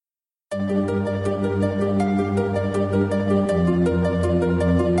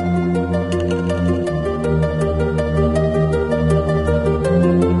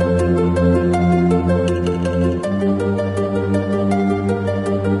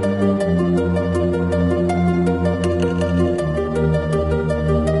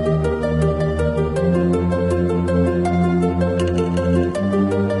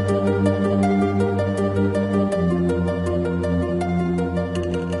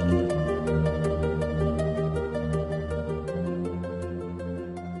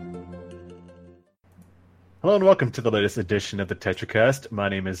Hello and welcome to the latest edition of the TetraCast. My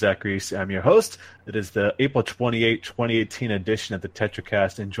name is Zach Reese. I'm your host. It is the April 28, 2018 edition of the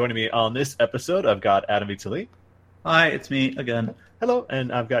TetraCast. And joining me on this episode, I've got Adam Vitali. Hi, it's me again. Hello,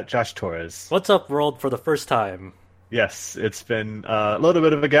 and I've got Josh Torres. What's up, world, for the first time? Yes, it's been a little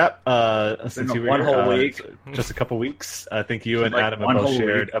bit of a gap since you were one here. whole week. Just a couple weeks. I think you and Like Adam have one both whole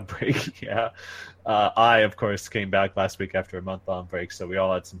shared week. a break. Yeah. I, of course, came back last week after a month-long break, so we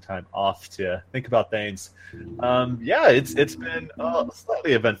all had some time off to think about things. It's been a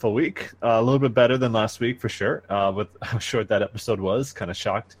slightly eventful week. A little bit better than last week, for sure, with how short that episode was. Kind of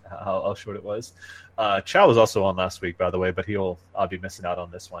shocked how short it was. Chow was also on last week, by the way, but he'll be missing out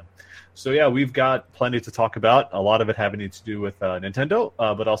on this one. So, yeah, we've got plenty to talk about, a lot of it having to do with Nintendo,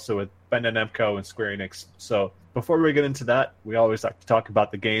 but also with Bandai Namco and Square Enix. So before we get into that, we always like to talk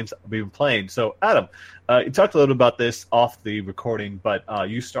about the games we've been playing. So, Adam, you talked a little about this off the recording, but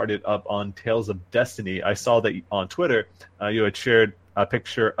you started up on Tales of Destiny. I saw that on Twitter you had shared a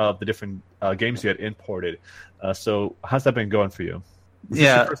picture of the different games you had imported. So how's that been going for you? Was this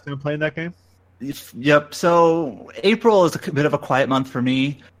your first time playing that game? Yep. So April is a bit of a quiet month for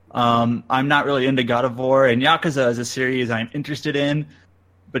me. I'm not really into God of War, and Yakuza is a series I'm interested in,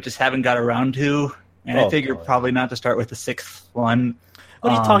 but just haven't got around to. And I figured probably not to start with the sixth one.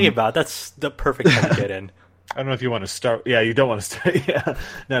 What are you talking about? That's the perfect time to get in. I don't know if you want to start. Yeah, you don't want to start. Yeah,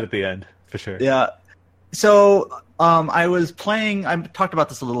 not at the end, for sure. Yeah. So I was playing, I talked about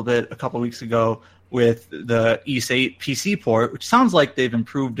this a little bit a couple weeks ago with the Ys 8 PC port, which sounds like they've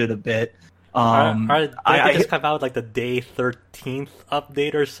improved it a bit. I just come out like the day 13th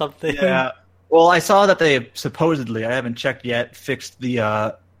update or something. Yeah. Well, I saw that they supposedly, I haven't checked yet, fixed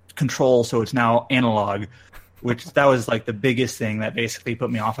the control so it's now analog, which that was like the biggest thing that basically put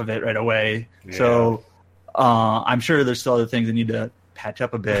me off of it right away. Yeah. So I'm sure there's still other things that need to patch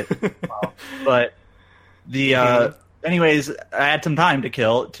up a bit. But anyways, I had some time to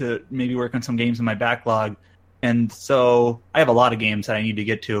kill to maybe work on some games in my backlog. And so I have a lot of games that I need to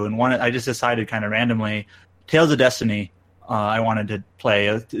get to. And one, I just decided kind of randomly, Tales of Destiny, I wanted to play.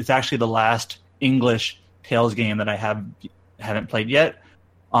 It's actually the last English Tales game that I haven't played yet.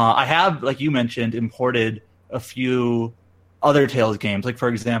 I have, like you mentioned, imported a few other Tales games. Like, for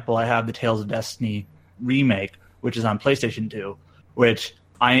example, I have the Tales of Destiny remake, which is on PlayStation 2, which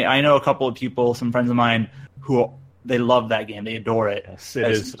I know a couple of people, some friends of mine, who they love that game. They adore it. Yes,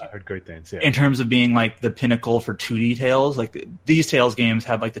 it is. I heard great things. Yeah. In terms of being like the pinnacle for 2D Tales, like these Tales games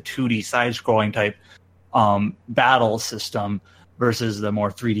have like the 2D side-scrolling type battle system versus the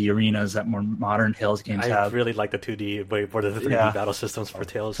more 3D arenas that more modern Tales games have. I really like the 2D way more than the 3D battle systems for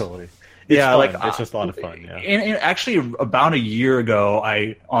Tales. Totally. It's just a lot of fun. Yeah. And actually, about a year ago,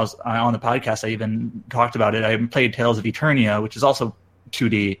 I on the podcast I even talked about it. I played Tales of Eternia, which is also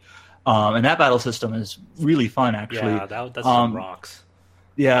 2D. And that battle system is really fun, actually. Yeah, that's some rocks.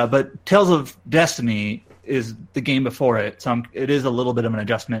 Yeah, but Tales of Destiny is the game before it, so it is a little bit of an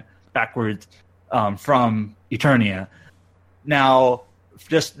adjustment backwards from Eternia. Now,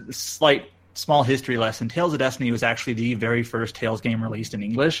 just a small history lesson. Tales of Destiny was actually the very first Tales game released in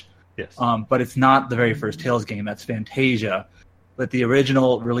English. Yes. But it's not the very first Tales game. That's Fantasia. But the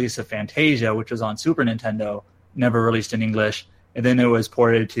original release of Fantasia, which was on Super Nintendo, never released in English. And then it was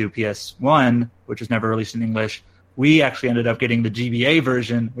ported to PS1, which was never released in English. We actually ended up getting the GBA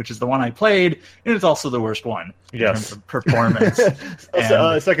version, which is the one I played, and it's also the worst one in terms of performance.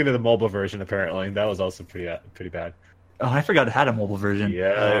 Second to the mobile version, apparently. That was also pretty bad. Oh, I forgot it had a mobile version.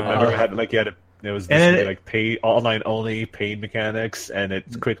 Yeah, I remember it was like paid online only paid mechanics, and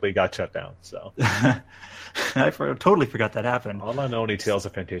it quickly got shut down. So I totally forgot that happened. Online only Tales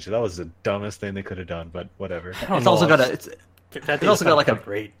of Fantasia. That was the dumbest thing they could have done, but whatever. It's also got like a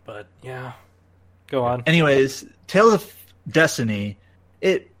great, but yeah. Go on. Anyways, Tales of Destiny.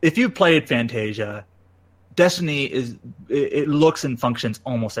 If you played Fantasia, Destiny it looks and functions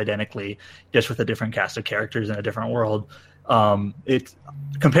almost identically, just with a different cast of characters in a different world. It's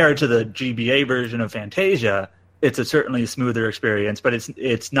compared to the GBA version of Fantasia, it's certainly a smoother experience, but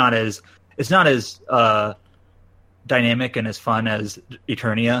it's not as dynamic and as fun as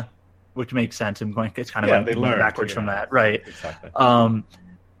Eternia, which makes sense. It's kind of going backwards from that, right? Exactly.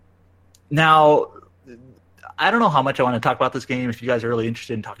 Now, I don't know how much I want to talk about this game. If you guys are really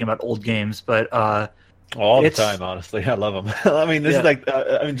interested in talking about old games, but all the time, honestly, I love them. I mean, this is like,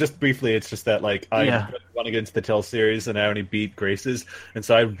 just briefly, it's just that like I want to get into the Tales series, and I only beat Graces, and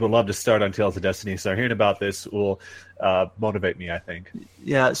so I would love to start on Tales of Destiny. So hearing about this will motivate me, I think.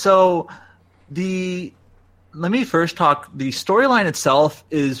 Yeah. So let me first talk. The storyline itself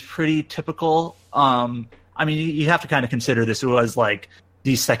is pretty typical. I mean, you have to kind of consider this was like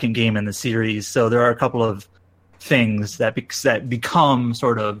the second game in the series, so there are a couple of things that become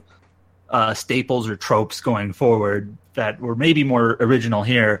sort of staples or tropes going forward that were maybe more original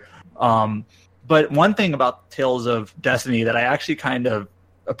here. But one thing about Tales of Destiny that I actually kind of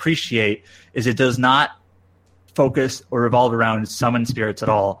appreciate is it does not focus or revolve around summon spirits at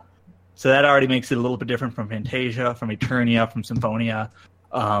all. So that already makes it a little bit different from Fantasia, from Eternia, from Symphonia,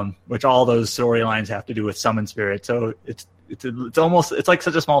 which all those storylines have to do with summon spirits. So it's like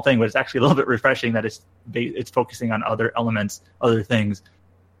such a small thing, but it's actually a little bit refreshing that it's focusing on other elements, other things.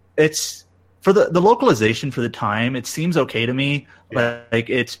 It's for the localization for the time. It seems okay to me. Yeah. Like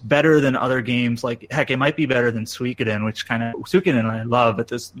it's better than other games. Like heck, it might be better than Suikoden, which Suikoden I love, but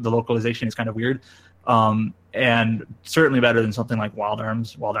the localization is kind of weird. And certainly better than something like Wild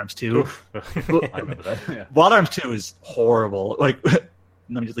Arms 2. I remember that. Yeah. Wild Arms 2 is horrible. Like, let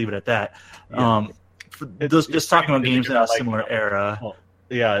me just leave it at that. Yeah. Just talking about games in a similar era. Well,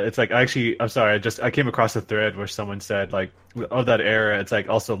 yeah, it's like I'm sorry. I came across a thread where someone said like of that era. It's like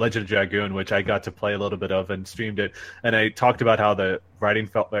also Legend of Dragoon, which I got to play a little bit of and streamed it, and I talked about how the writing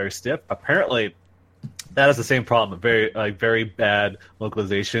felt very stiff. Apparently, that is the same problem. Very bad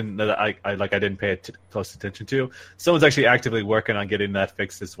localization that I didn't pay close attention to. Someone's actually actively working on getting that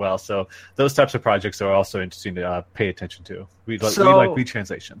fixed as well. So those types of projects are also interesting to pay attention to. We like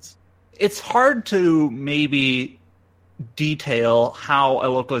retranslations. It's hard to maybe detail how a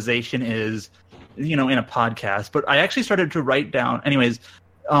localization is, in a podcast. But I actually started to write down. Anyways,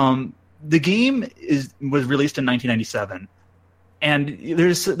 the game was released in 1997. And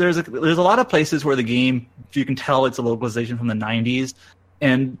there's a lot of places where the game, you can tell it's a localization from the 90s,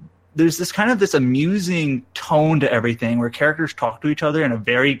 and there's this amusing tone to everything where characters talk to each other in a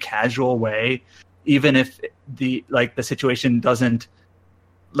very casual way, even if the situation doesn't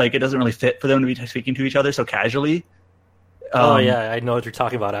really fit for them to be speaking to each other so casually. I know what you're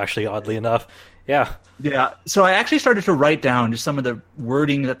talking about. Actually, oddly enough, yeah. So I actually started to write down just some of the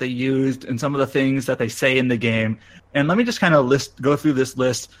wording that they used and some of the things that they say in the game. And let me just kind of go through this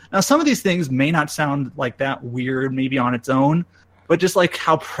list. Now, some of these things may not sound like that weird, maybe on its own, but just like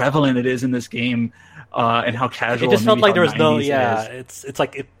how prevalent it is in this game and how casual. It just felt like there was no. It's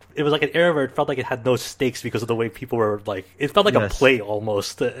like it was like an era where it felt like it had no stakes because of the way people were like. It felt like a play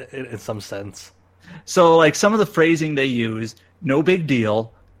almost in some sense. So, like some of the phrasing they use, no big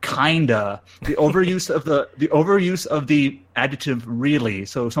deal. Kinda the overuse of the adjective really,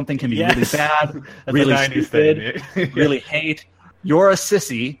 so something can be really bad, really stupid, really hate. You're a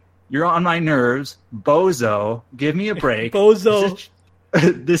sissy. You're on my nerves. Bozo, give me a break. Bozo,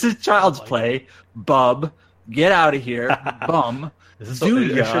 this is child's play. Bub, get out of here. Bum.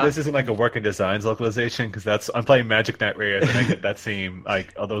 Sure this isn't like a Work in Designs localization because I'm playing Magic Knight Rares and I get that theme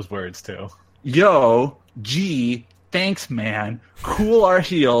like all those words too. Yo, gee. Thanks, man. Cool our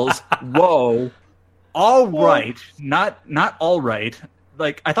heels. Whoa. All right. Not all right.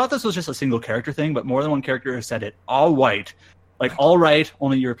 Like, I thought this was just a single character thing, but more than one character has said it. All white. Like, all right,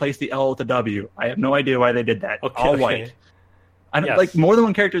 only you replace the L with a W. I have no idea why they did that. Okay, all white. Like, more than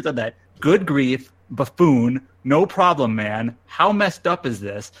one character said that. Good grief. Buffoon. No problem, man. How messed up is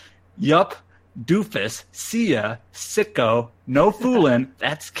this? Yup. Doofus, see ya, sicko, no foolin',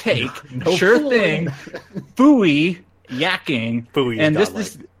 that's cake, no sure foolin'. thing, fooey, yakking, Fooey and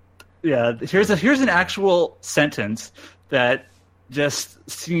here's an actual sentence that just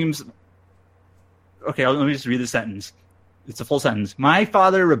seems okay. Let me just read the sentence. It's a full sentence. My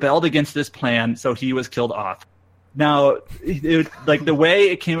father rebelled against this plan, so he was killed off. Now, like the way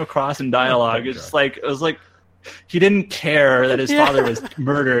it came across in dialogue, it was like he didn't care that his father was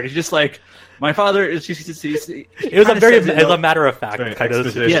murdered. He's just like. My father is. It was a matter of fact kind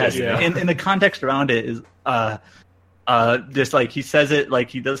of. Yes, and the context around it is just like he says it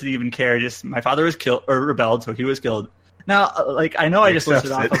like he doesn't even care. Just my father was killed or rebelled, so he was killed. Now, like I know I just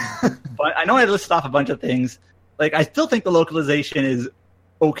listed off. I listed off a bunch of things. Like I still think the localization is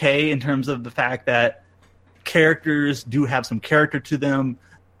okay in terms of the fact that characters do have some character to them.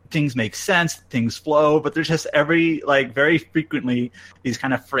 Things make sense, things flow, but there's just very frequently these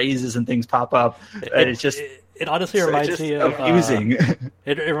kind of phrases and things pop up. And it honestly reminds me of amusing.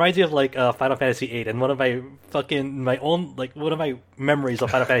 It reminds me of like Final Fantasy VIII, and one of my memories of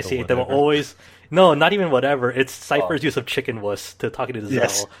Final Fantasy VIII that will always not even whatever. It's Cypher's use of chicken wuss to talking to Zell.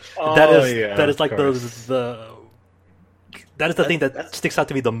 Yes. That is like that is the thing that sticks out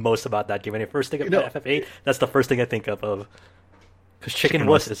to me the most about that game. When I first think of FF8, that's the first thing I think of. Because chicken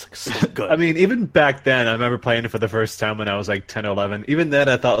wuss is so good. I mean, even back then, I remember playing it for the first time when I was like 10 or 11. Even then,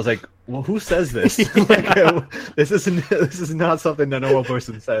 I thought, I was like, well, who says this? This is not something that a normal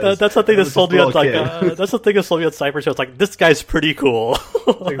person says. That's the thing that sold me on that's the thing that sold me on Cyber Show. It's like, this guy's pretty cool.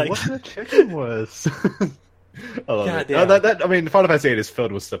 Like, what the chicken wuss? I love it. Yeah. I mean, Final Fantasy VIII is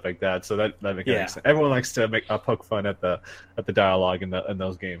filled with stuff like that, so that makes sense. Everyone likes to poke fun at the dialogue in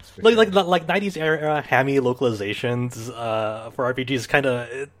those games. Like 90s era hammy localizations for RPGs is kind of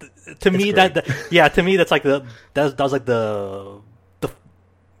to me great. to me that's like that was like that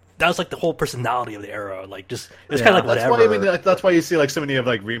was like the whole personality of the era. Like just it's kind of like that's whatever. Why, I mean, that's why you see like so many of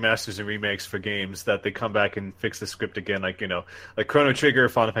like remasters and remakes for games that they come back and fix the script again, like like Chrono Trigger,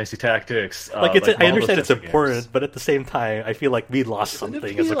 Final Fantasy Tactics. Like it's I understand it's important, games. but at the same time, I feel like we lost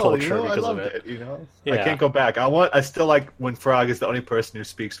something as a culture because of it. I can't go back. I still like when Frog is the only person who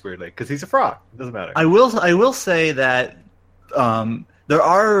speaks weirdly because he's a frog. It doesn't matter. I will say that there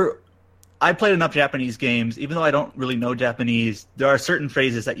are. I played enough Japanese games, even though I don't really know Japanese. There are certain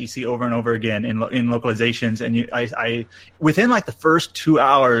phrases that you see over and over again in localizations, and I within like the first 2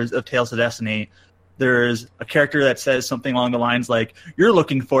 hours of Tales of Destiny, there's a character that says something along the lines like, "You're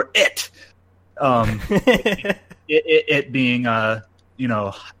looking for it," it being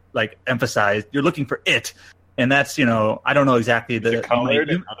like emphasized. You're looking for it, and that's I don't know exactly the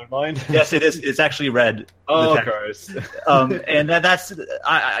colored and underlined. Yes, it is. It's actually red. Oh, of course. And that's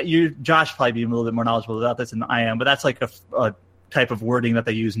Josh probably be a little bit more knowledgeable about this than I am, but that's like a type of wording that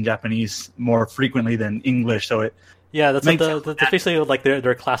they use in Japanese more frequently than English. So it that's basically like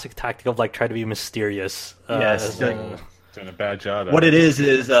their classic tactic of like trying to be mysterious. Yes, doing a bad job. What it is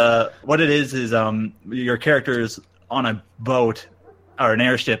your character is on a boat or an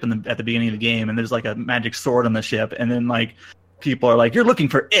airship at the beginning of the game, and there's like a magic sword on the ship, and then like people are like, "You're looking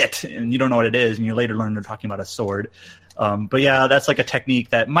for it," and you don't know what it is, and you later learn they're talking about a sword. But yeah, that's like a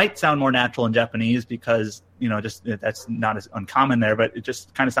technique that might sound more natural in Japanese because just that's not as uncommon there, but it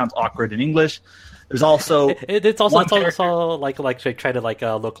just kind of sounds awkward in English. There's also it's also like try to like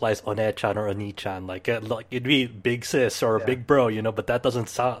localize One-chan or Oni-chan, like it'd be big sis or big bro, but that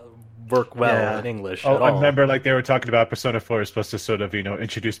doesn't work well in English. I remember like they were talking about Persona 4 is supposed to sort of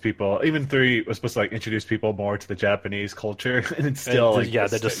introduce people. Even 3 was supposed to like introduce people more to the Japanese culture, and it's still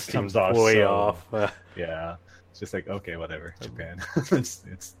that just comes off way off. Yeah, it's just like okay, whatever, Japan.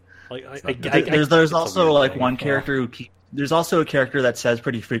 it's like there's also like one character there's also a character that says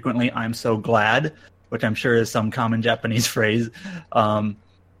pretty frequently, "I'm so glad," which I'm sure is some common Japanese phrase.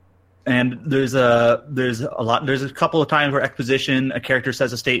 And there's a couple of times where exposition, a character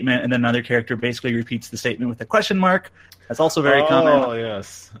says a statement, and then another character basically repeats the statement with a question mark. That's also very common. Oh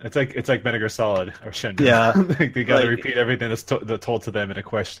yes, it's like Vinegar Solid or Shenmue. Yeah, they got to repeat everything that's told to them in a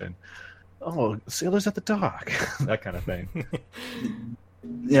question. Oh, sailors at the dock, that kind of thing.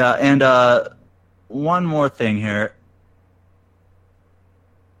 Yeah, and one more thing here.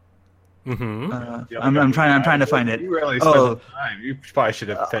 Mm-hmm. I'm trying to find it. You really spent the time. You probably should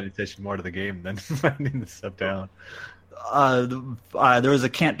have paid attention more to the game than finding this stuff down. There was a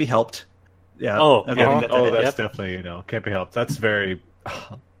 "Can't Be Helped." Yeah. That's definitely can't be helped. That's very.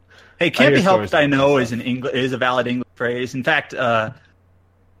 Hey, "Can't Be Helped." I know is a valid English phrase. In fact,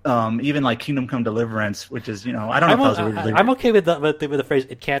 even like "Kingdom Come Deliverance," which is I don't know if that was originally. I'm okay with the phrase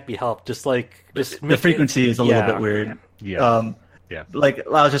 "it can't be helped." Just the frequency is a little bit weird. Yeah. Yeah. Like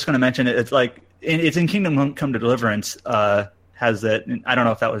I was just going to mention it. It's like it's in Kingdom Come Deliverance. Has that? I don't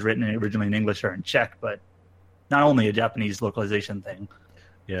know if that was written originally in English or in Czech, but not only a Japanese localization thing.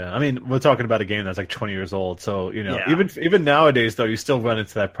 Yeah, I mean, we're talking about a game that's like 20 years old, so even nowadays though, you still run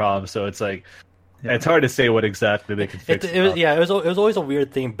into that problem. So it's like it's hard to say what exactly they can fix. It was always a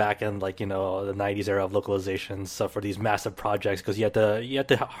weird thing back in the 90s era of localizations for these massive projects because you had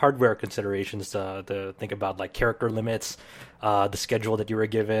the hardware considerations to think about, like character limits, the schedule that you were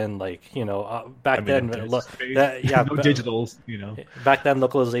given, back then. No digitals, Back then,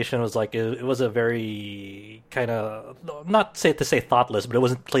 localization was like it was a very kind of not say thoughtless, but it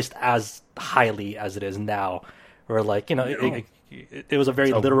wasn't placed as highly as it is now, where it was a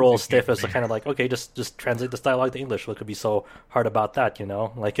very literal stiff as kind of like, okay, just translate this dialogue to English. What could be so hard about that,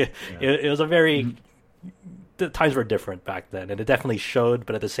 It was a very... The times were different back then, and it definitely showed,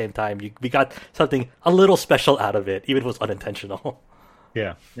 but at the same time, we got something a little special out of it, even if it was unintentional.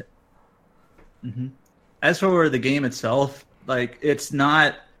 Yeah. Mm-hmm. As for the game itself, it's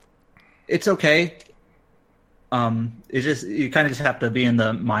okay. It's just you kind of just have to be in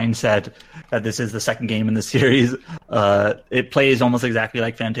the mindset that this is the second game in the series. It plays almost exactly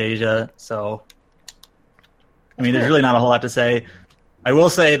like Fantasia, so I mean, there's really not a whole lot to say. I will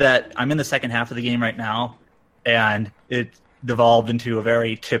say that I'm in the second half of the game right now, and it devolved into a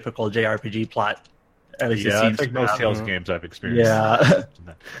very typical JRPG plot. At least it seems. I think most Tales games I've experienced. Yeah.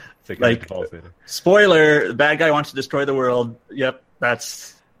 Spoiler: the bad guy wants to destroy the world. Yep,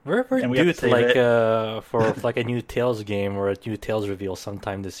 that's We're and we have due to to save it. for like a new Tales game or a new Tales reveal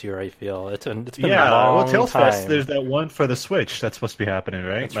sometime this year. I feel it's been a Yeah, well, long Tales time. Fest. There's that one for the Switch that's supposed to be happening,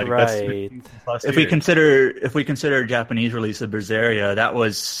 right? That's right. last If we year. consider Japanese release of Berseria, that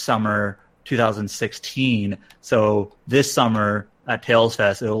was summer 2016. So this summer at Tales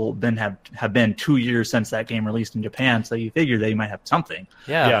Fest, it'll have been 2 years since that game released in Japan. So you figure they might have something.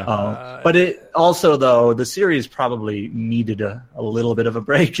 Yeah. Yeah. But it also, though, the series probably needed a little bit of a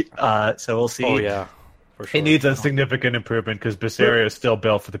break. So we'll see. Oh yeah, for sure. It needs a significant improvement because Berseria is still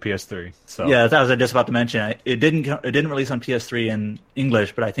built for the PS3. So Yeah, that was just about to mention. It didn't release on PS3 in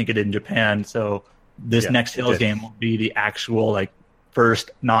English, but I think it did in Japan. So this Yeah, next it Tales did. game will be the actual first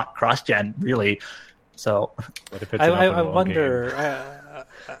not cross-gen, really. So but if it's an open I world wonder.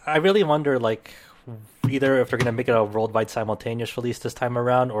 I really wonder, either if they're gonna make it a worldwide simultaneous release this time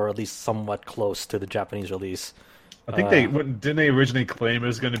around, or at least somewhat close to the Japanese release. I think didn't they originally claim it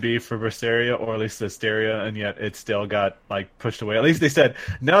was going to be for Berseria or at least Asteria, and yet it still got pushed away. At least they said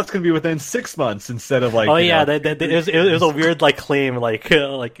now it's going to be within 6 months instead of Oh yeah, know, it was a weird claim, like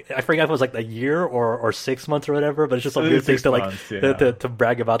I forgot if it was a year or 6 months or whatever, but it's just a It weird is thing 6 to months, yeah. to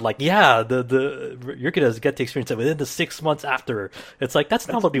brag about. The you're gonna get to experience it within the 6 months after. It's that's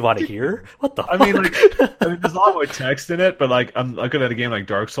not what we want to hear. What the? I fuck? mean, there's a lot more text in it, but I'm looking at a game like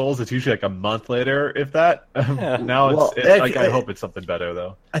Dark Souls. It's usually a month later, if that. Yeah. Now Well, I hope it's something better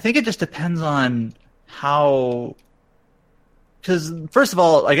though. I think it just depends on how. Because first of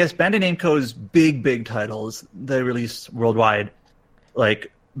all, I guess Bandai Namco's big titles they release worldwide,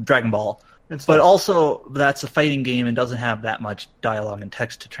 like Dragon Ball. But also, that's a fighting game and doesn't have that much dialogue and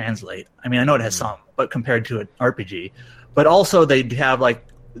text to translate. I mean, I know it has some, but compared to an RPG. But also, they have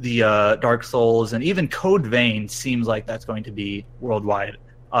the Dark Souls and even Code Vein seems like that's going to be worldwide.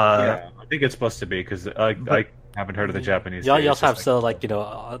 Yeah, I think it's supposed to be because I haven't heard of the Japanese. you series, also have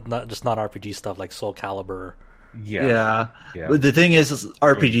just not RPG stuff like Soul Calibur. Yeah. But the thing is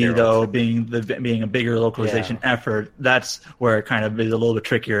RPG Heroes. though, being a bigger localization effort, that's where it kind of is a little bit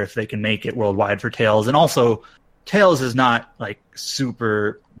trickier if they can make it worldwide for Tales. And also, Tales is not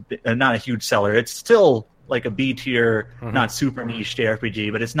not a huge seller. It's still a B tier, not super niche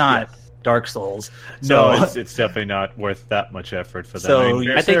JRPG, but it's not Dark Souls. No, So it's definitely not worth that much effort for them. So,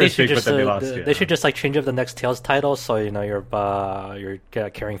 I think they should big, just but then they they should just change up the next Tales title. So you're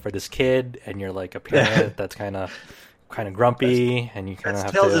caring for this kid, and you're a parent that's kind of grumpy, and you kind of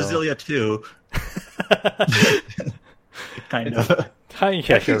that's have Tales to. of Xillia 2. Kind of. Yeah,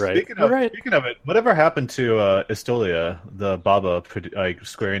 Actually, you're right. Speaking You're right. of it, whatever happened to Estolia, the Baba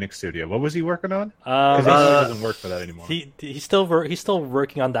Square Enix studio? What was he working on? Because he doesn't work for that anymore. He's still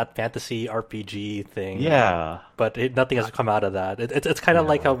working on that fantasy RPG thing. Yeah. but nothing has come out of that. It's kind of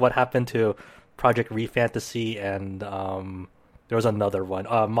like what happened to Project Refantasy, and there was another one,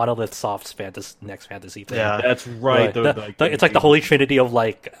 Monolith Soft's next fantasy thing. Yeah. That's right. It's like the holy trinity of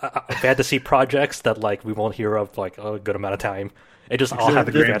fantasy projects that we won't hear of a good amount of time. It just all the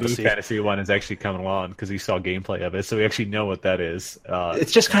happened in Grand Blue fantasy. Fantasy one is actually coming along because we saw gameplay of it, so we actually know what that is.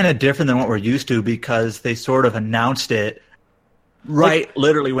 It's just kind of different than what we're used to because they sort of announced it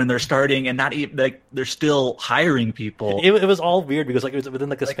literally when they're starting, and not even they're still hiring people. It was all weird because it was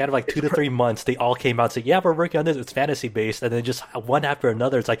within a span of 2 to 3 months they all came out and said, yeah, we're working on this, it's fantasy based, and then just one after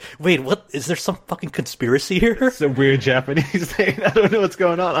another it's wait, what, is there some fucking conspiracy here? It's a weird Japanese thing. I don't know what's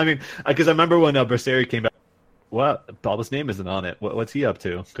going on. I mean, because I remember when Berseria came back, Baba's name isn't on it. What's he up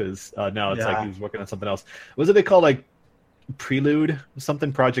to? Because now it's he was working on something else. Was it called Prelude?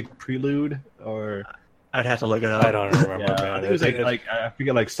 Something Project Prelude? Or I'd have to look it up. I don't remember. yeah, man. I think it was I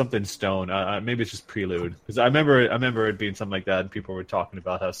forget something Stone. Maybe it's just Prelude because I remember it being something like that, and people were talking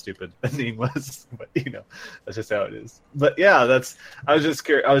about how stupid the name was. But that's just how it is. But yeah, I was just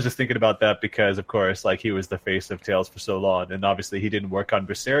curious. I was just thinking about that because of course, he was the face of Tales for so long, and obviously he didn't work on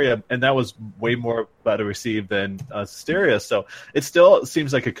Berseria, and that was way more better received than Asteria. So it still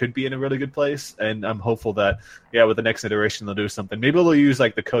seems like it could be in a really good place, and I'm hopeful that with the next iteration they'll do something. Maybe they'll use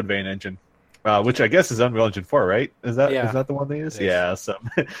the Code Vein engine. Which I guess is Unreal Engine 4, right? Is that the one they use? Yeah, so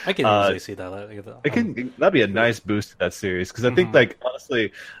I can easily see that. That'd be a nice boost to that series because I think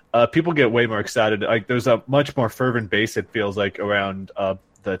honestly, people get way more excited. There's a much more fervent base it feels around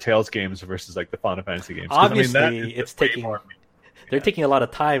the Tales games versus the Final Fantasy games. Obviously, it's taking. They're taking a lot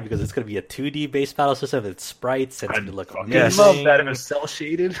of time because it's going to be a 2D based battle system with sprites and it's going to look amazing. I love that it was cell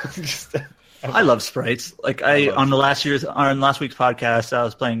shaded. I love sprites. On last week's podcast, I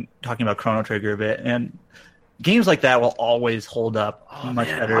was talking about Chrono Trigger a bit, and games like that will always hold up much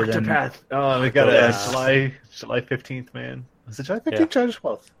better than. Oh, we got July 15th, man. Was it July 15th? July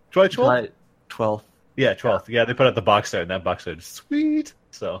 12th? July 12th? July 12th. Yeah, 12th. Yeah, they put out the box art, and that box art is sweet.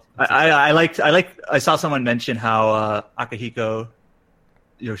 So I saw someone mention how Akihiko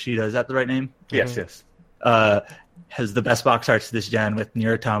Yoshida, is that the right name? Yes, yes. Has the best box arts this gen with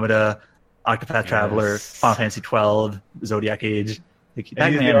Nier Automata, Octopath Traveler, Final Fantasy 12, Zodiac Age. And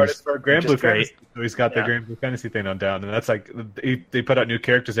he's the artist for Grand Blue Fantasy. So he's got the Yeah. Grand Blue Fantasy thing on down, and that's like they put out new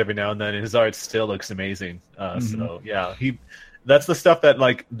characters every now and then, and his art still looks amazing. So yeah, that's the stuff that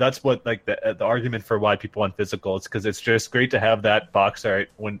like that's what like the argument for why people want physical. It's because it's just great to have that box art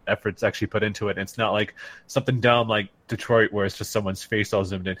when effort's actually put into it. And it's not like something dumb like Detroit where it's just someone's face all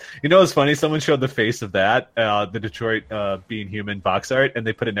zoomed in. You know, it's funny. Someone showed the face of that the Detroit being human box art, and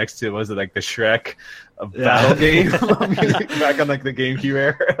they put it next to was it like the Shrek battle game back on like the GameCube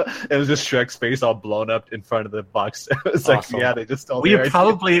era. It was just Shrek's face all blown up in front of the box. It was Awesome. like, yeah, they just stole We the have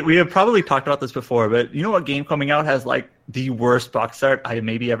probably talked about this before, but you know what game coming out has like the worst box art I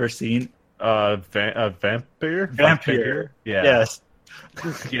maybe ever seen? Vampire? Yeah. Yes.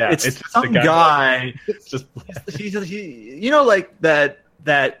 Yeah, It's just some a guy. It's just You know, like that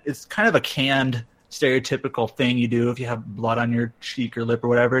it's kind of a canned stereotypical thing you do if you have blood on your cheek or lip or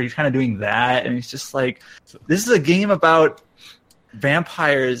whatever. He's kind of doing that, and it's just like, this is a game about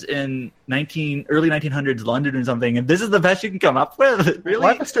vampires in early 1900s London or something, and this is the best you can come up with. Really?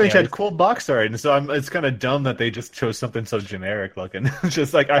 Life is Strange Yeah. had cool box art, and so it's kind of dumb that they just chose something so generic looking. It's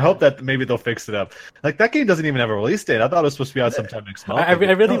just like, I hope that maybe they'll fix it up. Like, that game doesn't even have a release date. I thought it was supposed to be out sometime next month. I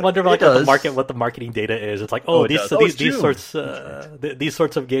really wonder about it like, does. what the marketing data is. It's like, it does. It's these June. sorts these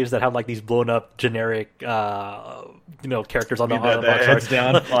sorts of games that have like these blown up generic characters on the box heads art.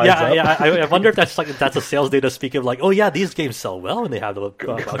 down, flies Yeah, up. yeah. I wonder if that's a sales data speaking of like, oh yeah, these games sell well and they have the box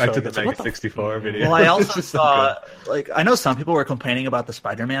Back art. to the It's like, Mega what the 64 video. Well, I also saw, like, I know some people were complaining about the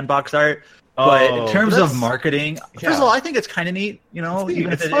Spider-Man box art, but in terms of marketing, first of all, I think it's kind of neat, you know,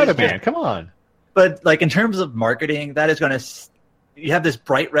 even it's if it Spider-Man. is, Come on. but like in terms of marketing, that is going to, you have this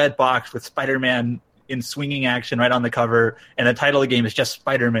bright red box with Spider-Man in swinging action right on the cover, and the title of the game is just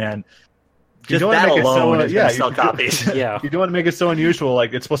Spider-Man. You Just don't wanna that make it so- alone is going yeah, to sell you- copies. Yeah. You don't want to make it so unusual.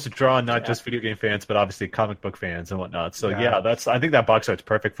 Like, it's supposed to draw on not just video game fans, but obviously comic book fans and whatnot. So Yeah. I think that box art's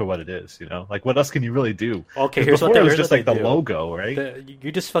perfect for what it is. You know, like what else can you really do? Okay, 'Cause here's what before they- it was here's just what like they the do. logo, right?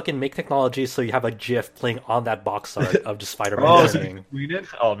 You just fucking make technology so you have a GIF playing on that box art of just Spider-Man. Oh, so running. we did.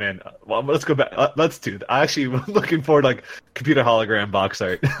 Oh man, well, let's go back. Let's do that. I actually am looking forward to like computer hologram box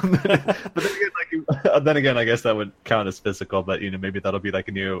art. But then again, I guess that would count as physical. But you know, maybe that'll be like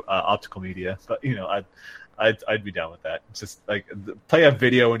a new optical media. But you know, I'd be down with that. It's just like play a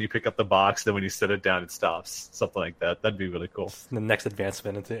video when you pick up the box, then when you set it down, it stops. Something like that. That'd be really cool. The next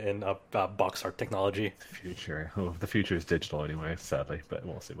advancement in box art technology. Future. Oh, the future is digital anyway, sadly. But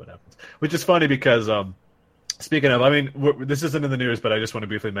we'll see what happens. Which is funny because speaking of, I mean, this isn't in the news, but I just want to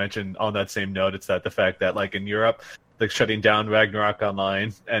briefly mention on that same note, it's that the fact that like in Europe, like shutting down Ragnarok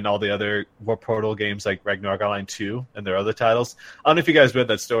Online and all the other War Portal games like Ragnarok Online 2 and their other titles. I don't know if you guys read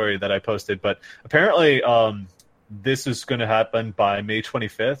that story that I posted, but apparently this is going to happen by May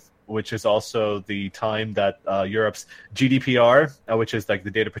 25th, which is also the time that Europe's GDPR, which is like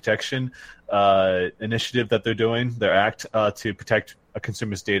the data protection initiative that they're doing, their act to protect a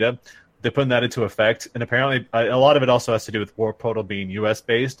consumer's data. They're putting that into effect, and apparently a lot of it also has to do with War Portal being U.S.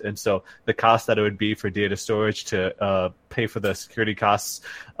 based, and so the cost that it would be for data storage to pay for the security costs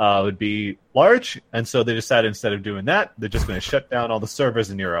would be large, and so they decided instead of doing that, they're just going to shut down all the servers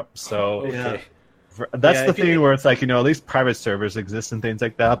in Europe. So Okay. that's Yeah, the if you- thing where it's like, you know, at least private servers exist and things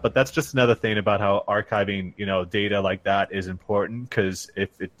like that, but that's just another thing about how archiving, you know, data like that is important, because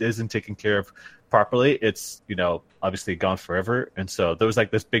if it isn't taken care of properly, it's, you know, obviously gone forever. And so there was like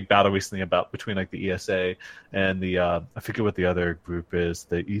this big battle recently about between like the ESA and the I forget what the other group is,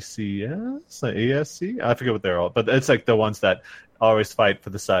 the ECS, the ESC, I forget what they're all, but it's like the ones that always fight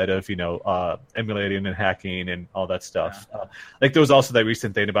for the side of, you know, emulating and hacking and all that stuff. Like there was also that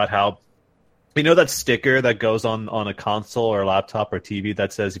recent thing about how, you know, that sticker that goes on a console or laptop or TV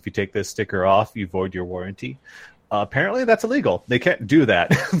that says if you take this sticker off, you void your warranty. Apparently, that's illegal. They can't do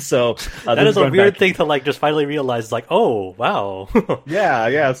that. So That is a weird thing to like just finally realize. Like, oh wow.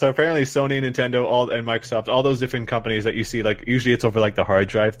 Yeah. So apparently, Sony, Nintendo, and Microsoft, all those different companies that you see, like usually it's over like the hard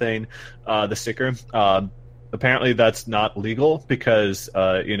drive thing, the sticker. Apparently, that's not legal because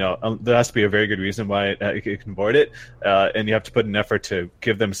you know, there has to be a very good reason why it can void it, and you have to put an effort to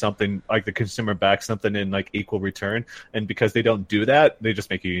give them something like the consumer back something in like equal return. And because they don't do that, they just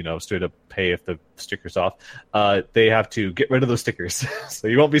make you, you know, straight up pay if the sticker's off. They have to get rid of those stickers, so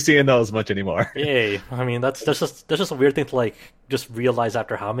you won't be seeing those much anymore. Yay! I mean, that's just a weird thing to like just realize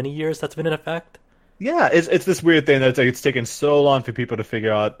after how many years that's been in effect. Yeah, it's this weird thing that's like it's taken so long for people to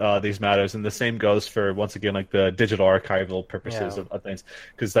figure out these matters, and the same goes for once again like the digital archival purposes of things.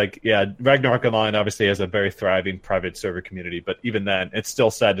 Because Ragnarok Online obviously has a very thriving private server community, but even then, it's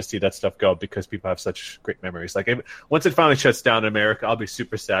still sad to see that stuff go because people have such great memories. Once it finally shuts down in America, I'll be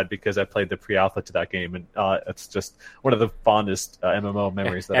super sad because I played the pre-alpha to that game, and it's just one of the fondest MMO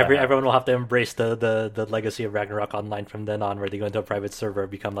memories that everyone will have to embrace the legacy of Ragnarok Online from then on, where they go into a private server,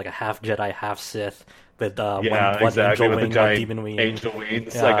 become like a half Jedi, half Sith. With one exactly. angel With wing, the giant one demon wing. angel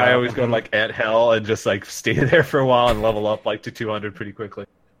wings. Yeah. I always go to Ant Hell and just stay there for a while and level up to 200 pretty quickly.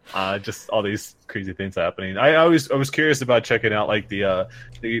 Just all these crazy things happening. I was curious about checking out the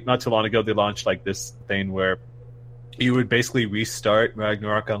not too long ago they launched this thing where you would basically restart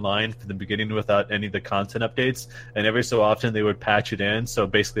Ragnarok Online from the beginning without any of the content updates, and every so often they would patch it in. So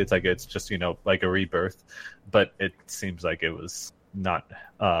basically it's just like a rebirth, but it seems like it was not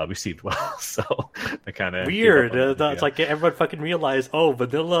received well, so I kind of weird. It's like everyone fucking realized,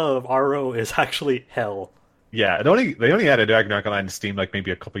 vanilla of RO is actually hell. Yeah, they only added Ragnarok Online to Steam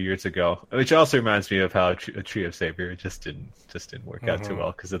maybe a couple years ago, which also reminds me of how a Tree of Savior just didn't work out too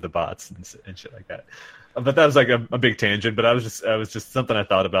well because of the bots and shit like that. But that was a big tangent. But I was just something I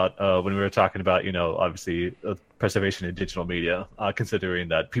thought about when we were talking about obviously preservation of digital media, considering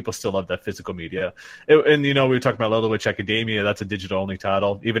that people still love that physical media. And we were talking about Little Witch Academia. That's a digital only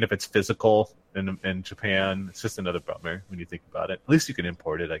title, even if it's physical in Japan. It's just another bummer when you think about it. At least you can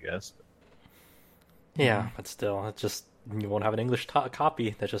import it, I guess. Yeah, but still, it's just you won't have an English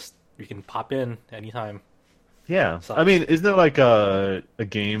copy that just you can pop in anytime. Yeah, So, I mean, isn't there a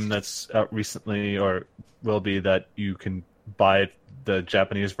game that's out recently or will be that you can buy the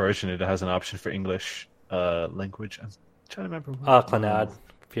Japanese version? It has an option for English language. I'm trying to remember. Clannad,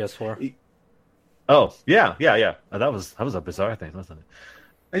 PS4. Oh yeah. That was a bizarre thing, wasn't it?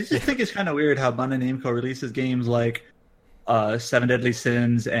 I just think it's kind of weird how Bandai Namco releases games like Seven Deadly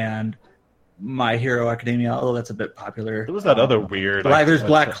Sins and My Hero Academia, although that's a bit popular. It was that other weird. There's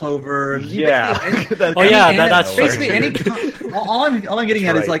Black Clover. Yeah. That's basically any. All I'm getting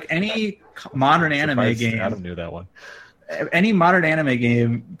at is any modern anime game. Adam knew that one. Any modern anime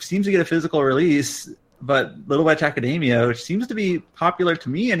game seems to get a physical release, but Little Witch Academia, which seems to be popular to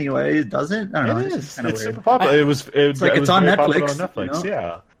me anyway, doesn't. I don't know. It's super popular. It's on Netflix.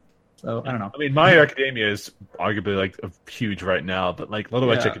 Yeah. So I don't know. I mean, My Hero Academia is arguably huge right now, but Little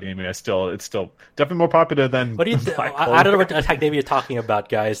Witch Academia it's still definitely more popular than. What do you? I don't know what Academia you're talking about,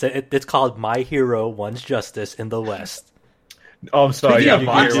 guys. It's called My Hero Wants Justice in the West. Oh, I'm sorry. Speaking of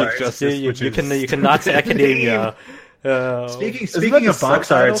box Hero art, Justice, you cannot say Academia. Speaking of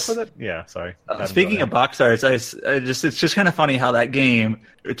box arts, yeah, sorry. Speaking of box arts, it's just kind of funny how that game,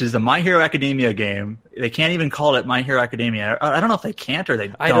 which is the My Hero Academia game, they can't even call it My Hero Academia. I don't know if they can't or they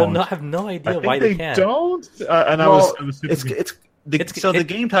don't. I don't know. I have no idea why they can't. Don't. And well, I was the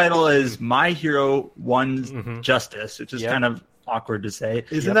game title is My Hero Wants Justice, which is kind of awkward to say.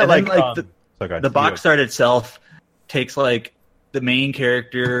 Isn't that the box art itself takes the main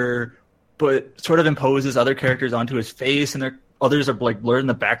character, but sort of imposes other characters onto his face, and others are blurred in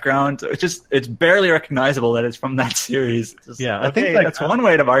the background. So it's barely recognizable that it's from that series. I think that's one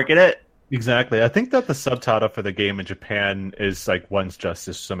way to market it. Exactly. I think that the subtitle for the game in Japan is One's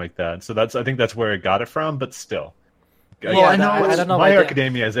Justice, something like that. So I think that's where it got it from, but still. Well, I don't know. My Hero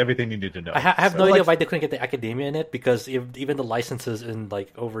Academia has everything you need to know. I have no idea why they couldn't get the Academia in it, because even the licenses in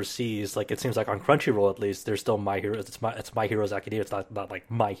overseas, it seems like on Crunchyroll at least, there's still My Hero. It's My Hero's Academia. It's not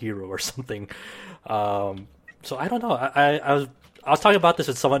My Hero or something. So I don't know. I was talking about this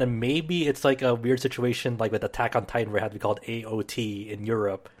with someone, and maybe it's a weird situation with Attack on Titan, where it had to be called AOT in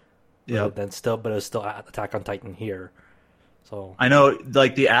Europe. Yeah. But it was still Attack on Titan here. So I know,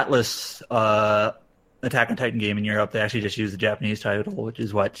 the Atlas Attack on Titan game in Europe, they actually just use the Japanese title, which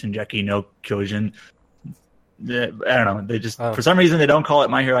is what Shingeki no Kyojin. I don't know. They just for some reason they don't call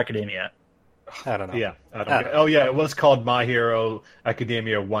it My Hero Academia. I don't know. Yeah. Oh yeah, it was called My Hero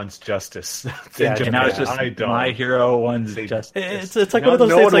Academia Wants Justice. And now it's just My Hero Wants Justice. It's one of those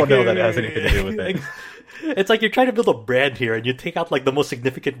no things. one will know that has anything to do with it. It's you're trying to build a brand here, and you take out the most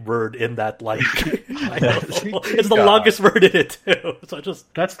significant word in that it's the longest word in it too. So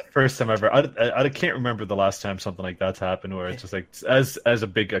that's the first time ever. I can't remember the last time something like that's happened, where it's just as a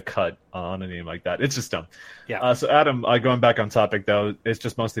big a cut on a name like that. It's just dumb. Yeah. So Adam, going back on topic though, it's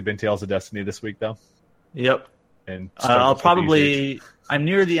just mostly been Tales of Destiny this week though. Yep. And I'm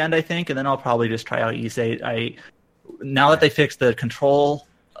near the end, I think, and then I'll probably just try out Ys8. Now that they fixed the control.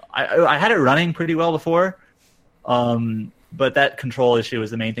 I had it running pretty well before, but that control issue was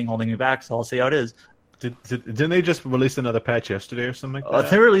the main thing holding me back, so I'll see how it is. Didn't they just release another patch yesterday or something like that?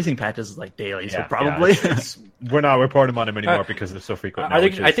 They're releasing patches like daily, so probably. We're not reporting on them anymore because they're so frequent now.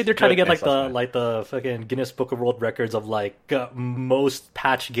 I think they're trying to get like the fucking Guinness Book of World Records of like most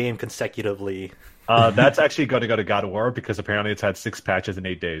patch game consecutively. That's actually going to go to God of War because apparently it's had 6 patches in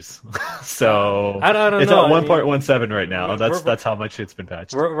 8 days. So I don't it's know. at 1.17 right now. That's how much it's been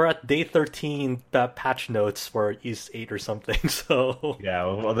patched. We're at day 13 patch notes for East 8 or something. So yeah,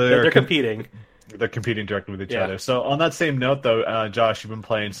 well, they're competing. They're competing directly with each other. So on that same note, though, Josh, you've been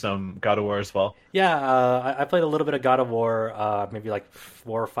playing some God of War as well. Yeah, I played a little bit of God of War, maybe like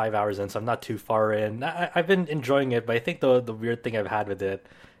 4 or 5 hours in, so I'm not too far in. I've been enjoying it, but I think the weird thing I've had with it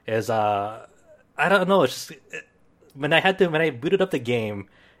is I don't know. It's just when I booted up the game,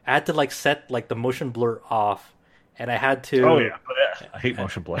 I had to like set like the motion blur off, and I had to. Oh yeah, I hate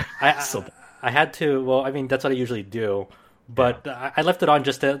motion blur. I had to. Well, I mean that's what I usually do, but I left it on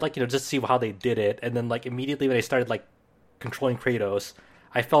just to like just see how they did it, and then like immediately when I started like controlling Kratos,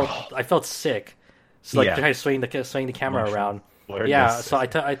 I felt sick. So like trying to swing the camera motion around. Blur, yeah, so I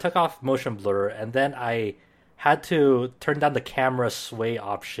took off motion blur, and then I had to turn down the camera sway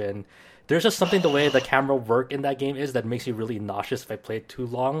option. There's just something the way the camera work in that game is that makes you really nauseous if I play it too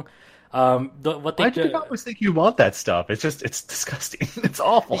long. Why do you always think you want that stuff? It's disgusting. It's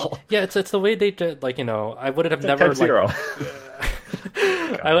awful. Yeah, it's the way they did. Like I wouldn't have never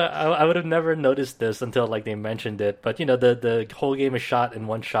I would have never noticed this until like they mentioned it. But the whole game is shot in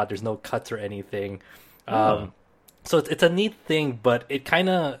one shot. There's no cuts or anything. So it's a neat thing, but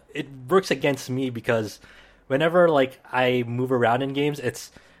it works against me because whenever like I move around in games, it's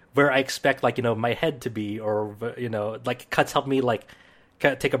where I expect like my head to be, or like cuts help me like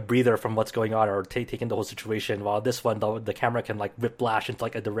take a breather from what's going on or take in the whole situation. While this one, the camera can like whiplash into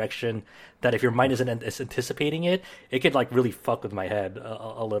like a direction that if your mind isn't anticipating it, it could like really fuck with my head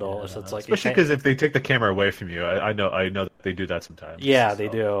a little. Yeah, so it's like especially because if they take the camera away from you, I know that they do that sometimes. Yeah, so. They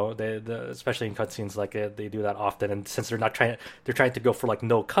do. Especially in cutscenes, like they do that often. And since they're trying to go for like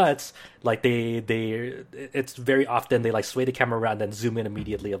no cuts, like it's very often they like sway the camera around and then zoom in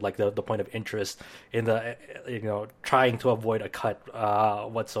immediately of like the point of interest in the trying to avoid a cut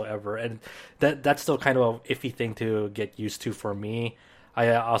whatsoever, and that's still kind of an iffy thing to get used to for me.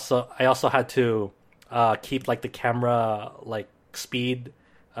 I also had to keep like the camera like speed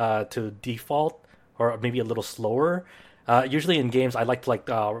to default or maybe a little slower. Usually in games I like to like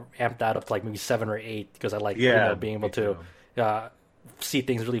amp that up to like maybe 7 or 8 because I like being able to see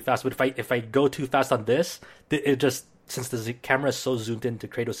things really fast. But if I go too fast on this, it just, since the camera is so zoomed into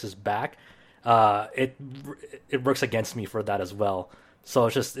Kratos' back, it works against me for that as well. So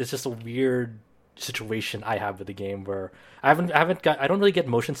it's just a weird situation I have with the game where I don't really get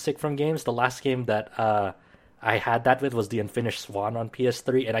motion sick from games. The last game that I had that with was the Unfinished Swan on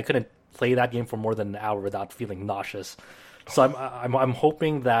PS3, and I couldn't play that game for more than an hour without feeling nauseous. So I'm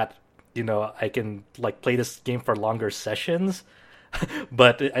hoping that I can like play this game for longer sessions,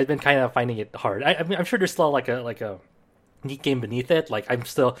 but I've been kind of finding it hard. I mean, I'm sure there's still like a neat game beneath it. Like it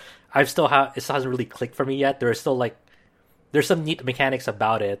still hasn't really clicked for me yet. There's some neat mechanics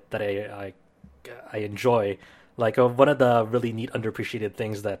about it that I enjoy. Like one of the really neat underappreciated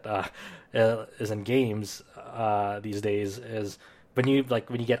things that is in games these days is when you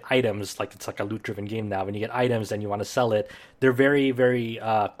get items, like it's like a loot driven game now. When you get items and you want to sell it, they're very, very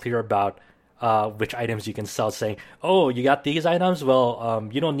clear about which items you can sell, saying, "Oh, you got these items? Well,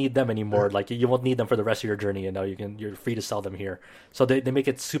 you don't need them anymore. Like you won't need them for the rest of your journey. You're free to sell them here." So they make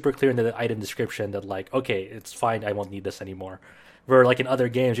it super clear in the item description that like, okay, it's fine. I won't need this anymore. Where like in other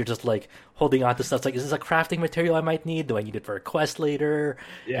games, you're just like holding on to stuff. It's like, is this a crafting material I might need? Do I need it for a quest later?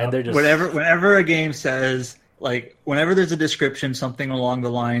 Yeah. And they're just whenever a game says, like, whenever there's a description, something along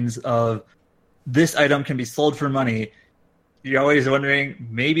the lines of this item can be sold for money, you're always wondering,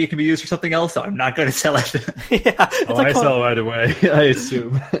 maybe it can be used for something else, so I'm not going to sell it. Yeah, I sell right away. I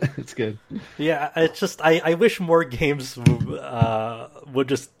assume. It's good. Yeah, it's just, I wish more games would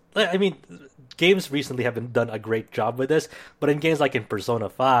just, I mean, games recently have done a great job with this, but in games like in Persona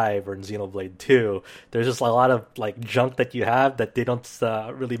 5 or in Xenoblade 2, there's just a lot of like junk that you have that they don't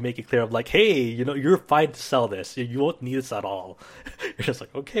really make it clear of like, hey, you're fine to sell this. You won't need this at all. You're just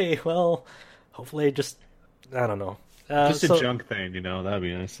like, okay, well, hopefully I don't know. Just a junk thing, that'd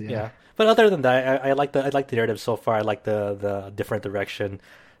be nice. Yeah. But other than that, I like the narrative so far. I like the different direction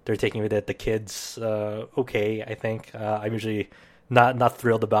they're taking with it. The kids, okay, I think. I'm usually not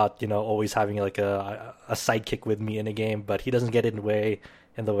thrilled about always having like a sidekick with me in a game, but he doesn't get in the way,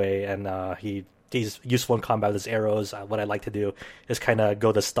 and he he's useful in combat with his arrows. What I like to do is kind of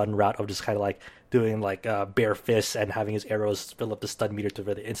go the stun route of just kind of like doing like bare fists and having his arrows fill up the stun meter to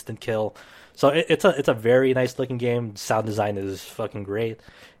really instant kill. So it's a very nice looking game. Sound design is fucking great.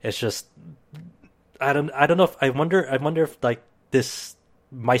 It's just I don't know if I wonder if like this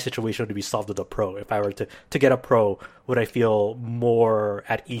my situation would be solved with a pro. If I were to get a pro, would I feel more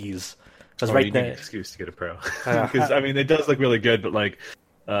at ease? Because right now, you need an excuse to get a pro. Because I mean, it does look really good, but like,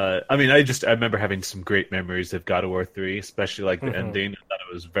 I mean, I remember having some great memories of God of War 3, especially like the ending. I thought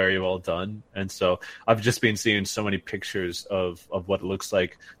it was very well done, and so I've just been seeing so many pictures of what it looks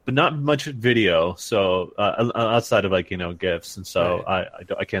like, but not much video. So outside of like GIFs, and so right.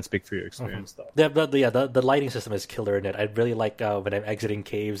 I can't speak for your experience though. The lighting system is killer in it. I really like when I'm exiting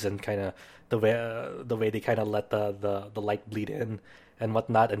caves and kind of the way they kind of let the light bleed in and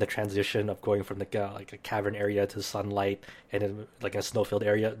whatnot, and the transition of going from like a cavern area to sunlight and in, like a snowfield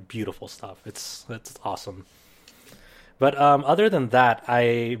area. Beautiful stuff. It's awesome. But other than that,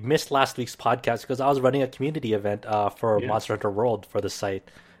 I missed last week's podcast because I was running a community event for Monster Hunter World for the site.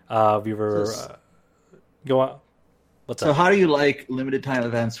 We were go on. What's up? How do you like limited time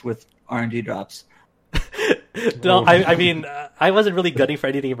events with RNG drops? No, I mean, I wasn't really gunning for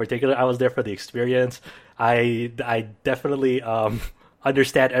anything in particular. I was there for the experience. I definitely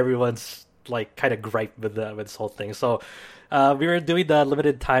understand everyone's like kind of gripe with this whole thing. So we were doing the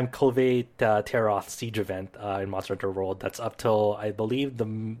limited time Kove Teroth Siege event in Monster Hunter World. That's up till I believe the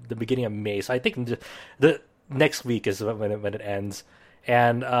beginning of May. So I think the next week is when it ends.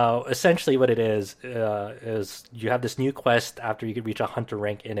 And essentially what it is you have this new quest after you can reach a hunter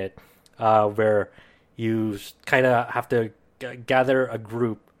rank in it, where you kind of have to gather a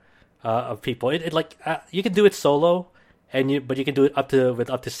group of people. It like you can do it solo. But you can do it up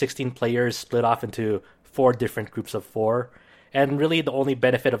to 16 players split off into 4 different groups of 4. And really the only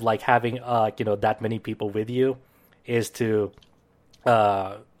benefit of like having that many people with you is to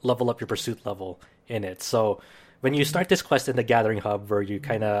level up your pursuit level in it. So when you start this quest in the Gathering Hub where you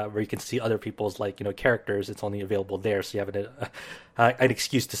can see other people's like characters, it's only available there, so you have an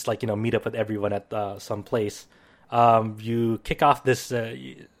excuse to like meet up with everyone at some place. You kick off this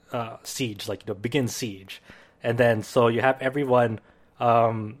siege, like begin siege. And then, so you have everyone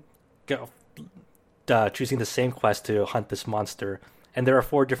choosing the same quest to hunt this monster. And there are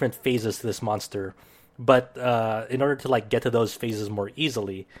 4 different phases to this monster. But in order to like get to those phases more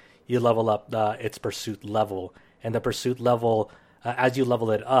easily, you level up its pursuit level. And the pursuit level, as you level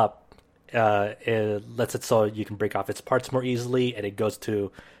it up, it lets it so you can break off its parts more easily, and it goes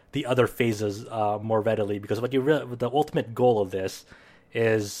to the other phases more readily. Because the ultimate goal of this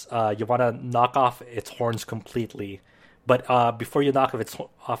is you want to knock off its horns completely, but before you knock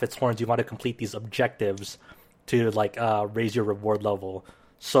off its horns, you want to complete these objectives to like raise your reward level.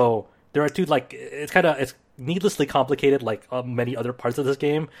 So there are 2 like it's needlessly complicated like many other parts of this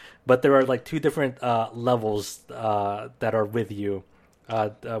game, but there are like 2 different levels that are with you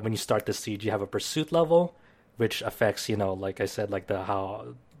when you start the siege. You have a pursuit level, which affects like I said, like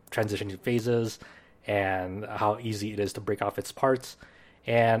how transitioning phases and how easy it is to break off its parts.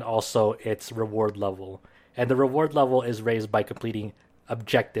 And also its reward level. And the reward level is raised by completing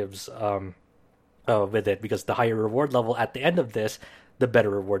objectives with it, because the higher reward level at the end of this, the better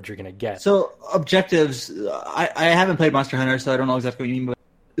rewards you're going to get. So objectives, I haven't played Monster Hunter, so I don't know exactly what you mean,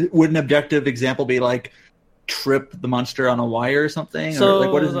 but would an objective example be like trip the monster on a wire or something? So, or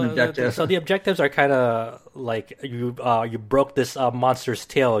like what is an objective? So the objectives are kind of like you broke this monster's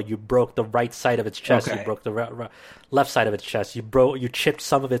tail, you broke the right side of its chest, You broke the left side of its chest, you chipped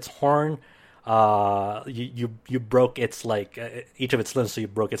some of its horn, you broke its like each of its limbs. So you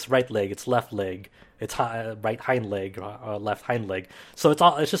broke its right leg, its left leg, its right hind leg, left hind leg. So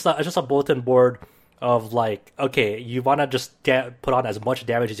it's just a bulletin board of like, okay, you want to just put on as much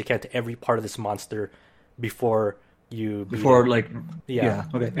damage as you can to every part of this monster before okay,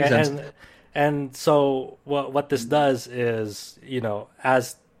 makes sense. And so what this does is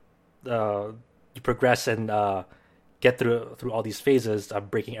as you progress and get through all these phases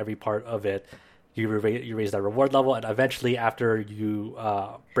of breaking every part of it, you raise that reward level, and eventually after you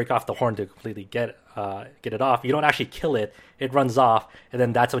break off the horn to completely get it off, you don't actually kill it, it runs off, and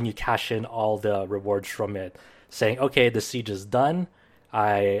then that's when you cash in all the rewards from it, saying, okay, the siege is done.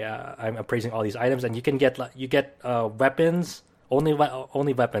 I'm appraising all these items, and you get weapons, only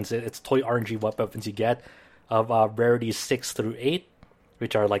weapons. It's toy RNG weapons you get of rarities 6 through 8,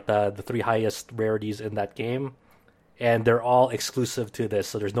 which are like the 3 highest rarities in that game, and they're all exclusive to this.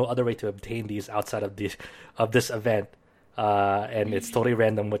 So there's no other way to obtain these outside of this event, and it's totally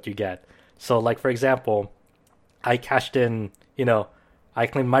random what you get. So like for example, I cashed in, I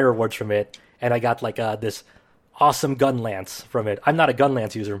claimed my rewards from it. and I got like this awesome gun lance from it. I'm not a gun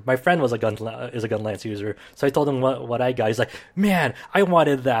lance user. My friend was a gun lance user, so I told him what I got. He's like, man, I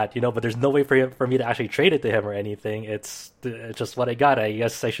wanted that, but there's no way for me to actually trade it to him or anything. It's just what I got. I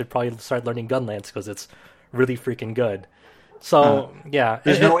guess I should probably start learning gun lance because it's really freaking good. So yeah,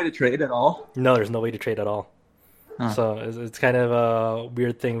 there's no way to trade at all. No, there's no way to trade at all. So it's kind of a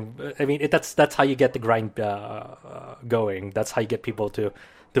weird thing. I mean, that's how you get the grind going. That's how you get people to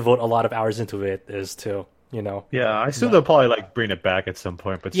devote a lot of hours into it. Is to Yeah, I assume they'll probably like bring it back at some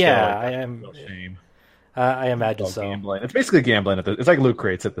point. But still, I am. Shame. I imagine so. Gambling. It's basically gambling. It's like loot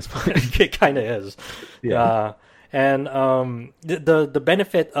crates at this point. It kind of is. Yeah. And the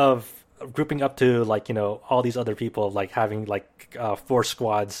benefit of grouping up to all these other people, like having 4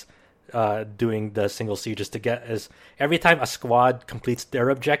 squads doing the single siege, to get is every time a squad completes their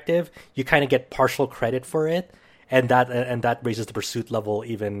objective, you kind of get partial credit for it, and that raises the pursuit level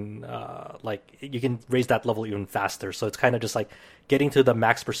even you can raise that level even faster. So it's kind of just like getting to the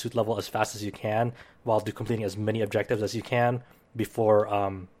max pursuit level as fast as you can while completing as many objectives as you can before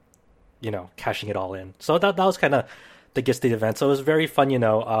cashing it all in. So that was kind of the gist of the event. So it was very fun,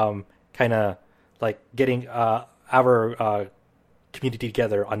 kind of like getting our community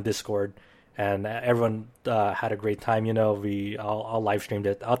together on Discord, and everyone had a great time. I'll live streamed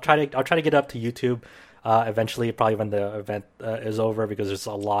it. I'll try to get it up to YouTube eventually, probably when the event is over, because there's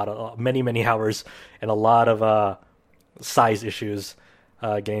a lot of many hours and a lot of size issues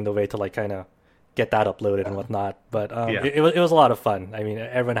getting in the way to kind of get that uploaded and whatnot. But it was a lot of fun. I mean,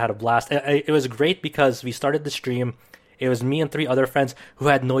 everyone had a blast. It was great because we started the stream. It was me and 3 other friends who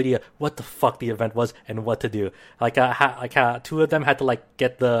had no idea what the fuck the event was and what to do. 2 of them had to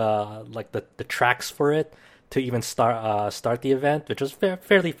get the tracks for it to even start the event, which was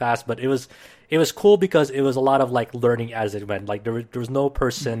fairly fast. But it was cool because it was a lot of learning as it went. There was no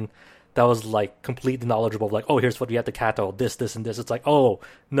person that was completely knowledgeable of oh, here's what we have to cattle, this and this. It's oh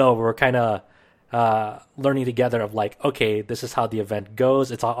no, we're kind of learning together of okay, this is how the event goes.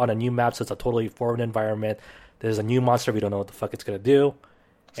 It's on a new map, so it's a totally foreign environment. There's a new monster. We don't know what the fuck it's gonna do.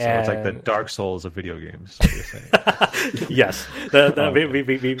 So it's like the Dark Souls of video games. What you're saying. Yes,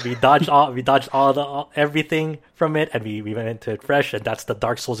 we dodged everything from it, and we went into it fresh, and that's the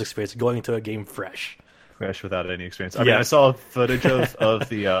Dark Souls experience, going into a game fresh without any experience. I mean, I saw footage of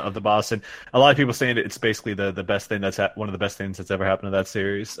the boss, and a lot of people saying it's basically the best thing one of the best things that's ever happened to that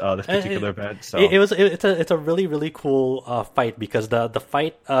series. This particular event. So it's a really really cool fight, because the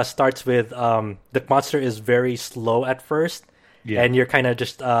fight starts with the monster is very slow at first, and you're kind of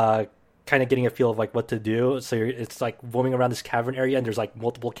just kind of getting a feel of what to do. So it's roaming around this cavern area, and there's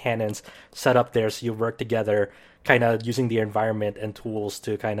multiple cannons set up there, so you work together, kind of using the environment and tools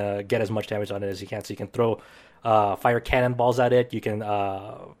to kind of get as much damage on it as you can. So you can throw fire cannonballs at it, you can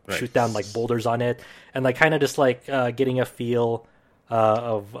shoot down boulders on it, and kind of just getting a feel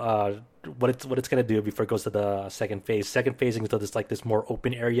of what it's gonna do before it goes to the second phase. Second phase into this more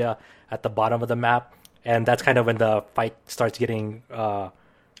open area at the bottom of the map, and that's kind of when the fight starts getting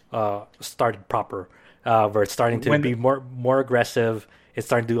started proper, where it's starting to be more aggressive. It's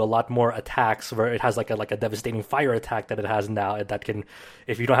starting to do a lot more attacks, where it has a devastating fire attack that it has now, and that can,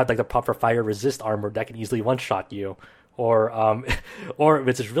 if you don't have the proper fire resist armor, that can easily one shot you. Or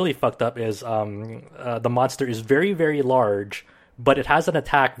which is really fucked up is the monster is very very large, but it has an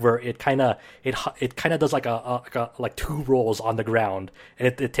attack where it kind of does like 2 rolls on the ground, and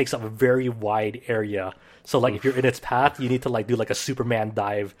it takes up a very wide area. So if you're in its path, you need to do a Superman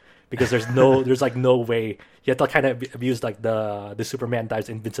dive, because there's no way. You have to kind of abuse the Superman dive's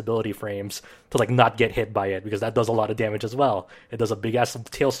invincibility frames to not get hit by it, because that does a lot of damage as well. It does a big ass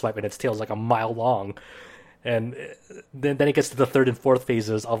tail swipe, and its tail is a mile long. And then it gets to the 3rd and 4th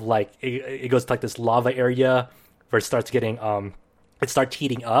phases of it goes to this lava area where it starts getting it starts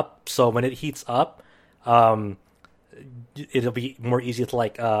heating up. So when it heats up, it'll be more easy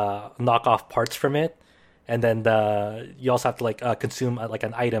to knock off parts from it. And then you also have to consume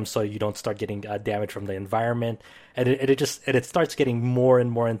an item, so you don't start getting damage from the environment. And it starts getting more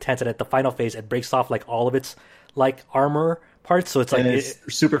and more intense. And at the final phase, it breaks off all of its armor parts. So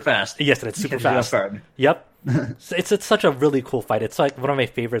it's super fast. Yes, and it's super fast. Yep. So it's such a really cool fight. It's one of my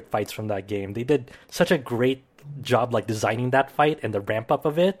favorite fights from that game. They did such a great job designing that fight and the ramp up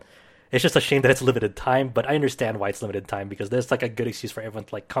of it. It's just a shame that it's limited time, but I understand why it's limited time, because there's a good excuse for everyone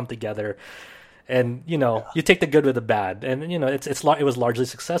to come together. And you take the good with the bad, and it was largely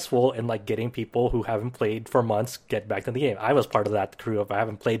successful in getting people who haven't played for months get back to the game. I was part of that crew. I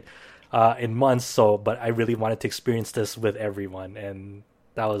haven't played in months, but I really wanted to experience this with everyone, and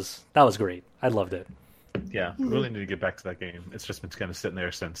that was great. I loved it. Yeah, we really need to get back to that game. It's just been kind of sitting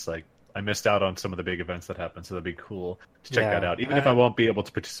there since I missed out on some of the big events that happened, so that'd be cool to check Yeah. that out. Even if I won't be able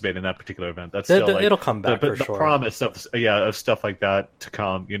to participate in that particular event, that's still like It'll come back for the sure. promise of stuff like that to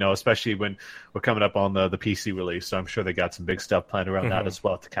come. Especially when we're coming up on the PC release, so I'm sure they got some big stuff planned around that as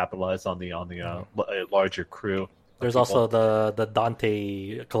well to capitalize on the larger crew. There's also the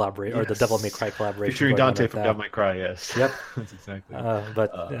Dante collaboration or the Devil May Cry collaboration featuring going on Dante with from that. Devil May Cry. Yes. Yep. That's exactly.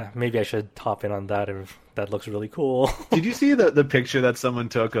 Maybe I should hop in on that if that looks really cool. Did you see the picture that someone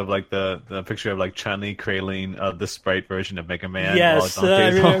took of like the picture of like Chun-Li, Kraylene, the sprite version of Mega Man? Yes, while I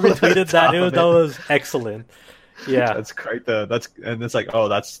Dante's on retweeted the that. top of That was excellent. Yeah, that's great. And it's like,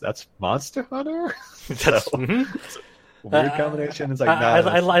 that's Monster Hunter. that's, mhm. Weird combination. It's like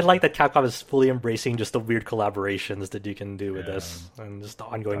I like that Capcom is fully embracing just the weird collaborations that you can do with this and just the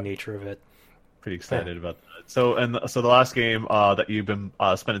ongoing nature of it. Pretty excited about that. So the last game that you've been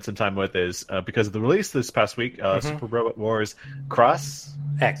spending some time with is because of the release this past week, Super Robot Wars Cross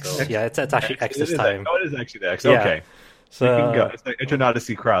X. So, yeah, it's actually X this time. Oh, it is actually the X. Yeah. Okay. So you can go. It's the Enter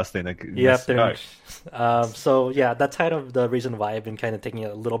Odyssey Cross thing. Yep. So yeah, that's kind of the reason why I've been kind of taking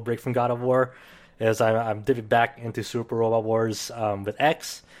a little break from God of War, is I'm dipping back into Super Robot Wars with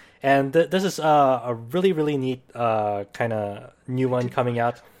X, and this is a really really neat kind of new one coming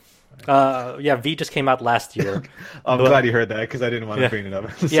out. V just came out last year. I'm glad you heard that because I didn't want to bring it up.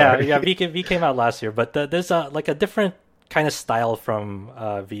 V came out last year, but there's like a different kind of style from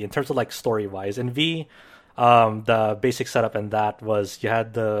V in terms of like story wise. In V, the basic setup in that was you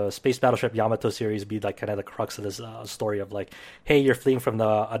had the Space Battleship Yamato series be like kind of the crux of this story of like, hey, you're fleeing from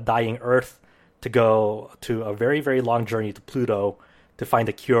a dying Earth to go to a very very long journey to Pluto to find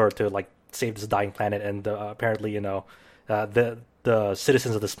a cure to like save this dying planet, and apparently the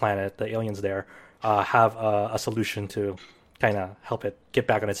citizens of this planet, the aliens there, have a solution to kind of help it get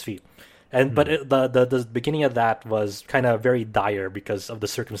back on its feet. And but the beginning of that was kind of very dire because of the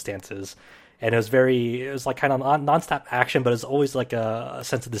circumstances, and it was like kind of nonstop action, but it's always like a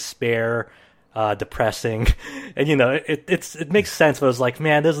sense of despair, depressing, and it makes sense. But it's like,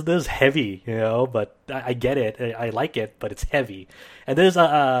 man, this is heavy, but I get it, I like it, but it's heavy. And there's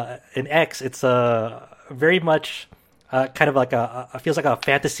in X, it's very much. Kind of like feels like a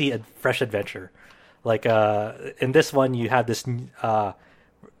fantasy and fresh adventure. Like in this one, you have this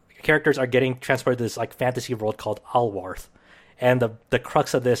characters are getting transported to this like fantasy world called Alwarth, and the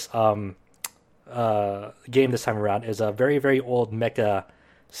crux of this game this time around is a very very old mecha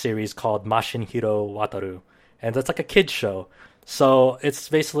series called Mashin Hiro Wataru, and that's like a kids show. So it's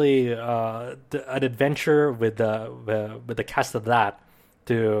basically an adventure with the cast of that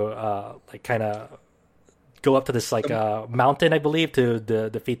to like kind of go up to this like mountain, I believe, to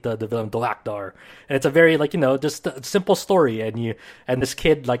defeat the villain Dolakdar. And it's a very like just a simple story, and this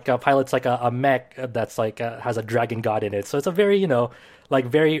kid like pilots like a mech that's like has a dragon god in it. So it's a very like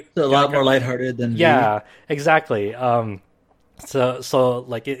very It's a lot more lighthearted than yeah, exactly. So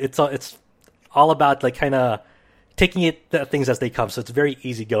like it's all about like kind of taking things as they come. So it's very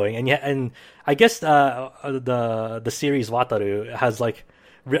easygoing, and I guess the series Wataru has like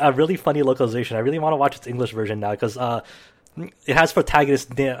a really funny localization. I really want to watch its English version now because it has antagonists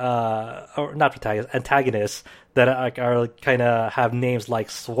that are kind of have names like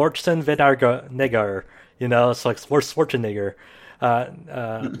Schwarzenegger, so like Schwarzenegger.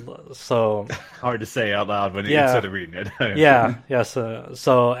 So hard to say out loud when instead of reading it. yeah.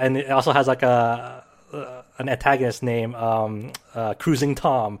 So and it also has like an antagonist named Cruising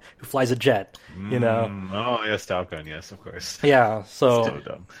Tom, who flies a jet. Oh yes, Top Gun. Yes, of course. Yeah. So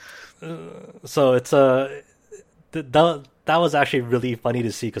dumb. So it's that was actually really funny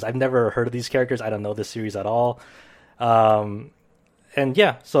to see because I've never heard of these characters. I don't know this series at all. And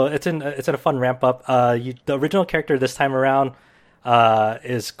yeah, so it's in a fun ramp up. The original character this time around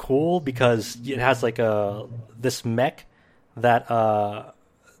is cool because it has like this mech that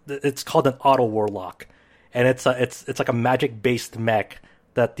it's called an Auto Warlock, and it's like a magic based mech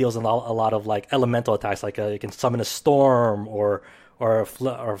that deals in a lot of like elemental attacks, like you can summon a storm or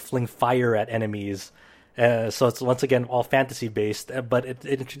fling fire at enemies. So it's once again all fantasy based, but it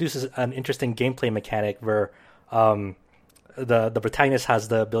introduces an interesting gameplay mechanic where the protagonist has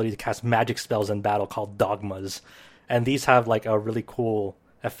the ability to cast magic spells in battle called dogmas, and these have like a really cool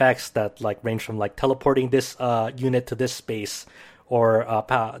effects that like range from like teleporting this unit to this space, or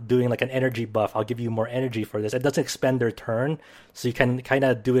doing like an energy buff. I'll give you more energy for this. It doesn't expend their turn, so you can kind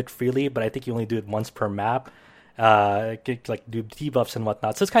of do it freely, but I think you only do it once per map. Like do debuffs and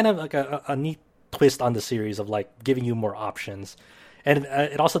whatnot. So it's kind of like a neat twist on the series of like giving you more options. And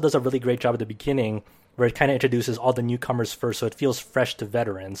it also does a really great job at the beginning where it kind of introduces all the newcomers first, so it feels fresh to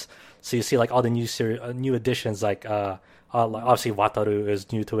veterans. So you see like all the new additions, like obviously Wataru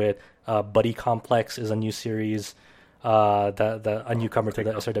is new to it. Buddy Complex is a new series, a newcomer to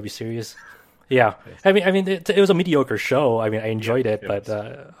the SRW series. Yeah, I mean, it was a mediocre show. I mean, I enjoyed it, but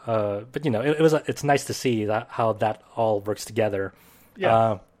it's nice to see how that all works together.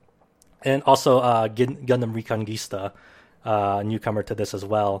 Yeah. And also Gundam Reconquista, newcomer to this as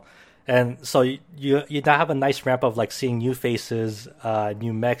well. And so you now have a nice ramp of like seeing new faces,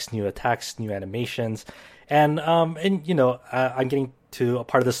 new mechs, new attacks, new animations, and I'm getting to a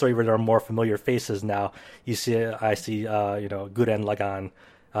part of the story where there are more familiar faces now. I see Gurren Lagann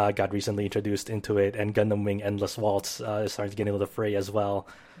got recently introduced into it, and Gundam Wing Endless Waltz is starting to get into the fray as well.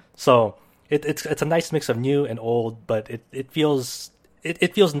 So it's a nice mix of new and old, but it feels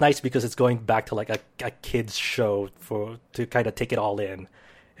nice because it's going back to like a kid's show to kind of take it all in.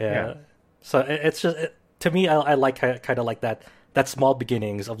 Yeah. So it's just to me, I like kind of like that small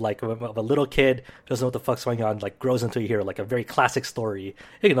beginnings of like of a little kid who doesn't know what the fuck's going on, like grows into a hero, like a very classic story,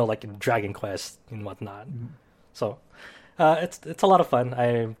 like in Dragon Quest and whatnot. Mm-hmm. So it's a lot of fun.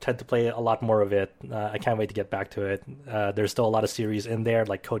 I tend to play a lot more of it. I can't wait to get back to it. There's still a lot of series in there,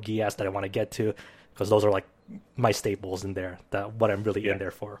 like Code Geass, that I want to get to, because those are like my staples in there. What I'm really in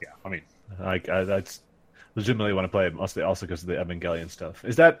there for. Yeah, I mean, that's legitimately want to play it mostly also because of the Evangelion stuff.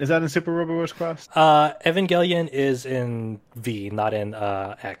 Is that in Super Robo Wars Cross? Evangelion is in V, not in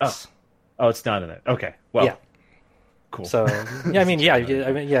X. Oh, it's not in it. Okay, well, yeah. Cool. So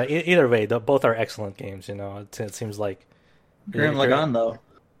either way, both are excellent games. It seems like Gurren Lagann though.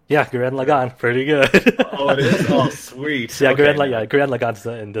 Yeah, Gurren Lagann, pretty good. Oh, it is. Oh, sweet. Yeah, okay, Gurren Lagann's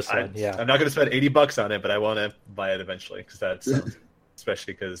in this one. Yeah, I'm not going to spend $80 on it, but I want to buy it eventually because that's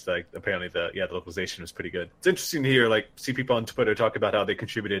especially because like apparently the localization was pretty good. It's interesting to hear see people on Twitter talk about how they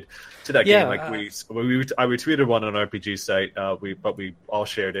contributed to that game. Like I retweeted one on RPG site, but we all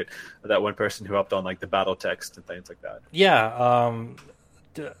shared it. That one person who helped on like the battle text and things like that. Yeah.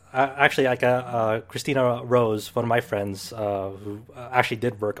 Actually, Christina Rose, one of my friends, who actually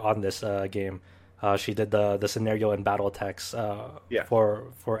did work on this game. She did the scenario and battle text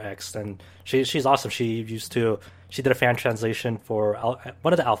for X, and she's awesome. She did a fan translation for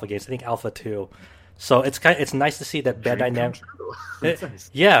one of the Alpha games, I think Alpha 2. So it's nice to see that Bandai Namco. Nice.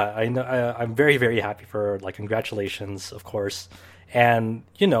 Yeah, I know. I'm very, very happy for her. Like, congratulations, of course. And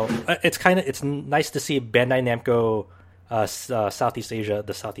it's nice to see Bandai Namco. Southeast Asia,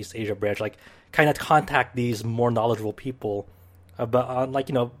 the Southeast Asia branch, like kind of contact these more knowledgeable people about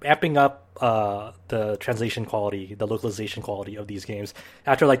amping up the translation quality, the localization quality of these games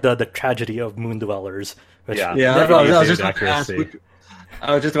after like the tragedy of Moon Dwellers. Which I was just about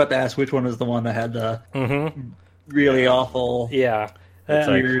to ask which one was the one that had the really awful. Yeah, it's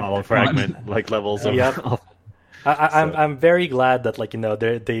like hollow fragment like levels of. Yep. I'm very glad that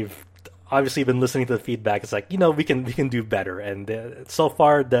they've obviously been listening to the feedback. It's like, we can do better, and so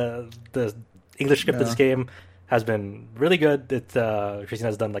far the English script of this game has been really good. Christina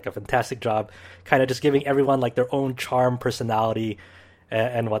has done like a fantastic job, kind of just giving everyone like their own charm, personality,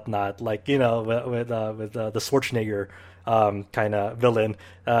 and whatnot. Like with the Schwarzenegger kind of villain,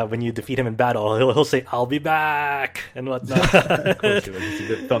 when you defeat him in battle, he'll say, "I'll be back," and whatnot.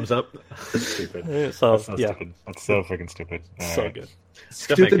 Thumbs up. Stupid. So stupid. That's so freaking stupid. So good.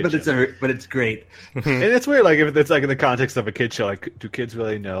 Stupid, but it's great. And it's weird, like if it's like in the context of a kid show, like do kids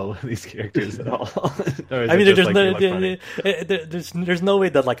really know these characters at all? I mean, there's no way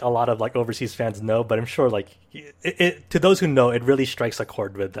that like a lot of like overseas fans know, but I'm sure like to those who know, it really strikes a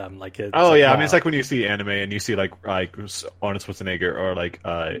chord with them. Like wow. I mean, it's like when you see anime and you see like Arnold Schwarzenegger or like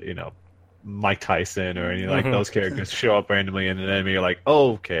Mike Tyson or any like those characters show up randomly in an anime. You're like,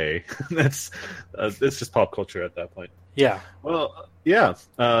 oh, okay, that's it's just pop culture at that point. Yeah. Well, yeah.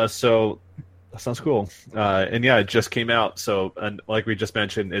 So that sounds cool. And yeah, it just came out. So, and like we just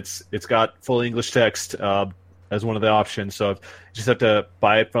mentioned, it's got full English text as one of the options. So you just have to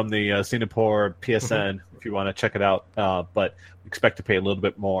buy it from the Singapore PSN if you want to check it out. But expect to pay a little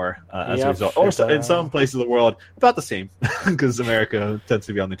bit more as a result. Or in some places of the world, about the same, because America tends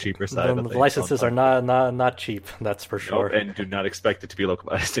to be on the cheaper side. The licenses are not cheap, that's for sure. And do not expect it to be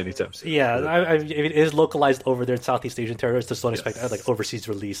localized anytime soon. Yeah, it is localized over there in Southeast Asian territories. Just don't expect like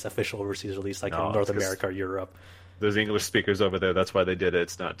official overseas release, like in North America or Europe. There's English speakers over there. That's why they did it.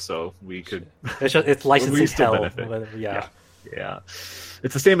 It's not so we could. It's licensing hell. Benefit. Yeah. Yeah,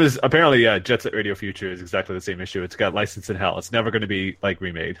 it's the same as apparently. Jet Set Radio Future is exactly the same issue. It's got license in hell. It's never going to be like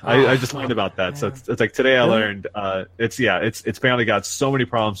remade. I just learned about that. So it's like today I learned. It's apparently got so many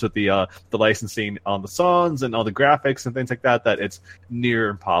problems with the licensing on the songs and all the graphics and things like that that it's near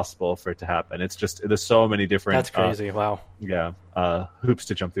impossible for it to happen. It's just there's so many different. That's crazy. Wow. Yeah, hoops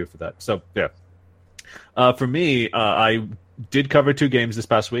to jump through for that. So yeah, for me, I did cover 2 games this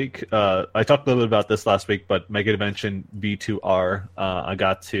past week. I talked a little bit about this last week, but Mega Dimension V2R, I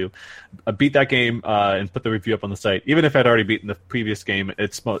got to beat that game and put the review up on the site. Even if I'd already beaten the previous game,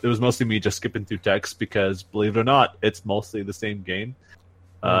 it was mostly me just skipping through text because, believe it or not, it's mostly the same game.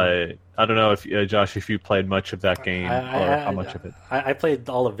 I don't know if Josh, if you played much of that game or how much of it. I played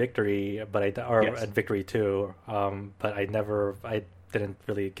all of Victory, but Yes. and Victory 2, but I didn't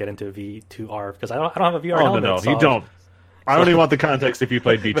really get into V2R because I don't have a VR Oh helmet. no, so... you don't. I don't even want the context if you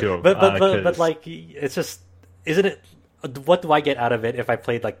played V2. But like, it's just, isn't it? What do I get out of it if I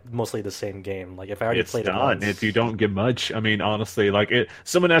played like mostly the same game? Like if I already played it once. If you don't get much, I mean, honestly, like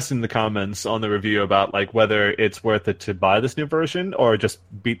someone asked in the comments on the review about like whether it's worth it to buy this new version or just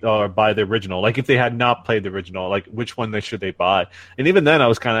buy the original. Like if they had not played the original, like which one should they buy? And even then, I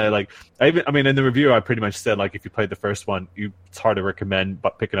was kind of like, I mean, in the review, I pretty much said like if you played the first one, it's hard to recommend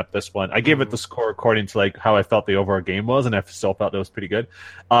but picking up this one. I gave it the score according to like how I felt the overall game was, and I still felt it was pretty good.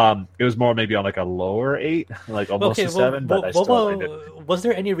 It was more maybe on like a lower 8, like almost a 7, but I still liked it. Was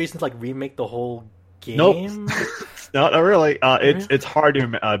there any reason to like remake the whole game? Nope. Not really. It's hard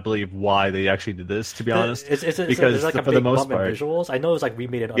to believe why they actually did this. To be honest, because like for the most part, visuals. I know it was like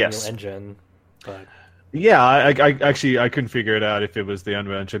remade in Unreal Engine, but yeah, I actually I couldn't figure it out if it was the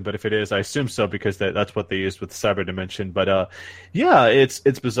Unreal Engine, but if it is, I assume so because that's what they used with Cyber Dimension. But yeah, it's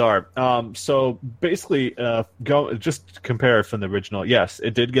bizarre. So basically, just compare it from the original. Yes,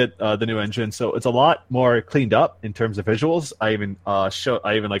 it did get the new engine, so it's a lot more cleaned up in terms of visuals. I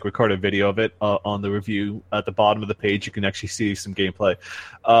even like recorded a video of it on the review at the bottom of the page. You can actually see some gameplay.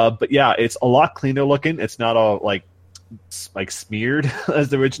 But yeah, it's a lot cleaner looking. It's not all like smeared as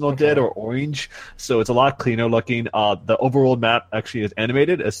the original did or orange, so it's a lot cleaner looking. The overworld map actually is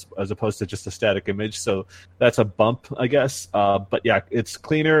animated as opposed to just a static image, so that's a bump, I guess. But yeah, it's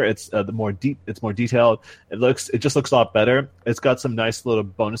cleaner. It's more detailed. It just looks a lot better. It's got some nice little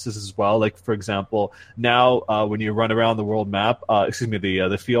bonuses as well. Like for example, now when you run around the world map,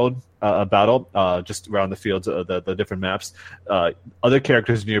 the field battle, just around the fields, the different maps, other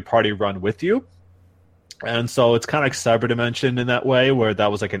characters in your party run with you. And so it's kind of like Cyber Dimension in that way, where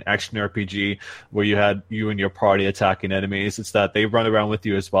that was like an action RPG where you had you and your party attacking enemies. It's that they run around with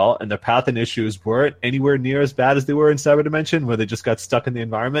you as well, and the path and issues weren't anywhere near as bad as they were in Cyber Dimension, where they just got stuck in the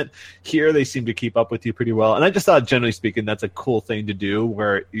environment. Here, they seem to keep up with you pretty well, and I just thought, generally speaking, that's a cool thing to do,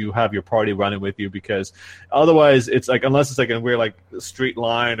 where you have your party running with you, because otherwise, it's like, unless it's like a weird like straight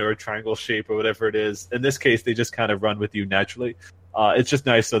line or a triangle shape or whatever it is, in this case, they just kind of run with you naturally. It's just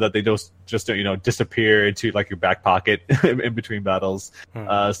nice so that they don't disappear into like your back pocket in between battles.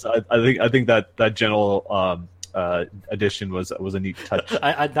 So I think that general addition was a neat touch.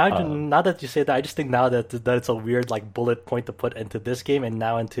 Now that you say that, I just think now that it's a weird like bullet point to put into this game and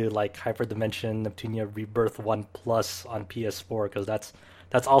now into like Hyperdimension Neptunia Rebirth 1 Plus on PS4, because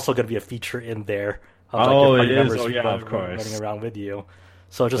that's also going to be a feature in there. Of, like, it is. Of course. Running around with you.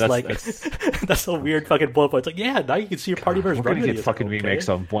 So just that's a weird fucking bullet point. It's like, yeah, now you can see your party members. We're gonna get fucking remakes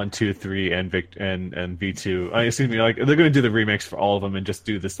on 1, 2, 3, and V2. Excuse me, like they're gonna do the remakes for all of them and just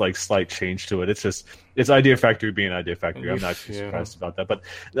do this like slight change to it. It's Idea Factory being Idea Factory. I'm not too surprised about that, but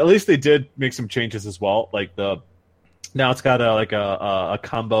at least they did make some changes as well. Like now it's got a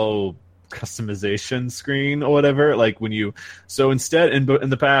combo customization screen or whatever, like when you instead in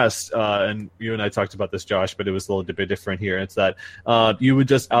the past, and you and I talked about this, Josh, but it was a little bit different here. It's that you would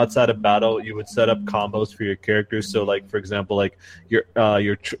just outside of battle you would set up combos for your characters. So like for example, like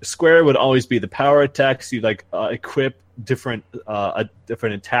your square would always be the power attacks. You like equip different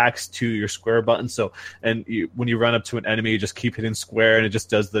attacks to your square button. So when you run up to an enemy, you just keep hitting square and it just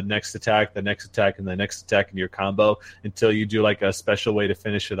does the next attack, the next attack, and the next attack in your combo until you do like a special way to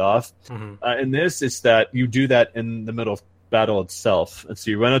finish it off. And this is that you do that in the middle of battle itself. And so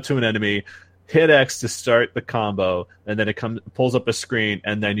you run up to an enemy, hit X to start the combo, and then it pulls up a screen,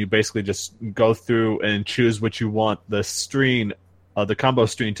 and then you basically just go through and choose what you want the combo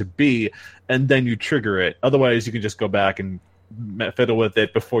screen to be, and then you trigger it. Otherwise, you can just go back and fiddle with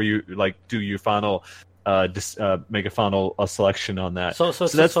it before you like do your final make a final selection on that. So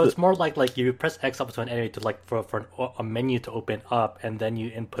it's more like you press X up to an enemy to like for a menu to open up, and then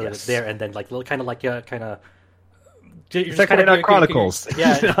you input it there, and then like kind of You're It's just like kind Whiteout Chronicles.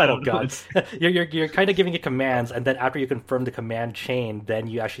 Yeah. I Oh don't know. god. You're kind of giving it commands, and then after you confirm the command chain, then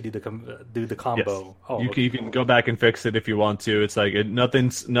you actually do the combo. Yes. Oh, You can go back and fix it if you want to. It's like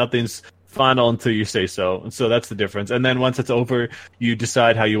nothing's final until you say so. And so that's the difference. And then once it's over, you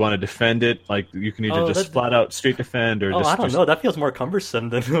decide how you want to defend it. Like you can either just flat out straight defend or oh, just I don't know. That feels more cumbersome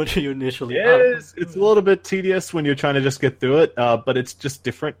than what you initially. It's a little bit tedious when you're trying to just get through it, but it's just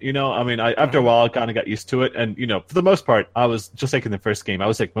different, you know. I mean, after a while, I kind of got used to it, and you know, for the most part, I was just like in the first game. I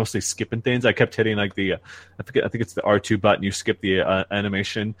was like mostly skipping things. I kept hitting like the, I think it's the R2 button. You skip the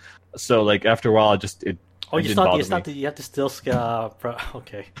animation. So like after a while, it. Oh, it you didn't bother still me. you have to still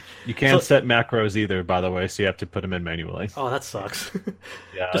okay. You can't set macros either, by the way, so you have to put them in manually. Oh, that sucks.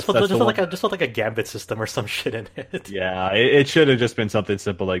 Yeah, just that's the one. felt like a gambit system or some shit in it. Yeah, it should have just been something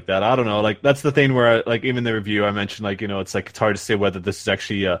simple like that. I don't know. Like that's the thing where, like, even in the review, I mentioned like, you know, it's hard to say whether this is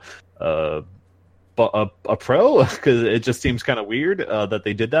actually a pro because it just seems kind of weird that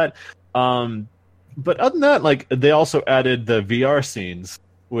they did that. But other than that, like they also added the VR scenes,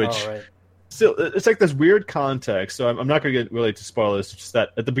 which. Oh, right. Still, it's like this weird context. So I'm not going to get really to spoilers. It's just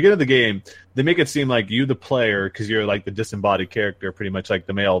that at the beginning of the game, they make it seem like you, the player, because you're like the disembodied character, pretty much like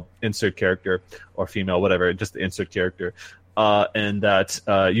the male insert character or female, whatever, just the insert character, and that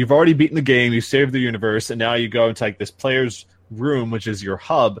you've already beaten the game, you saved the universe, and now you go into like this player's room, which is your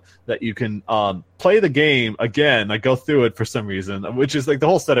hub, that you can play the game again, like go through it for some reason, which is like the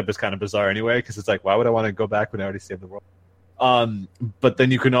whole setup is kind of bizarre anyway, because it's like, why would I want to go back when I already saved the world? But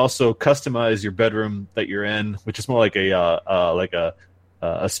then you can also customize your bedroom that you're in, which is more like a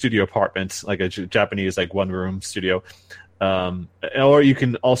studio apartment, like a Japanese like one room studio. Or you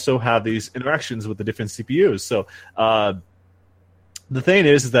can also have these interactions with the different CPUs. So the thing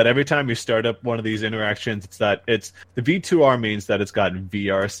is that every time you start up one of these interactions, it's the V2R means that it's got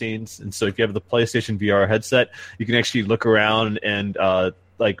VR scenes, and so if you have the PlayStation VR headset, you can actually look around and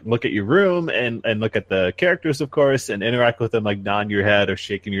like look at your room and look at the characters, of course, and interact with them, like nodding your head or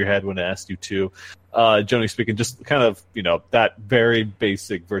shaking your head when it asks you to. Generally speaking, just kind of, you know, that very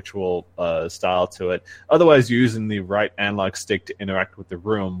basic virtual style to it. Otherwise, you're using the right analog stick to interact with the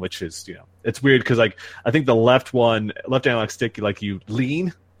room, which is, you know, it's weird because like I think the left analog stick, like you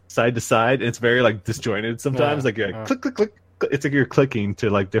lean side to side, and it's very like disjointed sometimes. Like you're like, click, click, click. It's like you're clicking to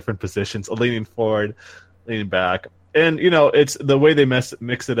like different positions, leaning forward, leaning back. And you know, it's the way they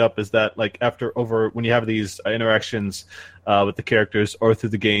mix it up is that like when you have these interactions with the characters or through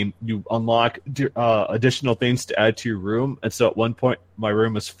the game, you unlock additional things to add to your room. And so at one point, my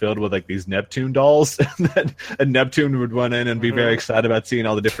room was filled with like these Neptune dolls, and Neptune would run in and be very excited about seeing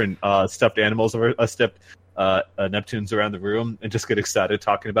all the different stuffed animals or stuffed Neptunes around the room, and just get excited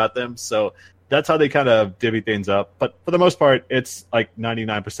talking about them. So that's how they kind of divvy things up. But for the most part, it's like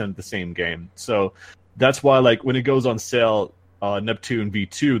 99% the same game. So. That's why, like, when it goes on sale, Neptune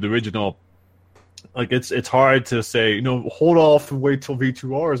V2, the original, like, it's hard to say, you know, hold off and wait till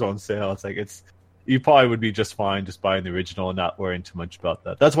V2R is on sale. It's like, you probably would be just fine just buying the original and not worrying too much about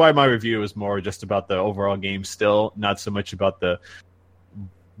that. That's why my review is more just about the overall game still, not so much about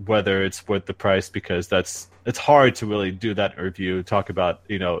whether it's worth the price, because it's hard to really do that review, talk about,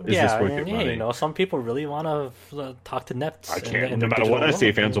 you know, is this worth your money? You know, some people really want to talk to Neps. I can't. No matter what I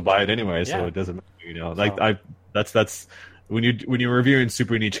say, fans will buy it anyway, so it doesn't matter. You know, like that's when you're reviewing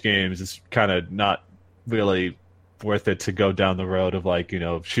super niche games, it's kind of not really worth it to go down the road of like, you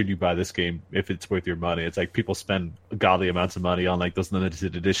know, should you buy this game if it's worth your money? It's like people spend godly amounts of money on like those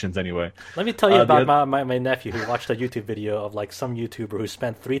limited editions anyway. Let me tell you about my nephew who watched a YouTube video of like some YouTuber who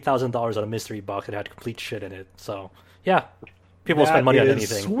spent $3,000 on a mystery box that had complete shit in it. So yeah, people spend money on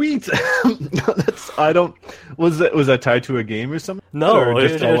anything. Sweet. Was that tied to a game or something? No, or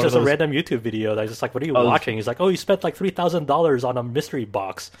it was just a random YouTube video. That I was just like, what are you watching? He's like, oh, you spent like $3,000 on a mystery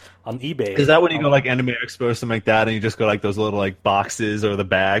box on eBay. Is that when you go like Anime Expo or something like that, and you just go like those little like boxes or the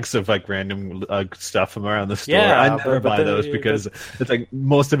bags of like random stuff from around the store? Yeah, I never buy those because it's like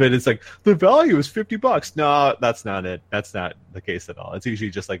most of it is like the value is $50. No, that's not it. That's not the case at all. It's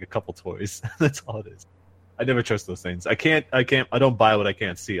usually just like a couple toys. That's all it is. I never trust those things. I don't buy what I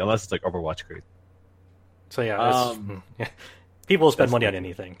can't see unless it's like Overwatch crazy. So yeah, people spend money on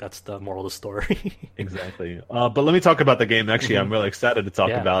anything. That's the moral of the story. Exactly. But let me talk about the game. Actually, I'm really excited to talk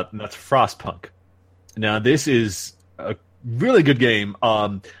about, and that's Frostpunk. Now, this is a really good game.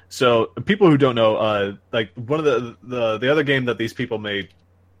 So people who don't know, like one of the other game that these people made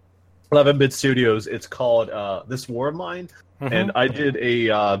 11-bit studios. It's called This War of Mine. And I did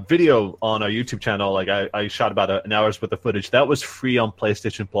a video on our YouTube channel. Like I shot about an hour's worth of footage. That was free on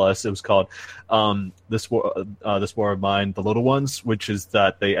PlayStation Plus. It was called This War of Mine, The Little Ones, which is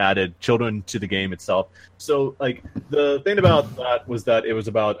that they added children to the game itself. So like the thing about that was that it was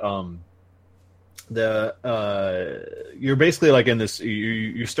about you're basically like in this.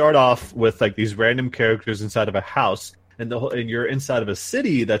 You start off with like these random characters inside of a house. And you're inside of a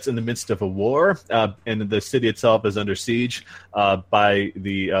city that's in the midst of a war, and the city itself is under siege by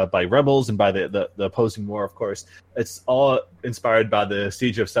rebels and by the opposing war. Of course, it's all inspired by the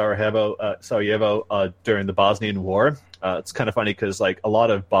siege of Sarajevo during the Bosnian War. It's kind of funny because like a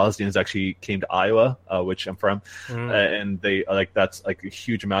lot of Bosnians actually came to Iowa, which I'm from, and they like that's like a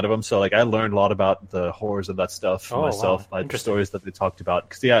huge amount of them. So like I learned a lot about the horrors of that stuff for myself, the stories that they talked about.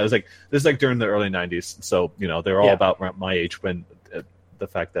 Because it was like this is like during the early '90s, so they were all about around my age when the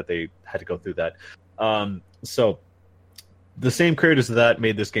fact that they had to go through that. So the same creators of that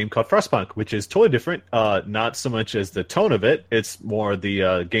made this game called Frostpunk, which is totally different. Not so much as the tone of it; it's more the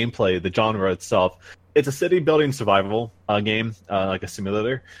gameplay, the genre itself. It's a city building survival game, like a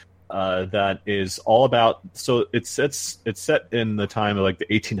simulator, that is all about. So it's set in the time of like the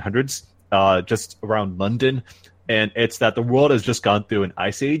 1800s, just around London, and it's that the world has just gone through an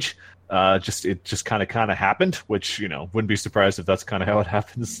ice age. It just kind of happened, which wouldn't be surprised if that's kind of how it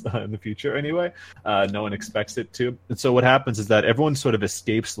happens in the future. Anyway, no one expects it to. And so what happens is that everyone sort of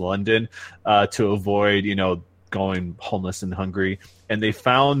escapes London to avoid going homeless and hungry, and they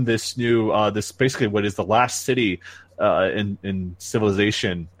found this new this basically what is the last city in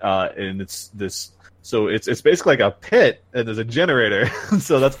civilization, and it's this. So it's basically like a pit, and there's a generator.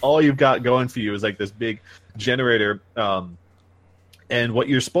 So that's all you've got going for you is like this big generator. And what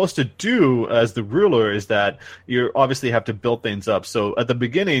you're supposed to do as the ruler is that you obviously have to build things up. So at the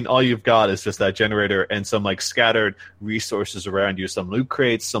beginning, all you've got is just that generator and some like scattered resources around you, some loot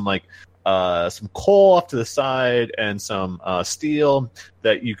crates, some coal off to the side, and some steel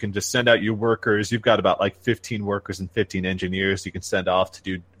that you can just send out your workers. You've got about like 15 workers and 15 engineers you can send off to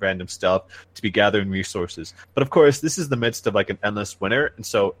do random stuff to be gathering resources. But of course, this is the midst of like an endless winter, and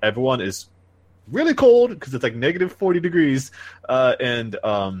so everyone is really cold because it's like negative 40 degrees, and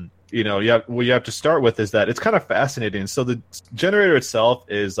what you have to start with is that it's kind of fascinating. So the generator itself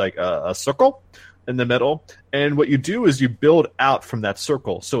is like a circle in the middle, and what you do is you build out from that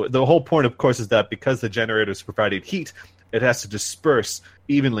circle. So the whole point, of course, is that because the generator is providing heat, it has to disperse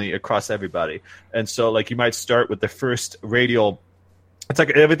evenly across everybody. And so like you might start with the first radial. It's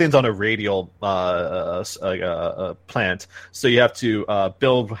like everything's on a radial plant. So you have to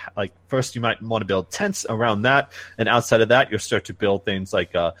build, like, first you might want to build tents around that. And outside of that, you'll start to build things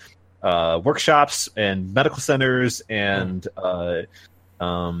like workshops and medical centers and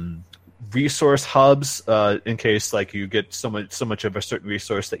resource hubs in case, like, you get so much of a certain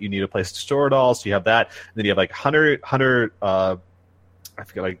resource that you need a place to store it all. So you have that. And then you have, like, hunter I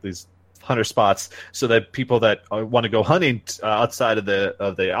forget, like, these hunter spots, so that people that want to go hunting outside of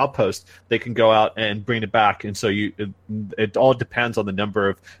the outpost, they can go out and bring it back. And so it all depends on the number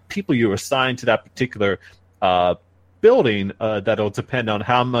of people you assign to that particular building. That'll depend on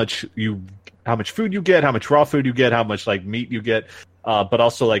how much food you get, how much raw food you get, how much like meat you get. But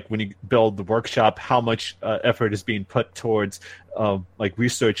also, like, when you build the workshop, how much effort is being put towards like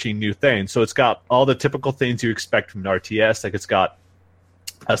researching new things. So it's got all the typical things you expect from an RTS. Like, it's got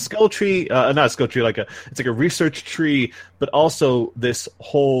a skill tree, not a skill tree, it's like a research tree, but also this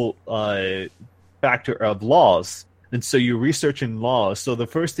whole factor of laws. And so you're researching laws. So the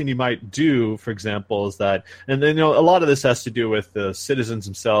first thing you might do, for example, is that, and then a lot of this has to do with the citizens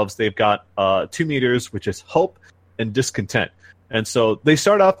themselves. They've got 2 meters, which is hope and discontent. And so they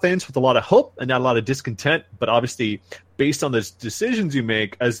start off things with a lot of hope and not a lot of discontent, but obviously based on the decisions you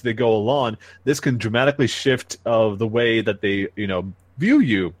make as they go along, this can dramatically shift of the way that they, view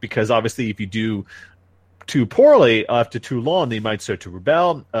you, because obviously if you do too poorly after too long, they might start to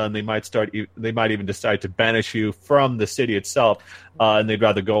rebel, and they might even decide to banish you from the city itself, and they'd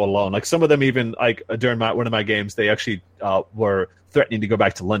rather go alone. Like, some of them even, like, during one of my games, they actually were threatening to go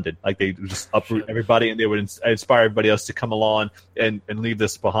back to London. Like, they would just uproot everybody, and they would inspire everybody else to come along and leave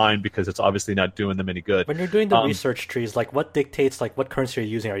this behind, because it's obviously not doing them any good. When you're doing the research trees, like, what dictates like what currency you're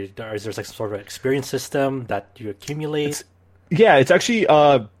using? Is there like some sort of experience system that you accumulate? It's actually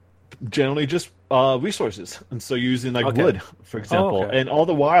generally just resources, and so using like Okay. wood, for example, okay. and all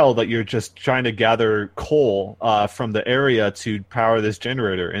the while that you're just trying to gather coal from the area to power this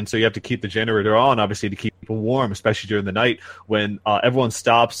generator, and so you have to keep the generator on, obviously, to keep people warm, especially during the night when everyone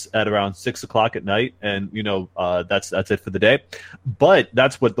stops at around 6 o'clock at night, and that's it for the day. But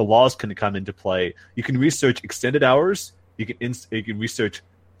that's what the laws can come into play. You can research extended hours. You can research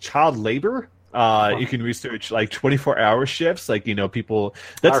child labor. You can research like 24-hour shifts, like people.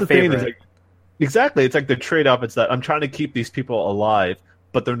 That's Our the thing. Is favorite. like exactly, it's like the trade-off. It's that I'm trying to keep these people alive,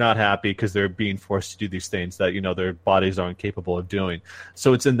 but they're not happy because they're being forced to do these things that their bodies aren't capable of doing.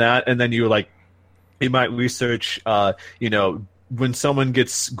 So it's in that, and then you might research. When someone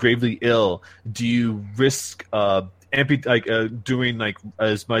gets gravely ill, do you risk doing like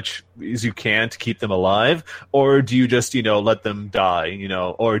as much as you can to keep them alive, or do you just let them die,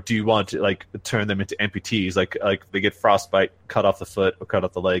 or do you want to like turn them into amputees, like they get frostbite, cut off the foot or cut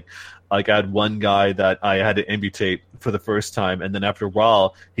off the leg? Like I had one guy that I had to amputate for the first time, and then after a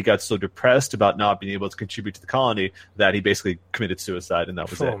while he got so depressed about not being able to contribute to the colony that he basically committed suicide, and that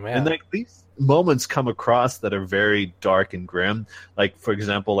was it. Man. And like these moments come across that are very dark and grim. Like for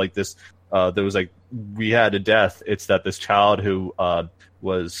example, like this there was we had a death. It's that this child who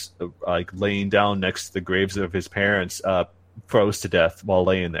was laying down next to the graves of his parents froze to death while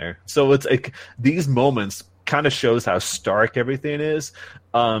laying there. So it's like these moments kind of shows how stark everything is.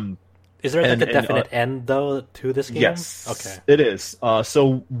 Is there like a definite end though to this game? Yes. Okay. It is.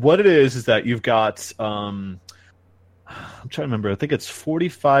 So what it is that you've got. I'm trying to remember. I think it's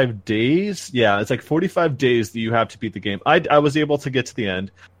 45 days. Yeah, it's like 45 days that you have to beat the game. I was able to get to the end.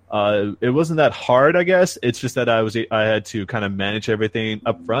 It wasn't that hard, I guess. It's just that I had to kind of manage everything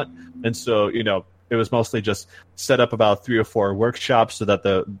up front, and so it was mostly just set up about 3 or 4 workshops so that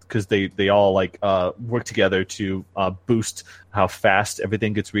because they all work together to boost how fast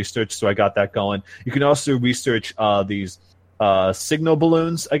everything gets researched. So I got that going. You can also research these signal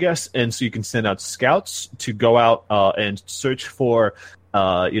balloons, I guess, and so you can send out scouts to go out and search for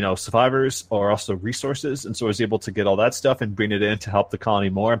survivors or also resources. And so I was able to get all that stuff and bring it in to help the colony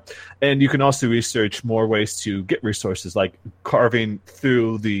more. And you can also research more ways to get resources, like carving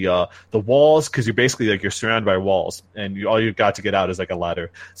through the walls, because you're basically you're surrounded by walls, and all you've got to get out is like a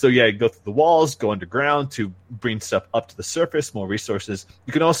ladder. So yeah, you go through the walls, go underground to bring stuff up to the surface, more resources.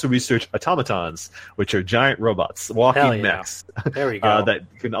 You can also research automatons, which are giant robots, walking mechs. There we go. That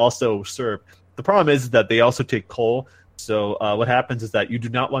can also serve. The problem is that they also take coal. So what happens is that you do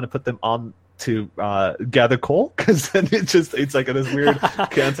not want to put them on to gather coal, because then it's like this weird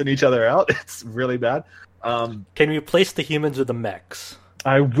canceling each other out. It's really bad. Can we replace the humans with the mechs?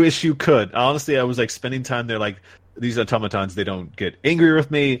 I wish you could. Honestly, I was spending time there. These automatons, they don't get angry with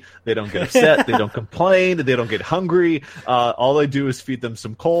me. They don't get upset. They don't complain. They don't get hungry. All I do is feed them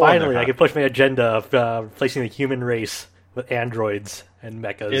some coal. Finally, I can push my agenda of replacing the human race with androids and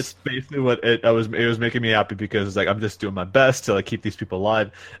mechas. It's basically what it was making me happy, because I'm just doing my best to keep these people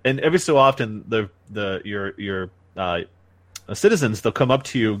alive. And every so often your citizens, they'll come up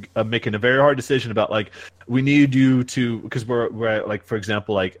to you making a very hard decision about we need you to, because we're for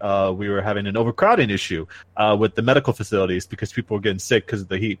example we were having an overcrowding issue with the medical facilities because people were getting sick because of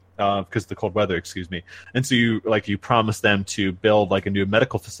the heat, because of the cold weather, excuse me. And so you promise them to build a new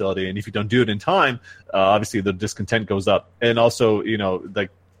medical facility, and if you don't do it in time, obviously the discontent goes up. And also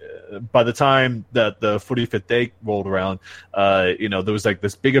by the time that the 45th day rolled around, there was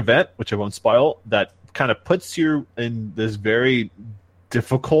this big event, which I won't spoil, that kind of puts you in this very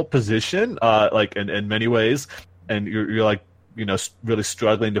difficult position, in many ways, and you're really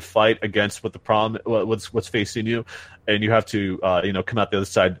struggling to fight against what the problem, what's facing you, and you have to come out the other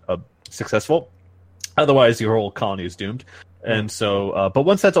side successful. Otherwise, your whole colony is doomed. And so, but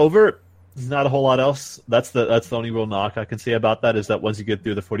once that's over, there's not a whole lot else. That's the only real knock I can say about that, is that once you get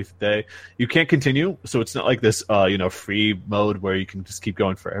through the 45th day, you can't continue. So it's not like this free mode where you can just keep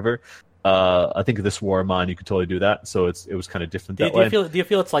going forever. I think this War of Mine, you could totally do that. So it was kind of different that way. Do you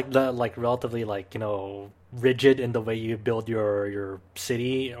feel it's relatively rigid in the way you build your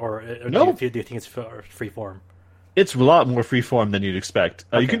city, or No. do you think it's free form? It's a lot more freeform than you'd expect.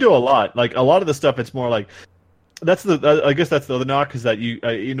 Okay. You can do a lot. A lot of the stuff, it's more that's I guess that's the other knock, is that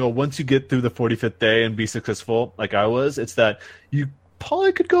once you get through the 45th day and be successful, like I was, it's that you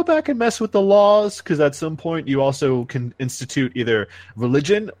probably could go back and mess with the laws, because at some point you also can institute either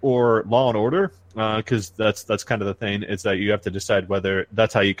religion or law and order, because that's kind of the thing, is that you have to decide whether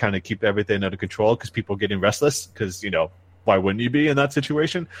that's how you kind of keep everything under control, because people are getting restless, because why wouldn't you be in that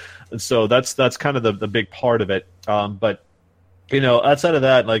situation? And so that's kind of the big part of it. But outside of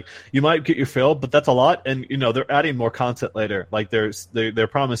that, like you might get your fill, but that's a lot. And they're adding more content later. Like they're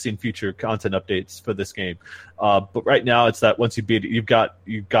promising future content updates for this game. But right now, it's that once you beat it, you've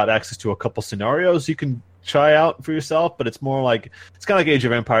got access to a couple scenarios you can try out for yourself. But it's more like it's kind of like Age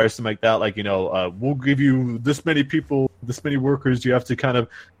of Empires, something like that. Like we'll give you this many people, this many workers. You have to kind of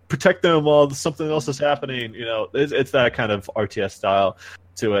protect them while something else is happening. It's that kind of RTS style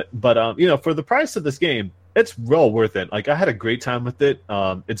to it. But for the price of this game, it's well worth it. Like I had a great time with it.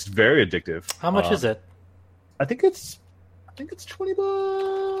 It's very addictive. How much is it? I think it's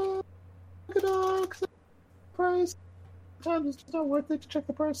 $20. Price. Sometimes it's not worth it to check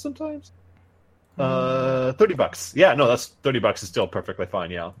the price. Sometimes. $30. Yeah, no, that's $30 is still perfectly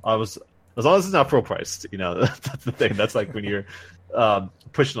fine. Yeah, as long as it's not full priced. That's the thing. That's like when you're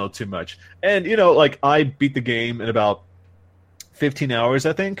pushing a little too much. And like I beat the game in about 15 hours,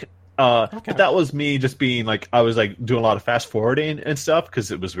 I think. Okay. But that was me just being like, I was like doing a lot of fast forwarding and stuff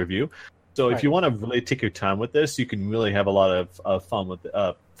because it was review. So if you want to really take your time with this, you can really have a lot of fun with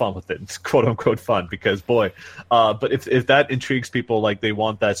it. It's quote unquote fun because boy, but if that intrigues people, like they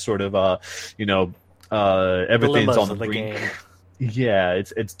want that sort of everything's on the brink. Game. Yeah,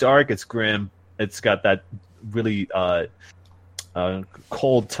 it's dark, it's grim, it's got that really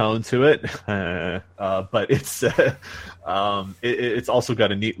cold tone to it, but it's also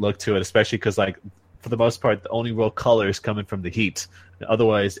got a neat look to it, especially because like for the most part the only real color is coming from the heat.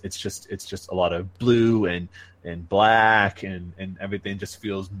 Otherwise it's just a lot of blue and black and everything just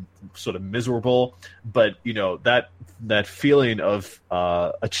feels sort of miserable. But that feeling of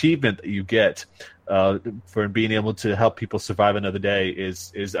achievement that you get for being able to help people survive another day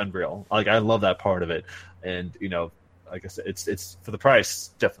is unreal. Like I love that part of it, and like I said, it's for the price,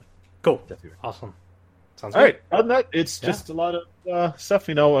 definitely. Cool. Definitely. Awesome. Sounds all good. right. Other than that, it's just a lot of stuff.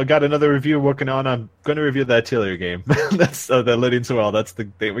 I got another review working on. I'm going to review that Atelier game. That's the Lydian Well. That's the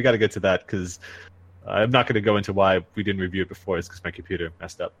thing. We got to get to that because I'm not going to go into why we didn't review it before. It's because my computer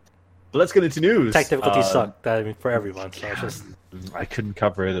messed up. But let's get into news. Tech difficulty sucked. For everyone. So I couldn't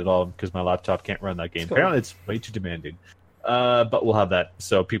cover it at all because my laptop can't run that game. Cool. Apparently, it's way too demanding. But we'll have that.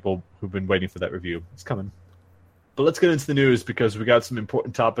 So people who've been waiting for that review, it's coming. But let's get into the news because we got some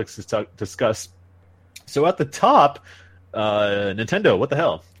important topics to discuss. So at the top, Nintendo, what the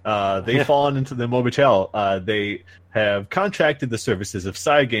hell? They've fallen into the mobile hell. They have contracted the services of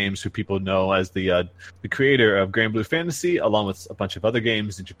Cygames, who people know as the creator of Grand Blue Fantasy, along with a bunch of other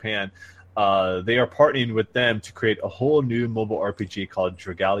games in Japan. They are partnering with them to create a whole new mobile RPG called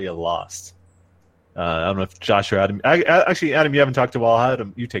Dragalia Lost. I don't know if Josh or Adam... Actually, Adam, you haven't talked in a while.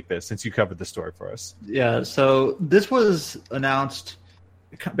 Adam, you take this, since you covered the story for us. Yeah, so this was announced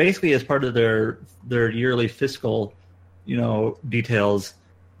basically as part of their yearly fiscal, details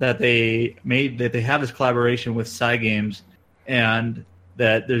that they made, that they have this collaboration with Cygames, and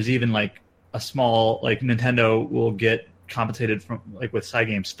that there's even like a small, like Nintendo will get compensated from like with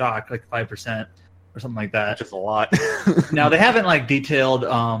Cygames stock, like 5% or something like that. Which is a lot. Now they haven't like detailed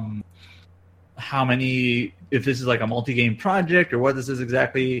how many, if this is like a multi-game project or what this is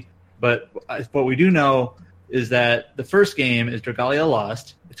exactly, but what we do know is that the first game is Dragalia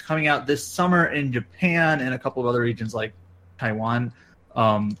Lost. It's coming out this summer in Japan and a couple of other regions like Taiwan.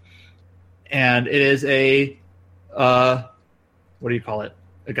 And it is a, what do you call it?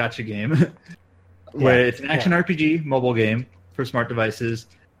 A gacha game. Where it's an action RPG mobile game for smart devices.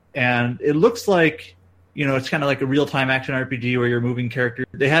 And it looks like, it's kind of like a real-time action RPG where you're moving characters.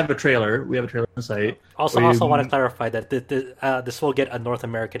 They have a trailer. We have a trailer on the site. Also want to clarify that this will get a North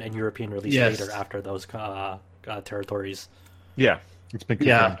American and European release later after those territories. Yeah, it's been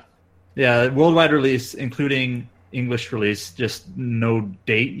confirmed. Yeah, worldwide release, including English release, just no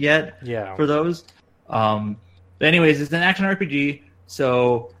date yet for those. But anyways, it's an action RPG,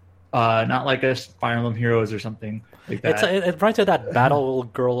 so not like a Fire Emblem Heroes or something like that. It reminds me of that Battle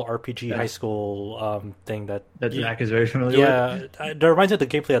Girl RPG high school thing that Zach is very familiar with. Yeah, it reminds me of the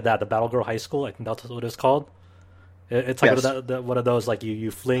gameplay of that, the Battle Girl High School. I think that's what it's called. It's like one of those, like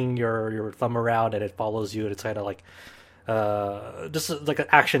you fling your thumb around and it follows you, and it's kind of like just like an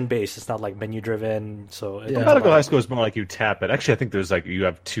action based. It's not like menu driven. So Battle Girl High School is more like you tap it. Actually, I think there's like you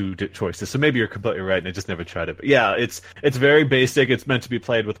have two choices. So maybe you're completely right, and I just never tried it. But yeah, it's very basic. It's meant to be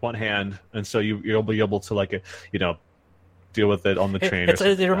played with one hand, and so you'll be able to deal with it on the train.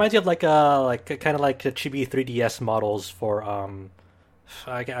 It reminds you of like kind of like the Chibi 3DS models for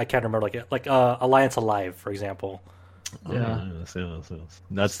I can't remember like Alliance Alive, for example. Yeah,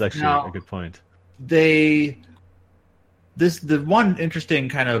 that's actually a good point. The one interesting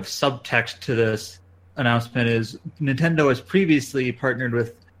kind of subtext to this announcement is Nintendo has previously partnered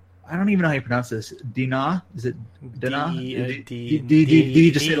with I don't even know how you pronounce this. Dina? Is it Dina? D. Do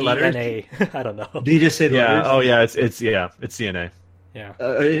you just say the letters? DNA. I don't know. Do you just say the letters? Oh yeah, it's CNA. Yeah.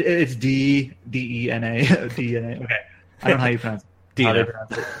 It's D-E-N-A. D-E-N-A. Okay. I don't know how you pronounce it. How they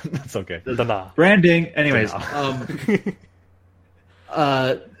pronounce it. That's okay. Dana. Branding. Anyways,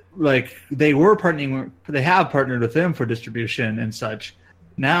 like they were partnering, they have partnered with them for distribution and such.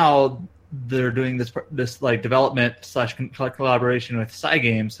 Now they're doing this like development / collaboration with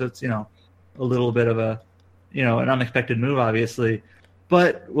Cygames, so it's a little bit of a an unexpected move, obviously,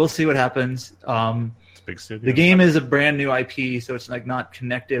 but we'll see what happens. It's a big studio. The game is a brand new IP, so it's like not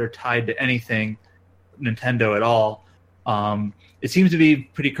connected or tied to anything Nintendo at all. It seems to be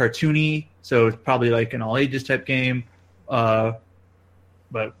pretty cartoony, so it's probably like an all ages type game.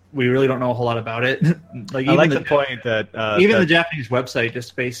 But we really don't know a whole lot about it. Like I like the point that the Japanese website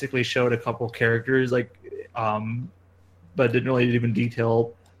just basically showed a couple characters, but didn't really even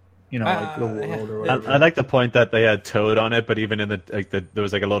detail, like the world or whatever. I like the point that they had Toad on it, but even in there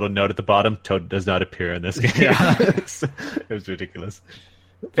was like a little note at the bottom. Toad does not appear in this game. Yeah. It was ridiculous.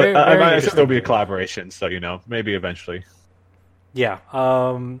 But I assume there'll be a collaboration, so maybe eventually. Yeah,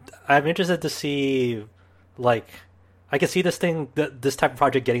 I'm interested to see, like, I can see this type of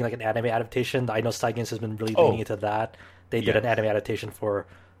project getting like an anime adaptation. I know Cygames has been really leaning into that. They did an anime adaptation for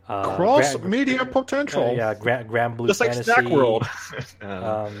cross-media potential. Grand Blue just Fantasy, like Snack World.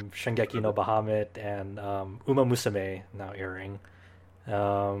 Shingeki no Bahamut, and Uma Musume now airing.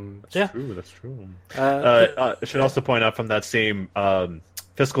 That's true. I should also point out from that same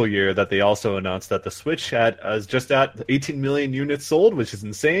fiscal year that they also announced that the Switch is just at 18 million units sold, which is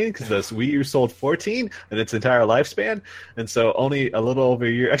insane because the Wii U sold 14 in its entire lifespan, and so only a little over a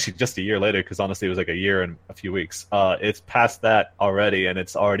year, actually just a year later, because honestly it was like a year and a few weeks. It's past that already, and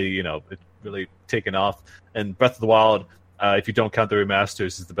it's already it's really taken off. And Breath of the Wild, if you don't count the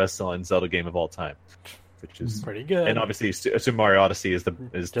remasters, is the best-selling Zelda game of all time, which is pretty good. And obviously, Super Mario Odyssey is the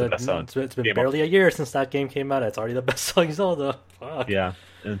best-selling. It's been barely a year since that game came out. It's already the best-selling Zelda. Fuck. Yeah,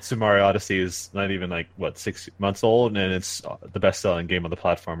 and Super Mario Odyssey is not even 6 months old, and it's the best-selling game on the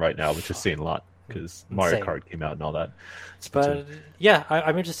platform right now, which is seeing a lot because Mario Kart came out and all that. But yeah,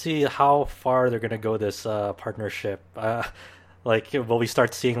 I'm interested to see how far they're going to go this partnership. Will we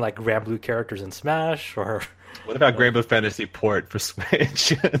start seeing like Grand Blue characters in Smash, or what about Grand Blue Fantasy port for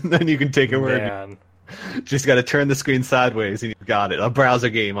Switch? And then you can take it where. Just got to turn the screen sideways and you've got it. A browser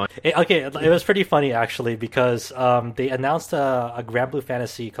game on. It was pretty funny actually because they announced a Grand Blue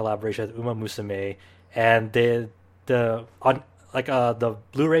Fantasy collaboration with Uma Musume, and the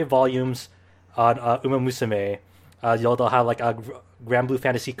Blu-ray volumes on Uma Musume, they'll have like a Grand Blue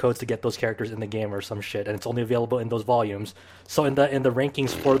Fantasy codes to get those characters in the game or some shit, and it's only available in those volumes. So in the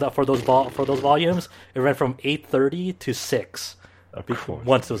rankings for those volumes, it went from 830 to 6.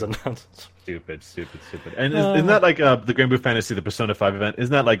 Once it was announced. Stupid. And isn't that like the Grand Blue Fantasy, the Persona 5 event?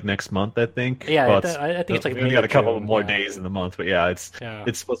 Isn't that like next month, I think? Yeah, I think it's like... We got a couple more days in the month, but it's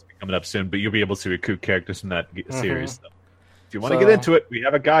supposed to be coming up soon, but you'll be able to recruit characters from that series. So. If you want to get into it, we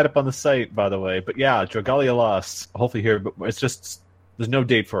have a guide up on the site, by the way. But yeah, Dragalia Lost, hopefully here, but it's just... There's no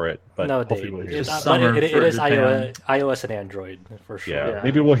date for it, but no hopefully date. we'll hear. It is iOS and Android, for sure. Yeah,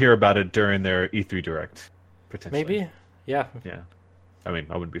 maybe we'll hear about it during their E3 Direct, potentially. Maybe, yeah. I mean,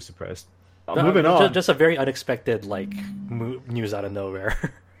 I wouldn't be surprised. Moving on. Just a very unexpected news out of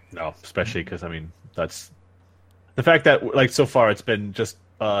nowhere. No, especially because that's the fact that so far it's been just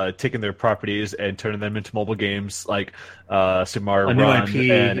taking their properties and turning them into mobile games like Super Mario Run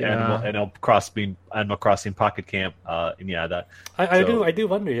and Animal Crossing Pocket Camp. I do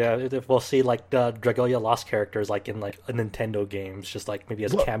wonder, if we'll see like the Dragalia Lost characters like in like a Nintendo games, just like maybe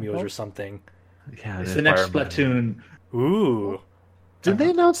as cameos or something. Yeah, it's the next Splatoon. Ooh. Did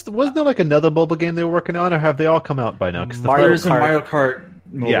they announce? Wasn't there like another mobile game they were working on, or have they all come out by now? Mario Kart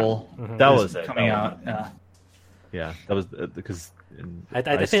mobile. Yeah, that was it. Coming out. Yeah, that was because. I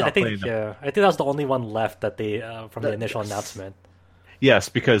think that was the only one left that they from the initial announcement. Yes,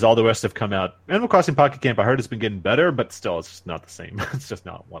 because all the rest have come out. Animal Crossing Pocket Camp, I heard it's been getting better, but still, it's just not the same. It's just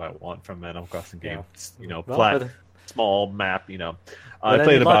not what I want from an Animal Crossing game. Yeah. It's, flat, small map. I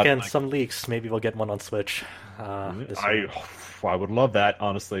played about some leaks. Maybe we'll get one on Switch. I would love that.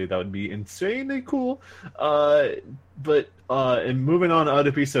 Honestly, that would be insanely cool. But moving on to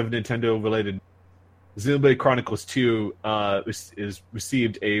other piece of Nintendo related, Xenoblade Chronicles 2 is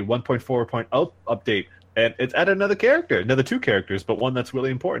received a 1.4 update, and it's added another 2 characters, but one that's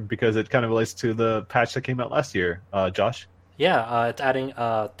really important because it kind of relates to the patch that came out last year. Josh? Yeah, it's adding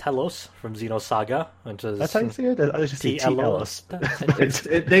Telos from Xenosaga, which is... That's how you say it? I just say Telos.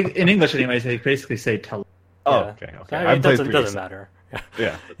 In English, anyways, they basically say Telos. Oh, okay. It doesn't matter.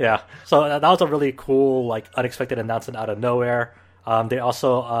 Yeah. Yeah. So that was a really cool, like, unexpected announcement out of nowhere. They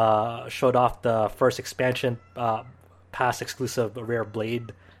also showed off the first expansion pass exclusive Rare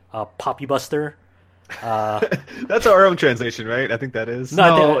Blade, Poppy Buster. That's our own translation, right? I think that is.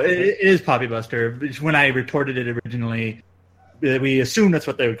 No, it is Poppy Buster. When I reported it originally, we assumed that's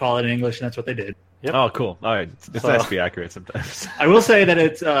what they would call it in English, and that's what they did. Yep. Oh, cool. All right. It's nice to be accurate sometimes. I will say that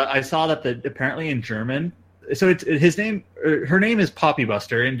it's. I saw that apparently in German, so it's his name. Her name is Poppy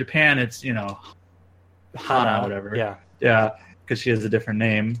Buster. In Japan, it's Hana, whatever. Yeah, because she has a different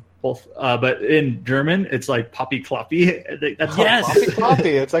name. Both, but in German, it's like Poppy Kloppy. That's yes, Poppy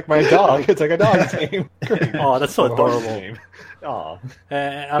Kloppy. It's like my dog. It's like a dog's name. Oh, that's so adorable. Name. Oh.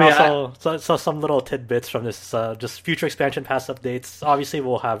 And also, so some little tidbits from this, just future expansion pass updates. Obviously,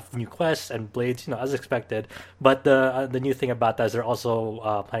 we'll have new quests and blades, as expected. But the new thing about that is they're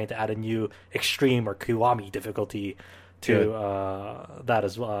also planning to add a new extreme or Kiwami difficulty to that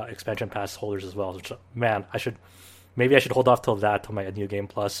as well, expansion pass holders as well. Which, man, maybe I should hold off till my New Game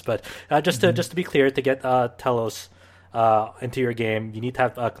Plus. But just to be clear, to get Telos into your game, you need to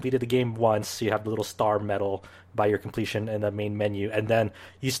have completed the game once. So you have the little star medal by your completion in the main menu, and then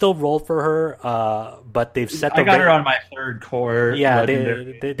you still roll for her. But they've set. I got her on my third core. Yeah,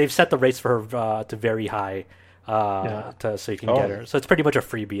 they've set the rates for her to very high, so you can get her. So it's pretty much a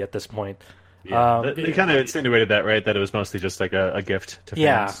freebie at this point. Yeah, they kind of insinuated that, right? That it was mostly just like a gift to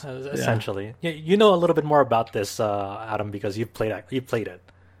fans. Yeah, essentially. Yeah. You know a little bit more about this, Adam, because you've played it.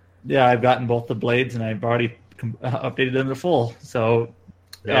 Yeah, I've gotten both the blades, and I've already updated them to full. So,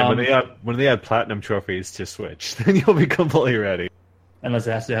 when they add platinum trophies to Switch, then you'll be completely ready. Unless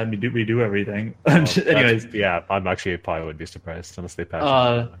it has to have me redo everything. Anyways, I'm actually probably would be surprised unless they patch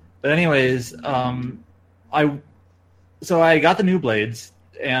it. But anyways, I got the new blades,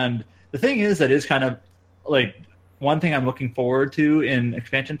 and the thing is that is kind of like one thing I'm looking forward to in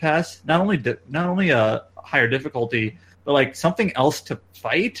expansion pass. Not only a higher difficulty, but like something else to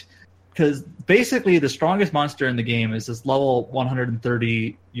fight. Because basically the strongest monster in the game is this level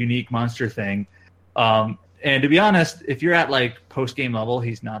 130 unique monster thing. And to be honest, if you're at like post game level,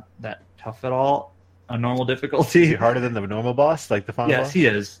 he's not that tough at all on normal difficulty. Is he harder than the normal boss, like the final boss? Yes, he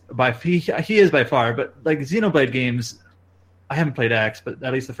is. He is by far. But like Xenoblade games, I haven't played X, but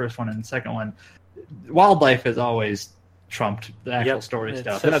at least the first one and the second one, wildlife has always trumped the actual story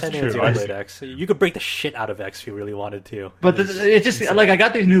stuff. That's true. X. You could break the shit out of X if you really wanted to. But it just like I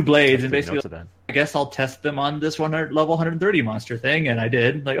got these new blades, and basically I guess I'll test them on this level 130 monster thing, and I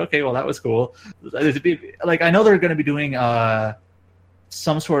did. Like, okay, well that was cool. Like I know they're going to be doing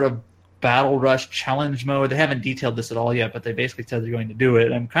some sort of battle rush challenge mode. They haven't detailed this at all yet, but they basically said they're going to do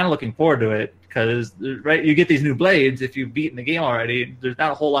it. I'm kind of looking forward to it because, right, you get these new blades. If you've beaten the game already, there's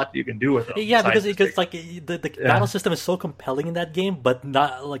not a whole lot that you can do with them. Yeah, because like the battle system is so compelling in that game, but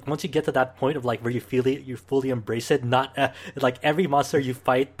not like once you get to that point of like where you feel it, you fully embrace it. Not like every monster you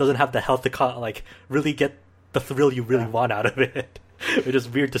fight doesn't have the health to like really get the thrill you really want out of it. Which is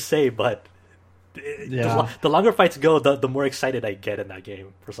weird to say, but. The longer fights go, the more excited I get in that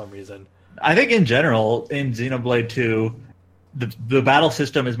game for some reason. I think in general, in Xenoblade 2, the battle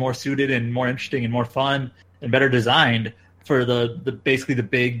system is more suited and more interesting and more fun and better designed for the basically the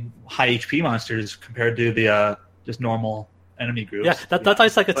big high HP monsters compared to the just normal enemy groups. Yeah, that's why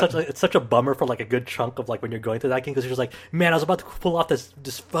it's like it's such a bummer for like a good chunk of like when you're going through that game because you're just like, man, I was about to pull off this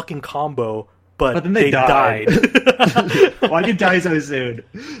fucking combo, but then they died. Why'd you die so soon?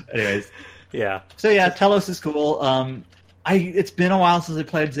 Anyways. Yeah. So yeah, Telos is cool. It's been a while since I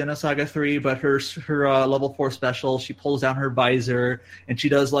played Xenosaga 3, but her level 4 special, she pulls down her visor and she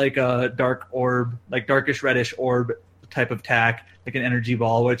does like a dark orb, like darkish reddish orb type of attack, like an energy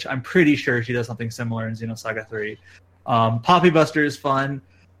ball, which I'm pretty sure she does something similar in Xenosaga 3. Poppy Buster is fun.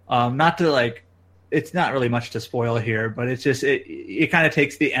 Not to like, it's not really much to spoil here, but it's just it kind of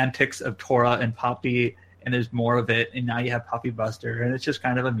takes the antics of Tora and Poppy. And there's more of it, and now you have Poppy Buster, and it's just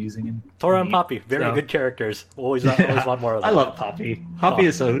kind of amusing. And Tora and Poppy, very good characters. Always want more of them. I love Poppy. Poppy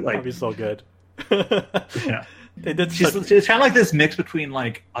is so like Poppy's so good. Yeah, she's kind of like this mix between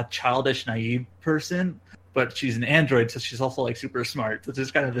like a childish, naive person, but she's an android, so she's also like super smart. So it's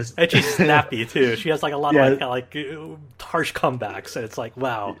just kind of this, and she's snappy too. She has like a lot of like harsh comebacks, and it's like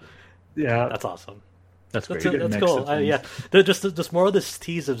wow, yeah, that's awesome. That's great. That's cool. Yeah, just more of this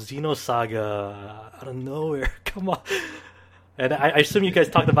tease of Xenosaga out of nowhere. Come on. And I assume you guys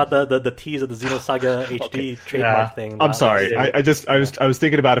talked about the tease of the Xenosaga HD trademark thing. I'm sorry. I was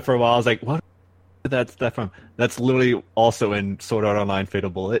thinking about it for a while. I was like, what That's literally also in Sword Art Online Fatal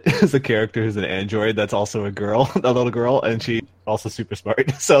Bullet. Is a character who's an android that's also a girl, a little girl, and she's also super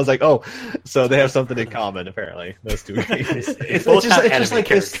smart. So I was like, oh, so they have something in common apparently. Those two games. It's Both just, have it's just anime like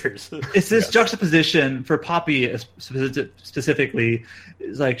this. characters. It's this juxtaposition for Poppy specifically.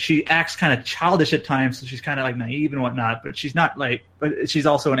 Is like she acts kind of childish at times, so she's kind of like naive and whatnot, but she's not like. But she's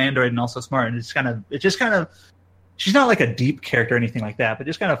also an android and also smart, and it's just kind of. She's not like a deep character or anything like that, but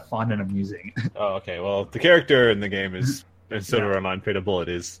just kind of fun and amusing. Oh, okay. Well, the character in the game is in Sword Art Online Fatal Bullet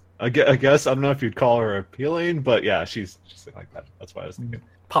is. I guess I don't know if you'd call her appealing, but yeah, she's like that. That's why I was thinking.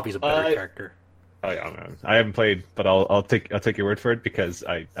 Poppy's a better character. Oh yeah, I haven't played, but I'll take your word for it because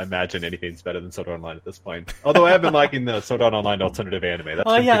I imagine anything's better than Sword Art Online at this point. Although I have been liking the Sword Art Online alternative anime.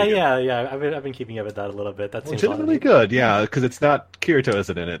 That's yeah. I've been keeping up with that a little bit. That seems legitimately good. Yeah, because it's not Kirito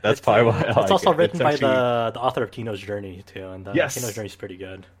isn't in it. That's probably why I like it. It's also written by the author of Kino's Journey too, and yes. Kino's Journey is pretty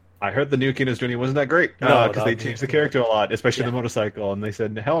good. I heard the new Kino's Journey wasn't that great because they changed the character a lot, especially the motorcycle, and they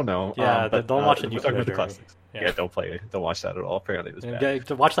said hell no. Yeah, but don't watch the new Kino's Journey. Classics. Yeah, don't play it. Don't watch that at all. Apparently, it was bad.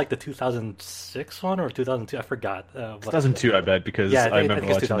 To watch like the 2006 one or 2002, I forgot. 2002, I bet, because I remember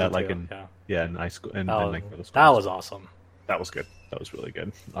watching that like in high school and like middle school. That was awesome. That was good. That was really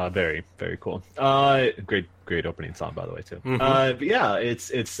good. Very, very cool. Great opening song, by the way, too. Mm-hmm. But yeah, it's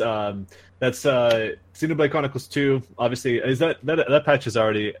that's Xenoblade Chronicles 2. Obviously, is that patch is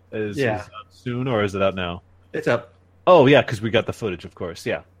already is out soon, or is it out now? It's up. Oh yeah, because we got the footage, of course.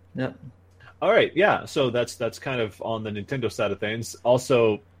 Yeah. Yep. All right, yeah. So that's kind of on the Nintendo side of things.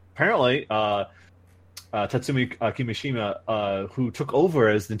 Also, apparently, Tatsumi Kimishima, who took over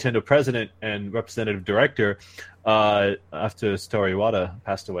as Nintendo president and representative director after Satoru Iwata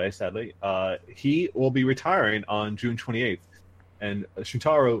passed away, sadly, he will be retiring on June 28th, and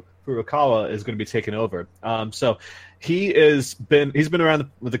Shintaro Furukawa is going to be taking over. So he's been around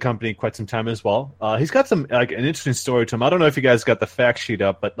with the company quite some time as well. He's got some like an interesting story to him. I don't know if you guys got the fact sheet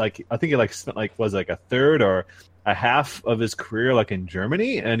up, but like I think he spent a third or a half of his career like in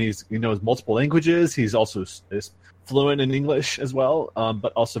Germany, and he knows multiple languages. He's also is fluent in English as well,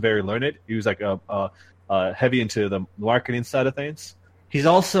 but also very learned. He was like heavy into the marketing side of things. He's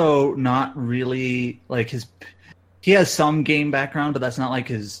also not really like he has some game background, but that's not like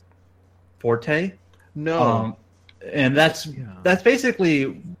his forte. No. And that's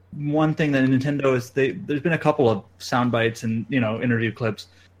basically one thing that Nintendo is. There's been a couple of sound bites and interview clips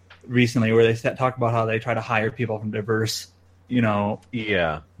recently where they talk about how they try to hire people from diverse knowledge they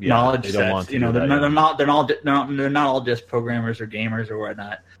don't want sets. They're not all just programmers or gamers or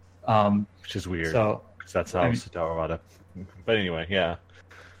whatnot. Which is weird. So that's how Satoru Iwata. But anyway, yeah.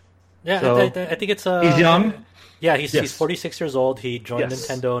 Yeah, so, I think it's he's young. Yeah, he's 46 years old. He joined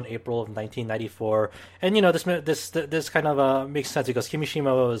Nintendo in April of 1994, and this kind of makes sense because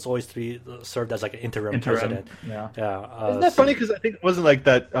Kimishima was always served as like an interim president. Yeah. Isn't that funny? Because I think it wasn't like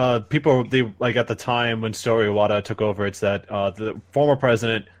that. People at the time when Satoru Iwata took over, it's that the former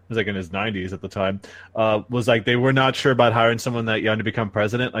president was like in his 90s at the time. Was like they were not sure about hiring someone that young to become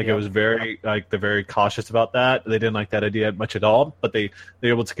president. Like it was very they're very cautious about that. They didn't like that idea much at all. But they were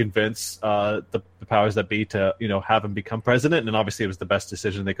able to convince the powers that be to have him become president, and obviously it was the best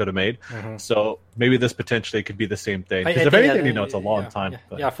decision they could have made. Mm-hmm. So maybe this potentially could be the same thing. Because if anything, it's a long time.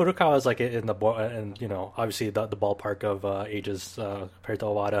 Furukawa is like in the obviously the ballpark of ages compared to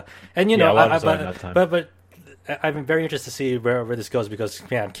Iwata, and but I'm very interested to see where this goes because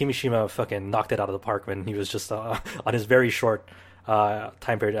Kimishima fucking knocked it out of the park when he was just on his very short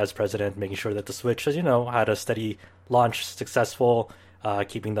time period as president, making sure that the Switch, as had a steady launch, successful,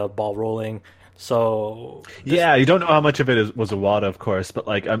 keeping the ball rolling. So you don't know how much of it was Iwata, of course, but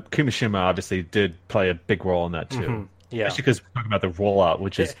like Kimishima obviously did play a big role in that too. Mm-hmm. Yeah, especially because we're talking about the rollout,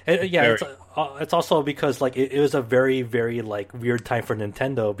 which is it's also because like it was a very very like weird time for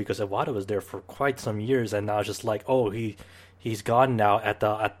Nintendo because Iwata was there for quite some years, and now it's just like he's gone now at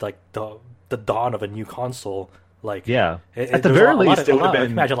the dawn of a new console. Like at the very least, it would have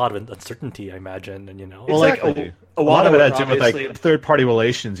been. Imagine a lot of uncertainty. I imagine, and exactly. A lot of it had to do with like third party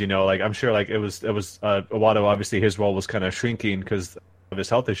relations. Like I'm sure like it was Iwata. Obviously, his role was kind of shrinking because of his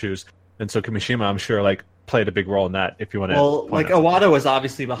health issues, and so Kimishima, I'm sure, like played a big role in that. If you want to, Iwata was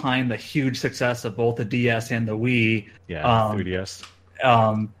obviously behind the huge success of both the DS and the Wii. 3DS.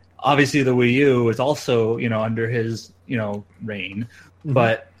 Obviously, the Wii U was also under his reign,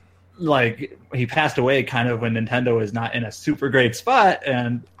 but. Like he passed away kind of when Nintendo was not in a super great spot,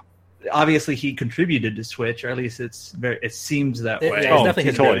 and obviously he contributed to Switch, or at least it seems that way. Yeah, it's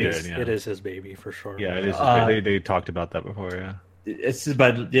definitely his baby. It is his baby for sure. Yeah, it is. They talked about that before. Yeah,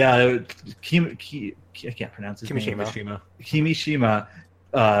 I can't pronounce his name. Kimishima.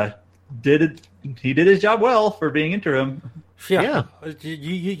 Kimishima he did his job well for being interim. Yeah.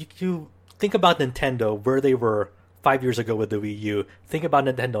 You think about Nintendo where they were 5 years ago with the Wii U. Think about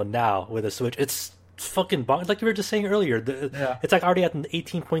Nintendo now with the Switch. It's fucking like you were just saying earlier. It's like already at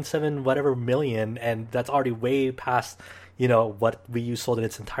 18.7 whatever million, and that's already way past what Wii U sold in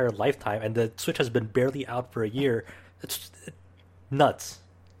its entire lifetime, and the Switch has been barely out for a year. It's nuts.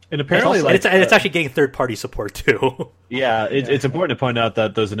 And apparently, it's actually getting third-party support too. Yeah, it's important to point out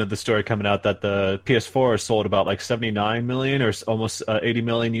that there's another story coming out that the PS4 sold about like 79 million or almost 80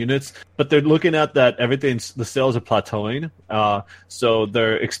 million units, but they're looking at that the sales are plateauing. So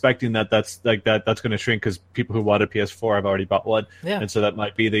they're expecting that's going to shrink because people who wanted PS4 have already bought one, and so that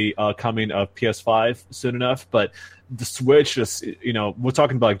might be the coming of PS5 soon enough. But the Switch, just we're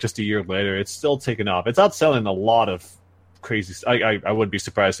talking about like just a year later, it's still taking off. It's outselling a lot of crazy. I wouldn't be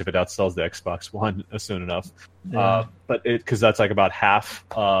surprised if it outsells the Xbox One soon enough. But because that's like about half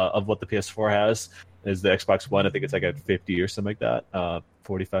of what the PS4 has is the Xbox One. I think it's like at 50 or something like that,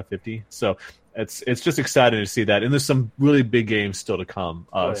 45, 50. So it's just exciting to see that. And there's some really big games still to come,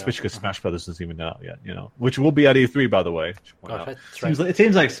 especially because Smash Brothers isn't even out yet. Which will be at E3, by the way. It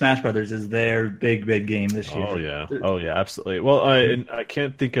seems like Smash Brothers is their big game this year. Oh yeah, absolutely. Well, I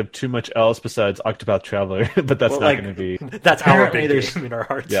can't think of too much else besides Octopath Traveler, but that's not going to be. That's our big game in our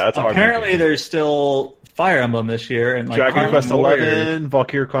hearts. Yeah, that's apparently there's still Fire Emblem this year, and like Dragon Quest XI,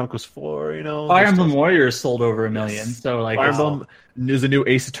 Valkyria Chronicles 4. Fire Emblem Warriors sold over 1 million. So like Fire Emblem. There's a new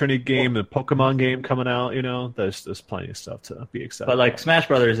Ace Attorney game, a Pokemon game coming out. There's plenty of stuff to be excited. But like Smash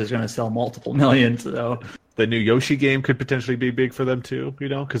Brothers is going to sell multiple millions. So the new Yoshi game could potentially be big for them too.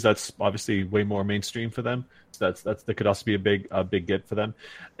 Because that's obviously way more mainstream for them. So that could also be a big get for them.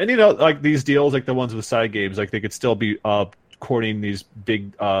 And like these deals, like the ones with side games, like they could still be courting these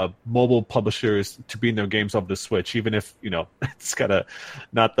big mobile publishers to be in their games off the Switch, even if it's kind of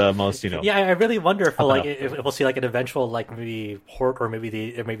not the most Yeah, I really wonder if we'll see like an eventual like maybe port, or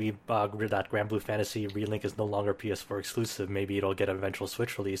maybe that Grand Blue Fantasy Relink is no longer PS4 exclusive. Maybe it'll get an eventual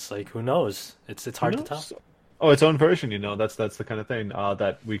Switch release. Like who knows? It's hard to tell. Oh, its own version, that's the kind of thing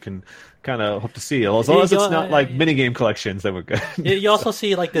that we can kind of hope to see. As long as it's not like minigame collections, then we're good. You also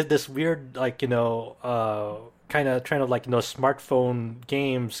see like this weird kind of trend of like smartphone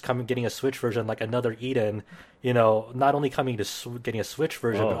games getting a Switch version, like another Eden, not only getting a Switch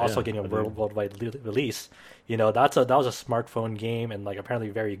version, but also getting a worldwide release. That was a smartphone game, and like apparently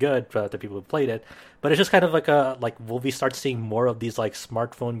very good for the people who played it. But it's just kind of like will we start seeing more of these like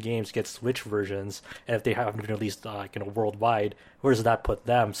smartphone games get Switch versions, and if they haven't been released worldwide, where does that put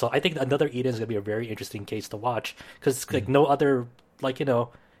them? So I think another Eden is going to be a very interesting case to watch, because like no other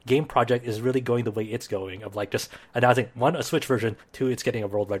game project is really going the way it's going, of like just announcing one, a Switch version, two, it's getting a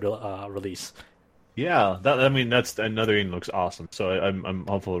worldwide release. Yeah, that's another Eden looks awesome. So I'm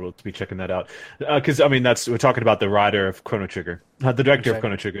hopeful to be checking that out, because we're talking about the writer of Chrono Trigger, the director of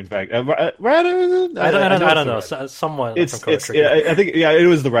Chrono Trigger. In fact, writer. I don't know. Someone from Chrono Trigger. Yeah, I think it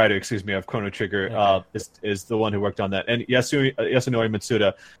was the writer. Excuse me, of Chrono Trigger. Is the one who worked on that, and Yasunori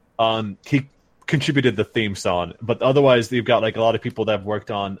Mitsuda. He contributed the theme song, but otherwise they've got like a lot of people that have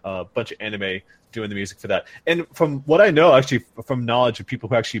worked on a bunch of anime doing the music for that. And from what I know, actually, from knowledge of people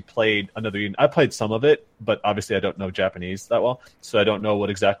who actually played Another Eden, I played some of it, but obviously I don't know Japanese that well, so I don't know what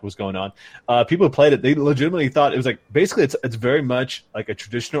exactly was going on. People who played it, they legitimately thought it was like, basically it's very much like a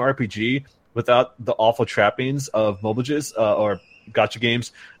traditional RPG without the awful trappings of mobiles or gacha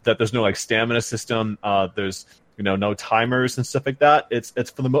games, that there's no like stamina system, there's no timers and stuff like that. It's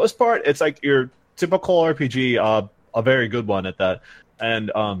for the most part, it's like your typical RPG, a very good one at that.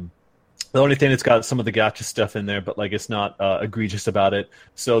 And the only thing, it's got some of the gacha stuff in there, but like it's not egregious about it.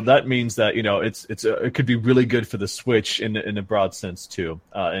 So that means that it could be really good for the Switch in a broad sense too,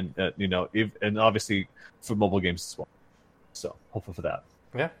 and obviously for mobile games as well. So hopeful for that.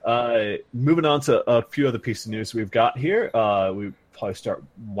 Yeah. Moving on to a few other pieces of news we've got here. We probably start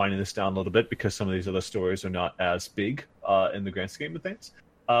winding this down a little bit because some of these other stories are not as big in the grand scheme of things.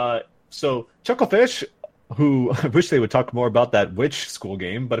 So Chucklefish, who I wish they would talk more about that witch school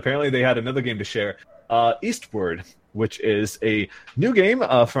game, but apparently they had another game to share, Eastward, which is a new game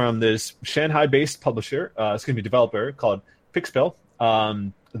from this Shanghai-based publisher, developer called Pixpel,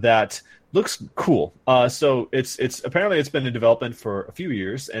 that looks cool. So it's apparently it's been in development for a few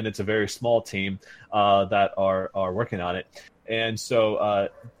years, and it's a very small team that are working on it. And so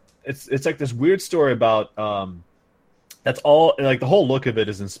it's like this weird story about that's all, like the whole look of it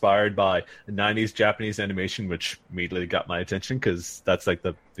is inspired by the 90s Japanese animation, which immediately got my attention because that's like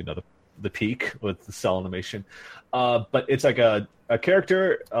the peak with the cell animation. But it's like a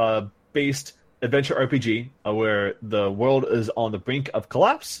character based adventure RPG where the world is on the brink of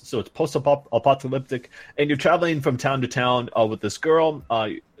collapse. So it's post-apocalyptic, and you're traveling from town to town with this girl.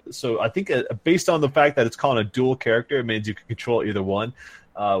 So I think based on the fact that it's called a dual character, it means you can control either one,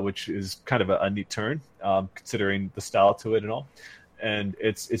 which is kind of a neat turn, considering the style to it and all. And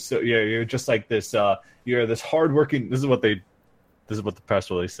it's so you're just like this. You're this hardworking. This is what the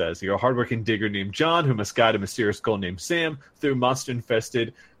press release says. You're a hardworking digger named John who must guide a mysterious girl named Sam through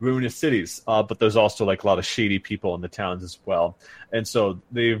monster-infested, ruinous cities. But there's also like a lot of shady people in the towns as well. And so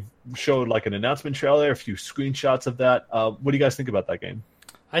they've showed like an announcement trailer, a few screenshots of that. What do you guys think about that game?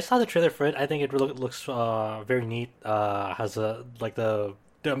 I saw the trailer for it. I think it really looks very neat. Has like the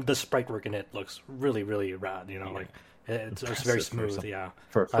sprite work in it looks really really rad. Like it's very smooth. Yeah,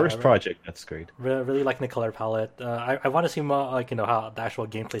 for a first project, that's great. Really liking the color palette. I want to see more how the actual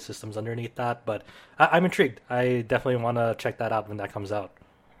gameplay system's underneath that. But I'm intrigued. I definitely want to check that out when that comes out.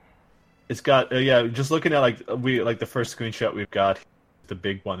 It's got just looking at the first screenshot we've got. The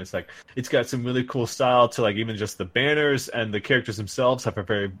big one, it's got some really cool style to even just the banners, and the characters themselves have a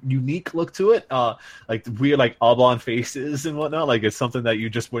very unique look to it, like weird oblong faces and whatnot. It's something that you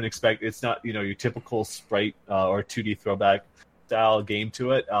just wouldn't expect. It's not your typical sprite or 2D throwback style game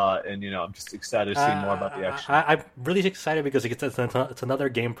to it, and I'm just excited to see more about the action. I'm really excited because it's another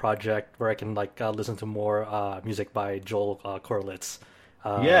game project where I can listen to more music by Joel Corlitz.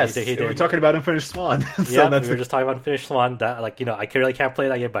 Yes, we're talking about Unfinished Swan. So we were just talking about Unfinished Swan. That I really can't play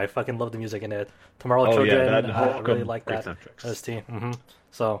that game, but I fucking love the music in it. Tomorrow Children, I really like that. Mm-hmm.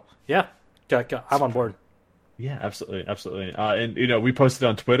 So yeah, I'm on board. Yeah, absolutely. And we posted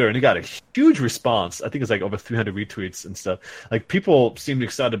on Twitter, and it got a huge response. I think it's over 300 retweets and stuff. People seemed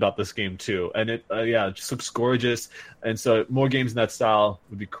excited about this game too, and it just looks gorgeous. And so more games in that style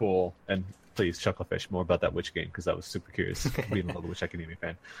would be cool. And please, Chucklefish, more about that Witch game, because I was super curious. Being a Witch Academia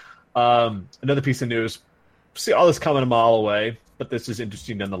fan. Another piece of news. See all this coming a mile away, but this is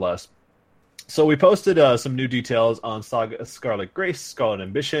interesting nonetheless. So we posted some new details on Saga Scarlet Grace, Scarlet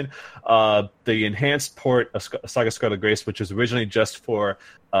Ambition, the enhanced port of Saga Scarlet Grace, which was originally just for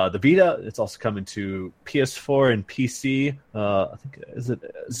the Vita. It's also coming to PS4 and PC. I think is it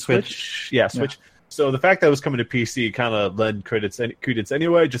Switch? Yeah, Switch. Yeah. So the fact that it was coming to PC kind of led credence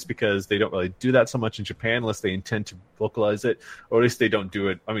anyway, just because they don't really do that so much in Japan unless they intend to localize it, or at least they don't do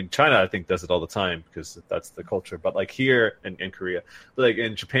it. I mean, China, I think, does it all the time because that's the culture. But here in Korea, but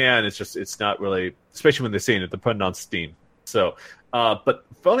in Japan, it's not really, especially when they're saying it, they're putting it on Steam. So, but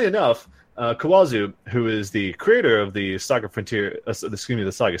funnily enough, Kawazu, who is the creator of the Saga Frontier,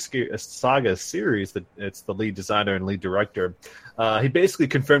 the Saga series, it's the lead designer and lead director. He basically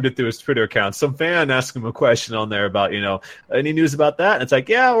confirmed it through his Twitter account. Some fan asked him a question on there about, any news about that? And it's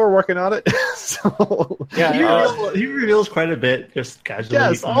yeah, we're working on it. So yeah, he reveals quite a bit, just casually.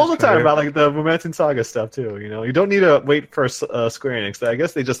 Yes, all the time about the Romancing Saga stuff too. You don't need to wait for Square Enix. I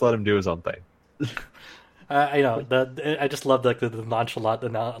guess they just let him do his own thing. I just love the nonchalant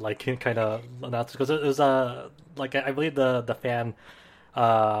kind of announcement, because it was I believe the fan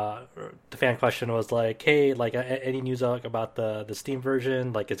question was hey, any news about the Steam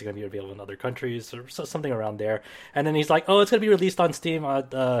version, is it going to be available in other countries or something around there? And then he's it's going to be released on Steam on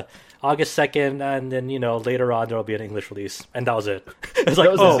August 2nd, and then later on there'll be an English release, and that was it. It's that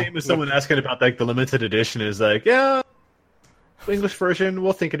was the same as someone asking about the limited edition. Is yeah, English version,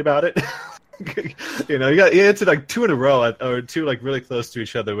 we're thinking about it. You answered 2 in a row, or 2 really close to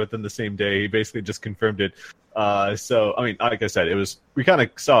each other within the same day. He basically just confirmed it. So I mean, like I said, we kind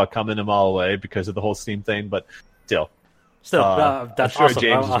of saw it coming a mile away because of the whole Steam thing, but still, that's I'm sure awesome.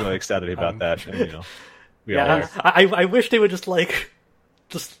 James is really excited about that. And, I wish they would just let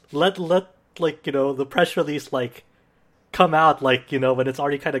the press release come out when it's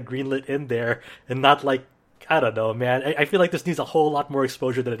already kind of greenlit in there, and not I don't know, man. I feel like this needs a whole lot more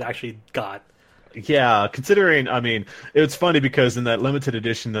exposure than it actually got. Yeah, considering, I mean, it's funny because in that limited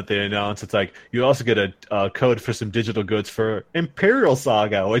edition that they announced, it's you also get a code for some digital goods for Imperial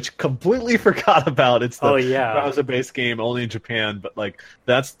Saga, which completely forgot about. It's the browser-based game only in Japan, but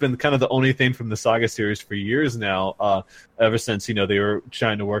that's been kind of the only thing from the Saga series for years now, ever since, they were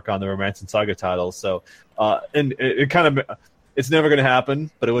trying to work on the Romancing Saga titles. So, and it kind of... It's never going to happen,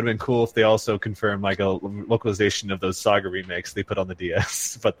 but it would have been cool if they also confirmed a localization of those Saga remakes they put on the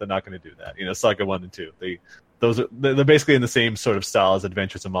DS. But they're not going to do that. Saga 1 and 2. They're basically in the same sort of style as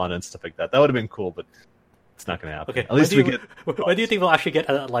Adventures of Mana and stuff like that. That would have been cool, but It's not going to happen. Okay, At least we get. when do you think we'll actually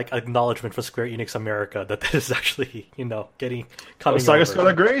get like acknowledgement from Square Enix America that this is actually coming Saga over?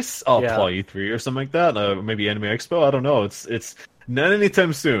 Scarlet Grace? Oh, Yeah. probably E3 or something like that. Maybe Anime Expo. I don't know. It's not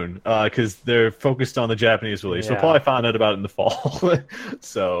anytime soon because they're focused on the Japanese release. We'll Yeah. probably find out about it in the fall.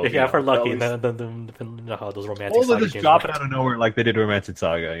 So Yeah, if we're lucky, at least- then you know how those romantic Or they'll saga just games drop work. it out of nowhere like they did Romantic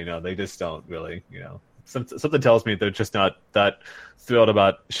Saga. They just don't really. Something tells me they're just not that thrilled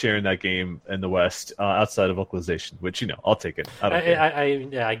about sharing that game in the West outside of localization. Which I'll take it. I don't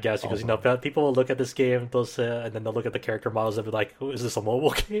care. I guess because people will look at this game, and then they'll look at the character models and be like, "Oh, is this a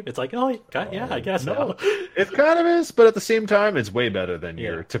mobile game?" It's like, I guess No, now. it kind of is, but at the same time, it's way better than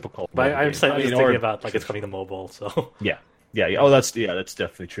Yeah. your typical. But mobile I'm game. just thinking or- about like it's coming to mobile, so Yeah. Oh, that's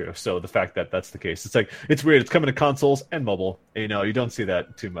definitely true. So the fact that that's the case, it's like it's weird. It's coming to consoles and mobile. You don't see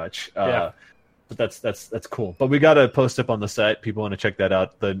that too much. Yeah. But that's cool. But we got to post up on the site. People want to check that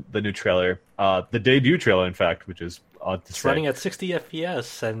out. The new trailer, the debut trailer, in fact, which is odd to it's say. running at 60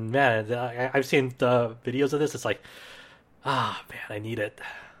 FPS, and man, I've seen the videos of this. It's like, man, I need it.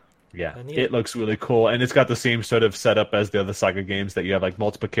 Yeah, I need it it. looks really cool, and it's got the same sort of setup as the other Saga games that you have like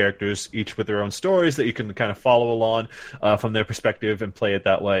multiple characters, each with their own stories that you can kind of follow along from their perspective and play it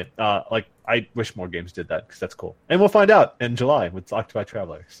that way. I wish more games did that because that's cool, and we'll find out in July with Octopath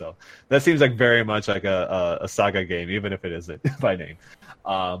Traveler. So that seems like very much like a Saga game, even if it isn't by name.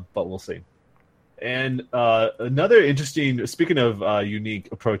 But we'll see. And another interesting, speaking of unique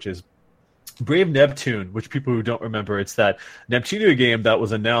approaches. Brave Neptune, which people who don't remember, it's that Neptunia game that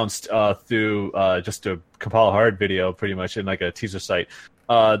was announced through just a Compile Hard video, pretty much in like a teaser site.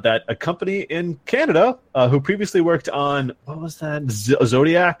 That a company in Canada who previously worked on what was that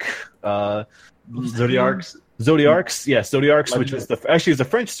Zodiac, Zodiarcs. Zodiarcs, yes, Zodiarcs, which is it's a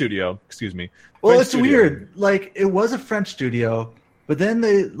French studio. Excuse me. Well, French it's studio. weird. Like it was a French studio, but then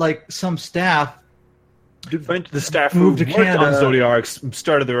some staff The staff moved who to worked on Canada. Zodiarcs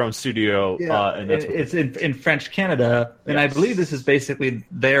started their own studio, and that's what it's in French Canada, and I Yes. believe this is basically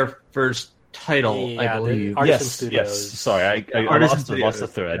their first title. Yeah, I believe. Artisan Yes, Studios. yes. Sorry, I Artisan lost the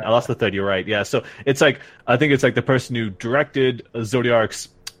Studios. thread. Yeah. I lost the thread. You're right. Yeah. So it's like I think it's like the person who directed Zodiarcs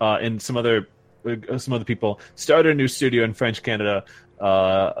and some other people started a new studio in French Canada,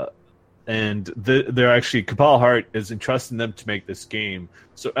 and they're actually Cabal Heart is entrusting them to make this game.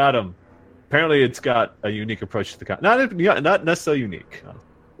 So Adam, apparently it's got a unique approach to the not necessarily unique.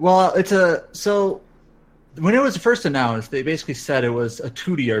 Well, so when it was first announced, they basically said it was a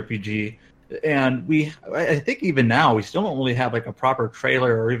 2D RPG, and I think even now we still don't really have like a proper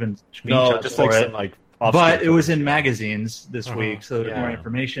trailer or even No, screenshots just for like it. some like. But it was in magazines this Uh-huh. week, so there's Yeah. more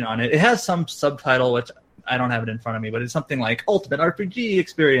information on it. It has some subtitle, which I don't have it in front of me, but it's something like Ultimate RPG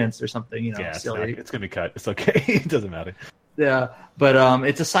Experience or something, Yeah, silly. it's gonna be cut. It's okay. It doesn't matter. Yeah, but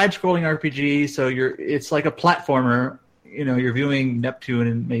it's a side-scrolling RPG, so it's like a platformer. You're viewing Neptune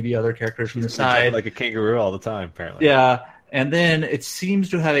and maybe other characters from the side. like a kangaroo all the time. Apparently. Yeah, and then it seems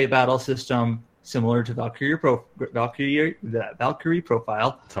to have a battle system similar to Valkyrie Profile,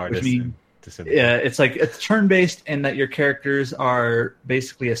 It's hard which to means say. yeah, it's like it's turn-based in that your characters are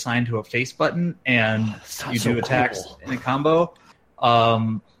basically assigned to a face button, and Sounds you so do attacks cool. in a combo.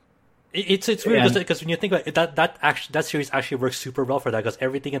 It's weird And- because when you think about it, that series actually works super well for that because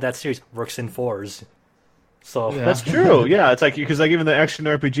everything in that series works in fours. So Yeah. That's true. Yeah, it's like because like even the action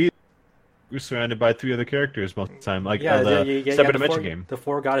RPG, you're surrounded by 3 other characters most of the time. Like the Separate Dimension game. The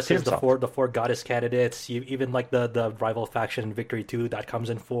 4 goddesses, the Tabletop. four goddess candidates, even like the rival faction Victory 2 that comes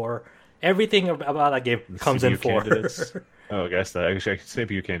in 4. Everything about that game comes in CPU 4. candidates. Oh, I guess that actually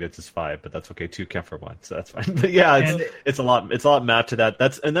CPU candidates is 5, but that's okay. 2 count for 1, so that's fine. But yeah, And- it's a lot. It's a lot mapped to that.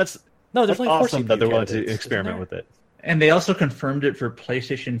 That's No, there's that's only 4 awesome that CPU they're willing to candidates, experiment isn't with it. And they also confirmed it for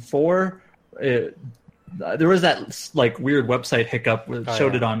PlayStation 4. There was that like weird website hiccup where it Oh,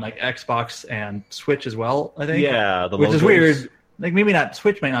 showed yeah. it on like Xbox and Switch as well, I think. Yeah, the which is logos. weird. Like maybe not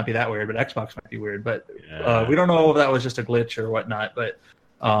Switch might not be that weird, but Xbox might be weird. But Yeah. we don't know if that was just a glitch or whatnot. But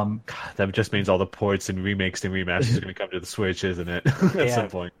That just means all the ports and remakes and remasters are going to come to the Switch, isn't it? At Yeah, some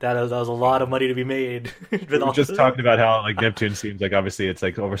point. that was a lot of money to be made. with We all were just this. talking about how like Neptune seems like obviously it's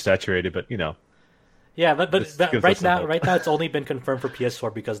like oversaturated, but Yeah, but This gives us right some now, hope. it's only been confirmed for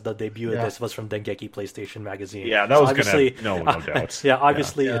PS4 because the debut of Yeah. this was from Dengeki PlayStation Magazine. yeah, that So was obviously, gonna no doubt. Yeah,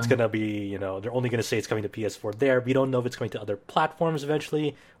 obviously Yeah. it's gonna be they're only gonna say it's coming to PS4 there. We don't know if it's coming to other platforms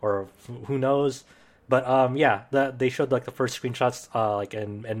eventually or who knows. But yeah, they showed like the first screenshots like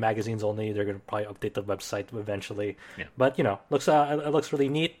in magazines only. They're gonna probably update the website eventually. Yeah. But looks it looks really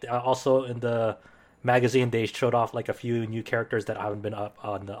neat. Also in the magazine they showed off like a few new characters that haven't been up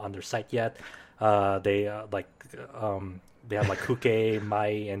on their site yet. They have like Kuke, Mai,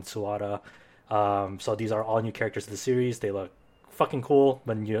 and Suara. So these are all new characters in the series. They look fucking cool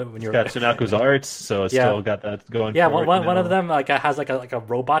when you're got Tsunako's arts, so it's still got that going. Yeah, for one of them has like a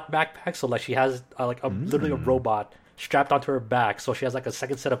robot backpack, so like she has literally a robot strapped onto her back, so she has like a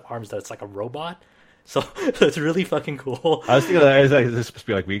second set of arms that's like a robot. So it's really fucking cool. I was thinking that is this supposed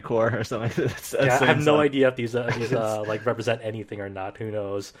to be like Recore or something. That's I have no idea if these like represent anything or not. Who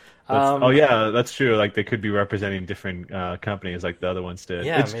knows? That's true. Like they could be representing different companies, like the other ones did.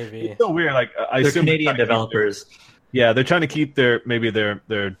 Yeah, maybe. It's so weird. Like I They're assume Canadian developers. Yeah, they're trying to keep their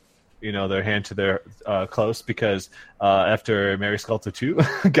their hand to their close because after Mary Sculptor 2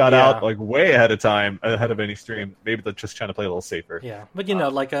 got out like way ahead of time, ahead of any stream, maybe they're just trying to play a little safer. Yeah, but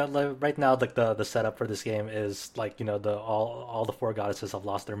like right now, like the setup for this game is like all the four goddesses have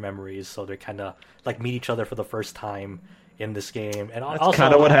lost their memories, so they kind of like meet each other for the first time in this game, and that's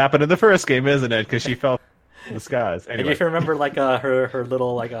kind of what happened in the first game, isn't it? Because she fell in the skies. Anyway. And if you remember, like her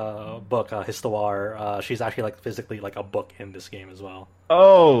little like book, Histoire, she's actually like physically like a book in this game as well.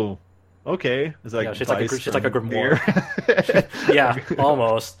 Oh. Okay, it's like she's like a grimoire. Yeah,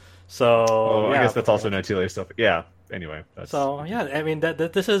 almost. So I guess that's also Natalia stuff. Yeah. Anyway, so yeah, I mean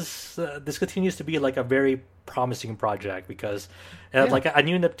this continues to be like a very promising project because like a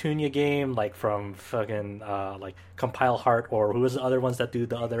new Neptunia game, like from fucking like Compile Heart, or who was the other ones that do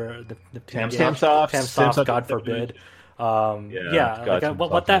the other Neptunia games? Tamsoft, God forbid.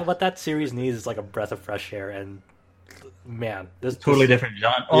 What that series needs is like a breath of fresh air, and man, this totally different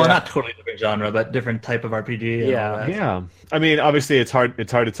genre. Well, not totally different genre, but different type of RPG. Yeah. I mean, obviously, it's hard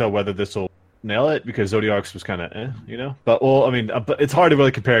to tell whether this will nail it because Zodiarcs was kind of, But but it's hard to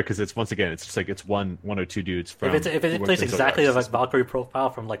really compare because it's just like it's one or two dudes from. If it plays exactly like Valkyrie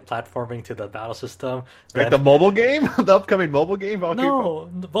profile from like platforming to the battle system, like the mobile game, the upcoming mobile game. Valkyrie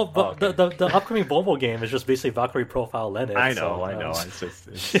the upcoming mobile game is just basically Valkyrie profile Lennon. I know. It's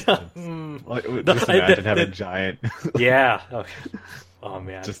just imagine having giant. Yeah. Okay. Oh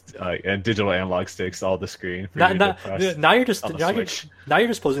man! Just and digital analog sticks all the screen. Now you're just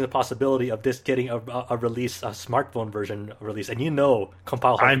posing the possibility of this getting a smartphone version release, and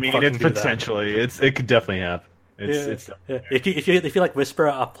Compile Heart. I mean, it's potentially it could definitely happen. If you like whisper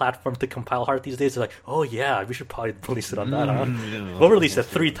a platform to Compile Heart these days, it's like, oh yeah, we should probably release it on that. We'll release it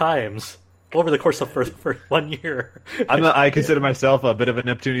 3 times over the course of for 1 year. I consider myself a bit of a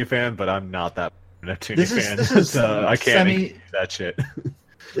Neptunia fan, but I'm not that. This is I can't that shit.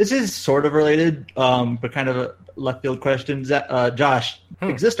 This is sort of related, but kind of a left field question. Josh,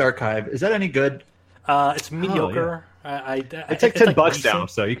 Exist Archive, is that any good? It's mediocre. It's like $10 now,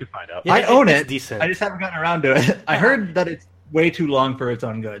 so you can find out. Yeah, I own it. Decent. I just haven't gotten around to it. I heard that it's way too long for its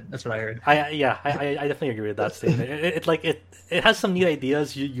own good. That's what I heard. I definitely agree with that statement. It has some neat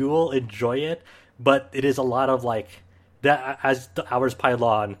ideas. You will enjoy it, but it is a lot of like that as the hours pile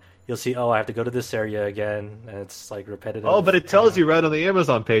on. You'll see, I have to go to this area again, and it's like repetitive. Oh, but it tells you right on the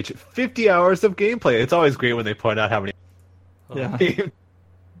Amazon page, 50 hours of gameplay. It's always great when they point out how many. Yeah.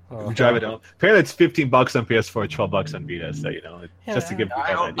 Drive it home. Apparently, it's $15 on PS4, $12 on Vita. So just to give you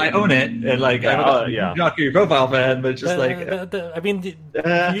an idea. I own it, and like I'm not your profile fan, but it's just I mean, you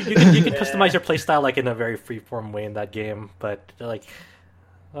can customize your playstyle like in a very freeform way in that game, but like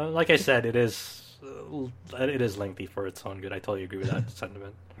I said, it is lengthy for its own good. I totally agree with that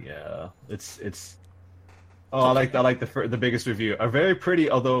sentiment. Yeah, it's. Oh, I like the biggest review. A very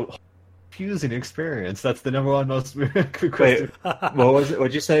pretty, although confusing experience. That's the number one most requested. Wait, what was it?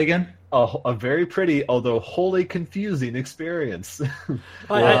 What'd you say again? A very pretty, although wholly confusing experience.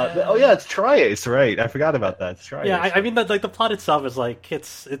 It's Tri-Ace, right? I forgot about that. It's Tri-Ace. Yeah, I mean, the plot itself is like it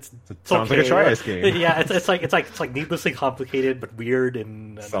sounds like a Tri-Ace game. Yeah, it's like needlessly complicated but weird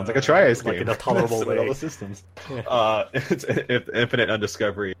and sounds like a Tri-Ace game, like in a tolerable way. All the systems. Yeah. It's infinite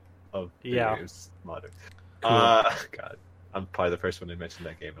undiscovery of games modern. Cool. God. I'm probably the first one to mention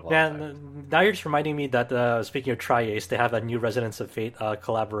that game in a long time. Now you're just reminding me that speaking of Tri-Ace, they have a new Residents of Fate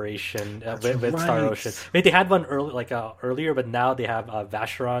collaboration with Star Ocean. I mean, they had one earlier, but now they have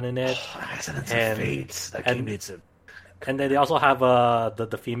Vacheron in it. Residents of Fate. That game needs it. And then they also have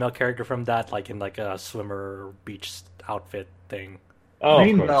the female character from that, like in like a swimmer beach outfit thing. Oh,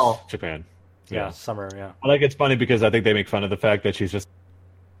 of course. Japan. Yeah, summer. Yeah. I like it's funny because I think they make fun of the fact that she's just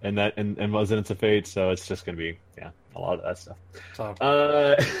in Residents of Fate, so it's just gonna be a lot of that stuff. So,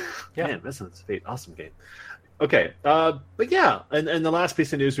 man, Residents of Fate, awesome game. Okay, but yeah, and the last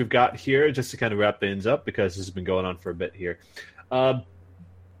piece of news we've got here, just to kind of wrap things up, because this has been going on for a bit here.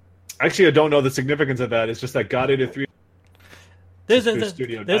 Actually, I don't know the significance of that. It's just that God Eater 3 there's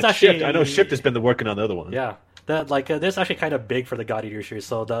actually Shift. I know Shift has been working on the other one. Yeah, this is actually kind of big for the God Eater series.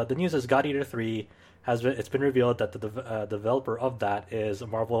 So the news is God Eater 3 it's been revealed that the developer of that is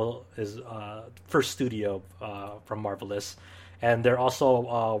first studio from Marvelous, and they're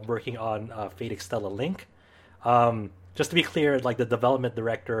also working on Fate Extella Link. Just to be clear, like the development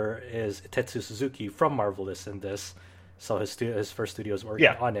director is Tetsu Suzuki from Marvelous in this, so his first studio is working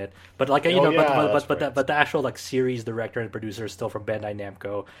on it. But like but the actual like series director and producer is still from Bandai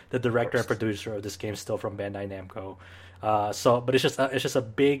Namco. The director and producer of this game is still from Bandai Namco. But it's just a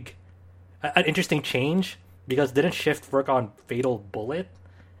big, an interesting change because didn't Shift work on Fatal Bullet?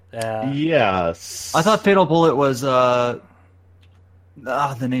 Yes, I thought Fatal Bullet was the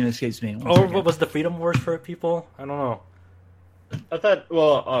name escapes me. Or what was the Freedom Wars for people? I don't know. I thought,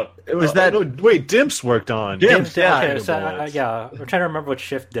 it was that. Wait, Dimps worked on. Dimps, yeah. Okay, so, I'm trying to remember what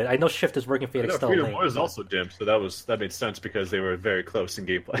Shift did. I know Shift is working Fate Extella. Freedom Wars also Dimps, so that made sense because they were very close in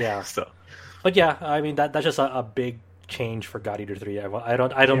gameplay. Yeah. So. But yeah, I mean that's just a big change for God Eater 3. I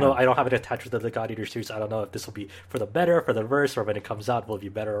don't know. I don't have it attached to the God Eater series. I don't know if this will be for the better, for the worse, or when it comes out will it be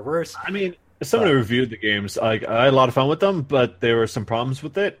better or worse. I mean, someone who reviewed the games, I had a lot of fun with them, but there were some problems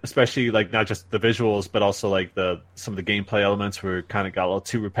with it, especially like not just the visuals, but also like some of the gameplay elements were got a little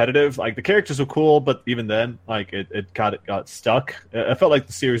too repetitive. Like the characters were cool, but even then, like it got stuck. I felt like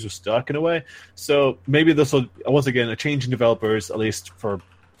the series was stuck in a way. So maybe this will once again a change in developers, at least for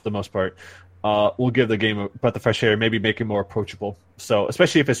the most part. Will give the game a breath of fresh air, maybe make it more approachable. So,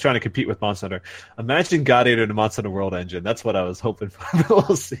 especially if it's trying to compete with Monster Hunter. Imagine God Eater in the Monster Hunter World engine. That's what I was hoping for.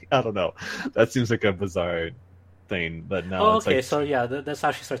 We'll see. I don't know. That seems like a bizarre thing, but now it's like... So yeah, this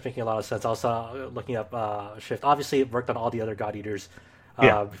actually starts making a lot of sense. Also, looking up Shift. Obviously, it worked on all the other God Eaters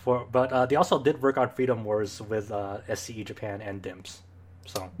before, but they also did work on Freedom Wars with SCE Japan and Dimps.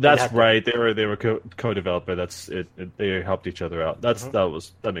 So that's right. They were co-developer. That's it. They helped each other out.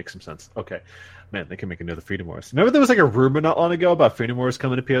 That makes some sense. Okay, man, they can make another Freedom Wars. Remember there was like a rumor not long ago about Freedom Wars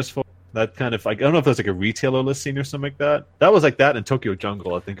coming to PS4. That kind of like I don't know if there's like a retailer listing or something like that. That was like that in Tokyo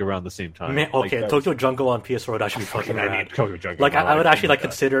Jungle, I think, around the same time. Man, okay, Tokyo Jungle on PS4 would actually be fucking rad. Tokyo Jungle. Like I would actually like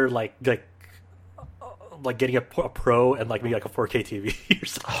consider like getting a pro and like maybe like a 4K TV or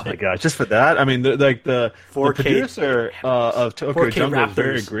something. Oh my god, just for that? I mean, the producer of Tokyo Jungle is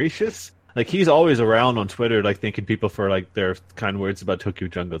very gracious. Like he's always around on Twitter, like thanking people for like their kind words about Tokyo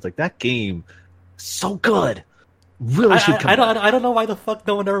Jungle. It's like that game, so good. Really should come. I don't know why the fuck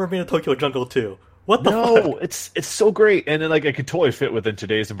no one ever made a Tokyo Jungle 2. What the fuck? No, it's so great, and then like it could totally fit within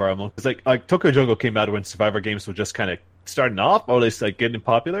today's environment. Because like Tokyo Jungle came out when Survivor games were just kind of starting off, or at least like getting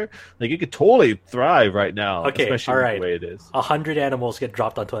popular. Like it could totally thrive right now, especially the way it is. 100 animals get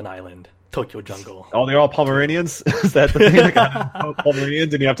dropped onto an island. Tokyo Jungle. Oh, they're all Pomeranians? Is that the thing? Like,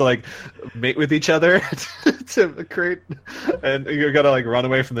 Pomeranians, and you have to like mate with each other to create, and you're gonna like run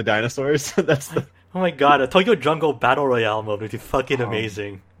away from the dinosaurs. That's the. Oh my god, a Tokyo Jungle Battle Royale mode would be fucking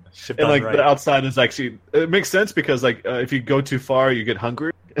amazing. And like the outside is actually it makes sense because like if you go too far you get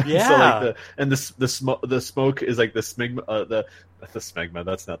hungry. Yeah. So like the smoke is like the smegma the smegma.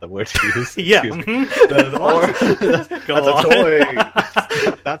 That's not the word to use. Yeah.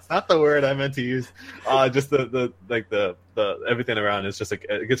 That's not the word I meant to use. Just the everything around is just like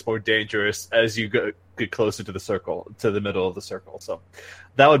it gets more dangerous as you get closer to the circle, to the middle of the circle. So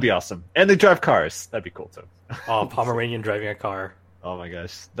that would be awesome. And they drive cars. That'd be cool too. Oh, Pomeranian driving a car. Oh my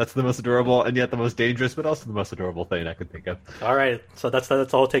gosh, that's the most adorable and yet the most dangerous, but also the most adorable thing I could think of. All right, so that's the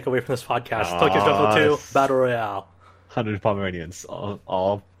whole takeaway from this podcast. Tokyo Jungle 2 Battle Royale. 100 Pomeranians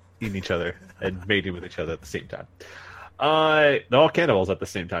all eating each other and mating with each other at the same time. They're all cannibals at the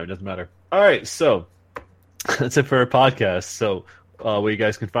same time. It doesn't matter. All right, so that's it for our podcast. So where you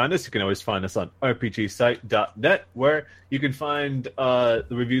guys can find us, you can always find us on rpgsite.net, where you can find the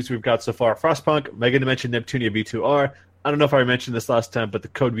reviews we've got so far. Frostpunk, Mega Dimension Neptunia V2R. I don't know if I mentioned this last time, but the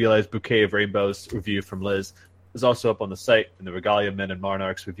Code Realized Bouquet of Rainbows review from Liz is also up on the site, and the Regalia Men and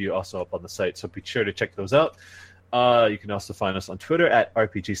Monarchs review also up on the site, so be sure to check those out. You can also find us on Twitter at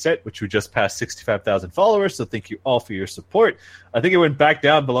RPGSite, which we just passed 65,000 followers, so thank you all for your support. I think it went back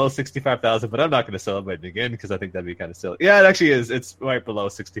down below 65,000, but I'm not going to celebrate it again because I think that'd be kind of silly. Yeah, it actually is. It's right below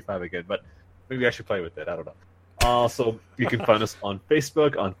 65 again, but maybe I should play with it. I don't know. Also, you can find us on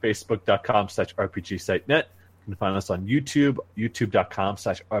Facebook, on facebook.com/RPGSiteNet. You can find us on YouTube,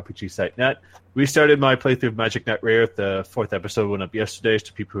 youtube.com/RPGSiteNet. We started my playthrough of Magic Knight Rare. The 4th episode went up yesterday.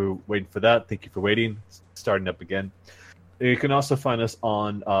 To people who are waiting for that, thank you for waiting. It's starting up again. You can also find us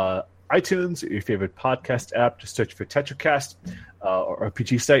on iTunes, your favorite podcast app. Just search for TetraCast or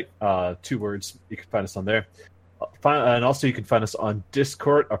RPG Site. 2 words. You can find us on there. And also you can find us on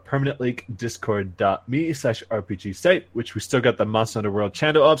Discord, our permanent link, discord.me/RPG site, which we still got the Monster Hunter World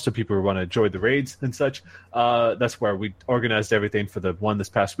channel up, so people who want to join the raids and such. That's where we organized everything for the one this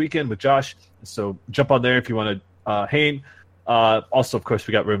past weekend with Josh. So jump on there if you want to hang. Also, of course,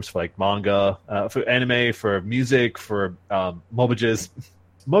 we got rooms for like manga, for anime, for music, for mobages.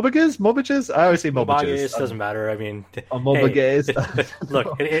 Mobages? I always say mobages. Doesn't matter. I mean, mobages.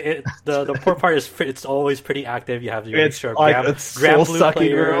 Look, the poor part is it's always pretty active. You have to make sure it's Grand soul Blue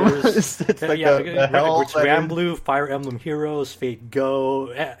sucking players. It's like the hell. Grand Blue, Fire Emblem Heroes, Fate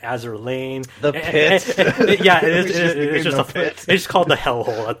Go, Azur Lane. The pit. It's just it's called the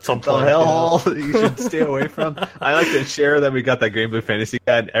hellhole at some point. The hellhole you should stay away from. I like to share that we got that Grand Blue Fantasy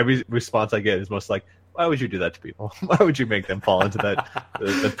guide. Every response I get is most like, why would you do that to people? Why would you make them fall into that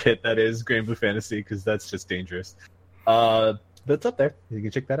the pit that is Grand Blue Fantasy? Because that's just dangerous. But it's up there. You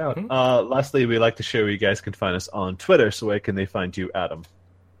can check that out. Mm-hmm. Lastly, we like to share where you guys can find us on Twitter. So where can they find you, Adam?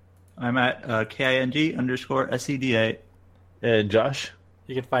 I'm at KING_SEDA. And Josh?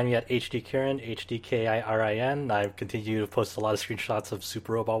 You can find me at HDKirin, HDKIRIN. I continue to post a lot of screenshots of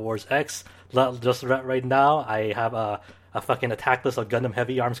Super Robot Wars X. Just right now, I have a fucking attack list of Gundam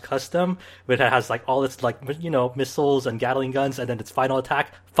Heavy Arms Custom, which has like all its like missiles and Gatling guns, and then its final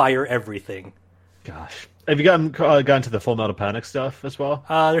attack, fire everything. Gosh, have you gotten to the Full Metal Panic stuff as well?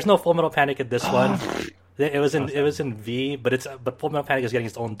 There's no Full Metal Panic in this one. It was in V, but Full Metal Panic is getting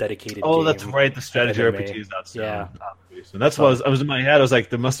its own dedicated. Oh, game that's right. The strategy RPG is out soon. Yeah. So that's what I was in my head. I was like,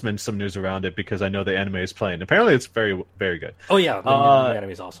 there must have been some news around it because I know the anime is playing. Apparently, it's very, very good. Oh yeah, the anime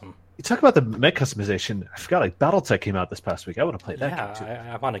is awesome. You talk about the mech customization. I forgot, like BattleTech came out this past week. I want to play that game too.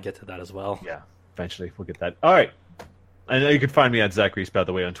 I want to get to that as well. Yeah, eventually we'll get that. All right. I know you can find me at Zach Reese, by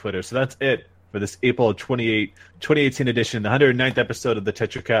the way, on Twitter. So that's it for this April 28, 2018 edition, the 109th episode of the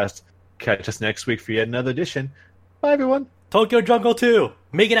TetraCast. Catch us next week for yet another edition. Bye, everyone. Tokyo Jungle 2.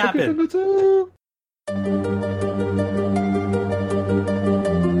 Make it happen. Tokyo Jungle 2.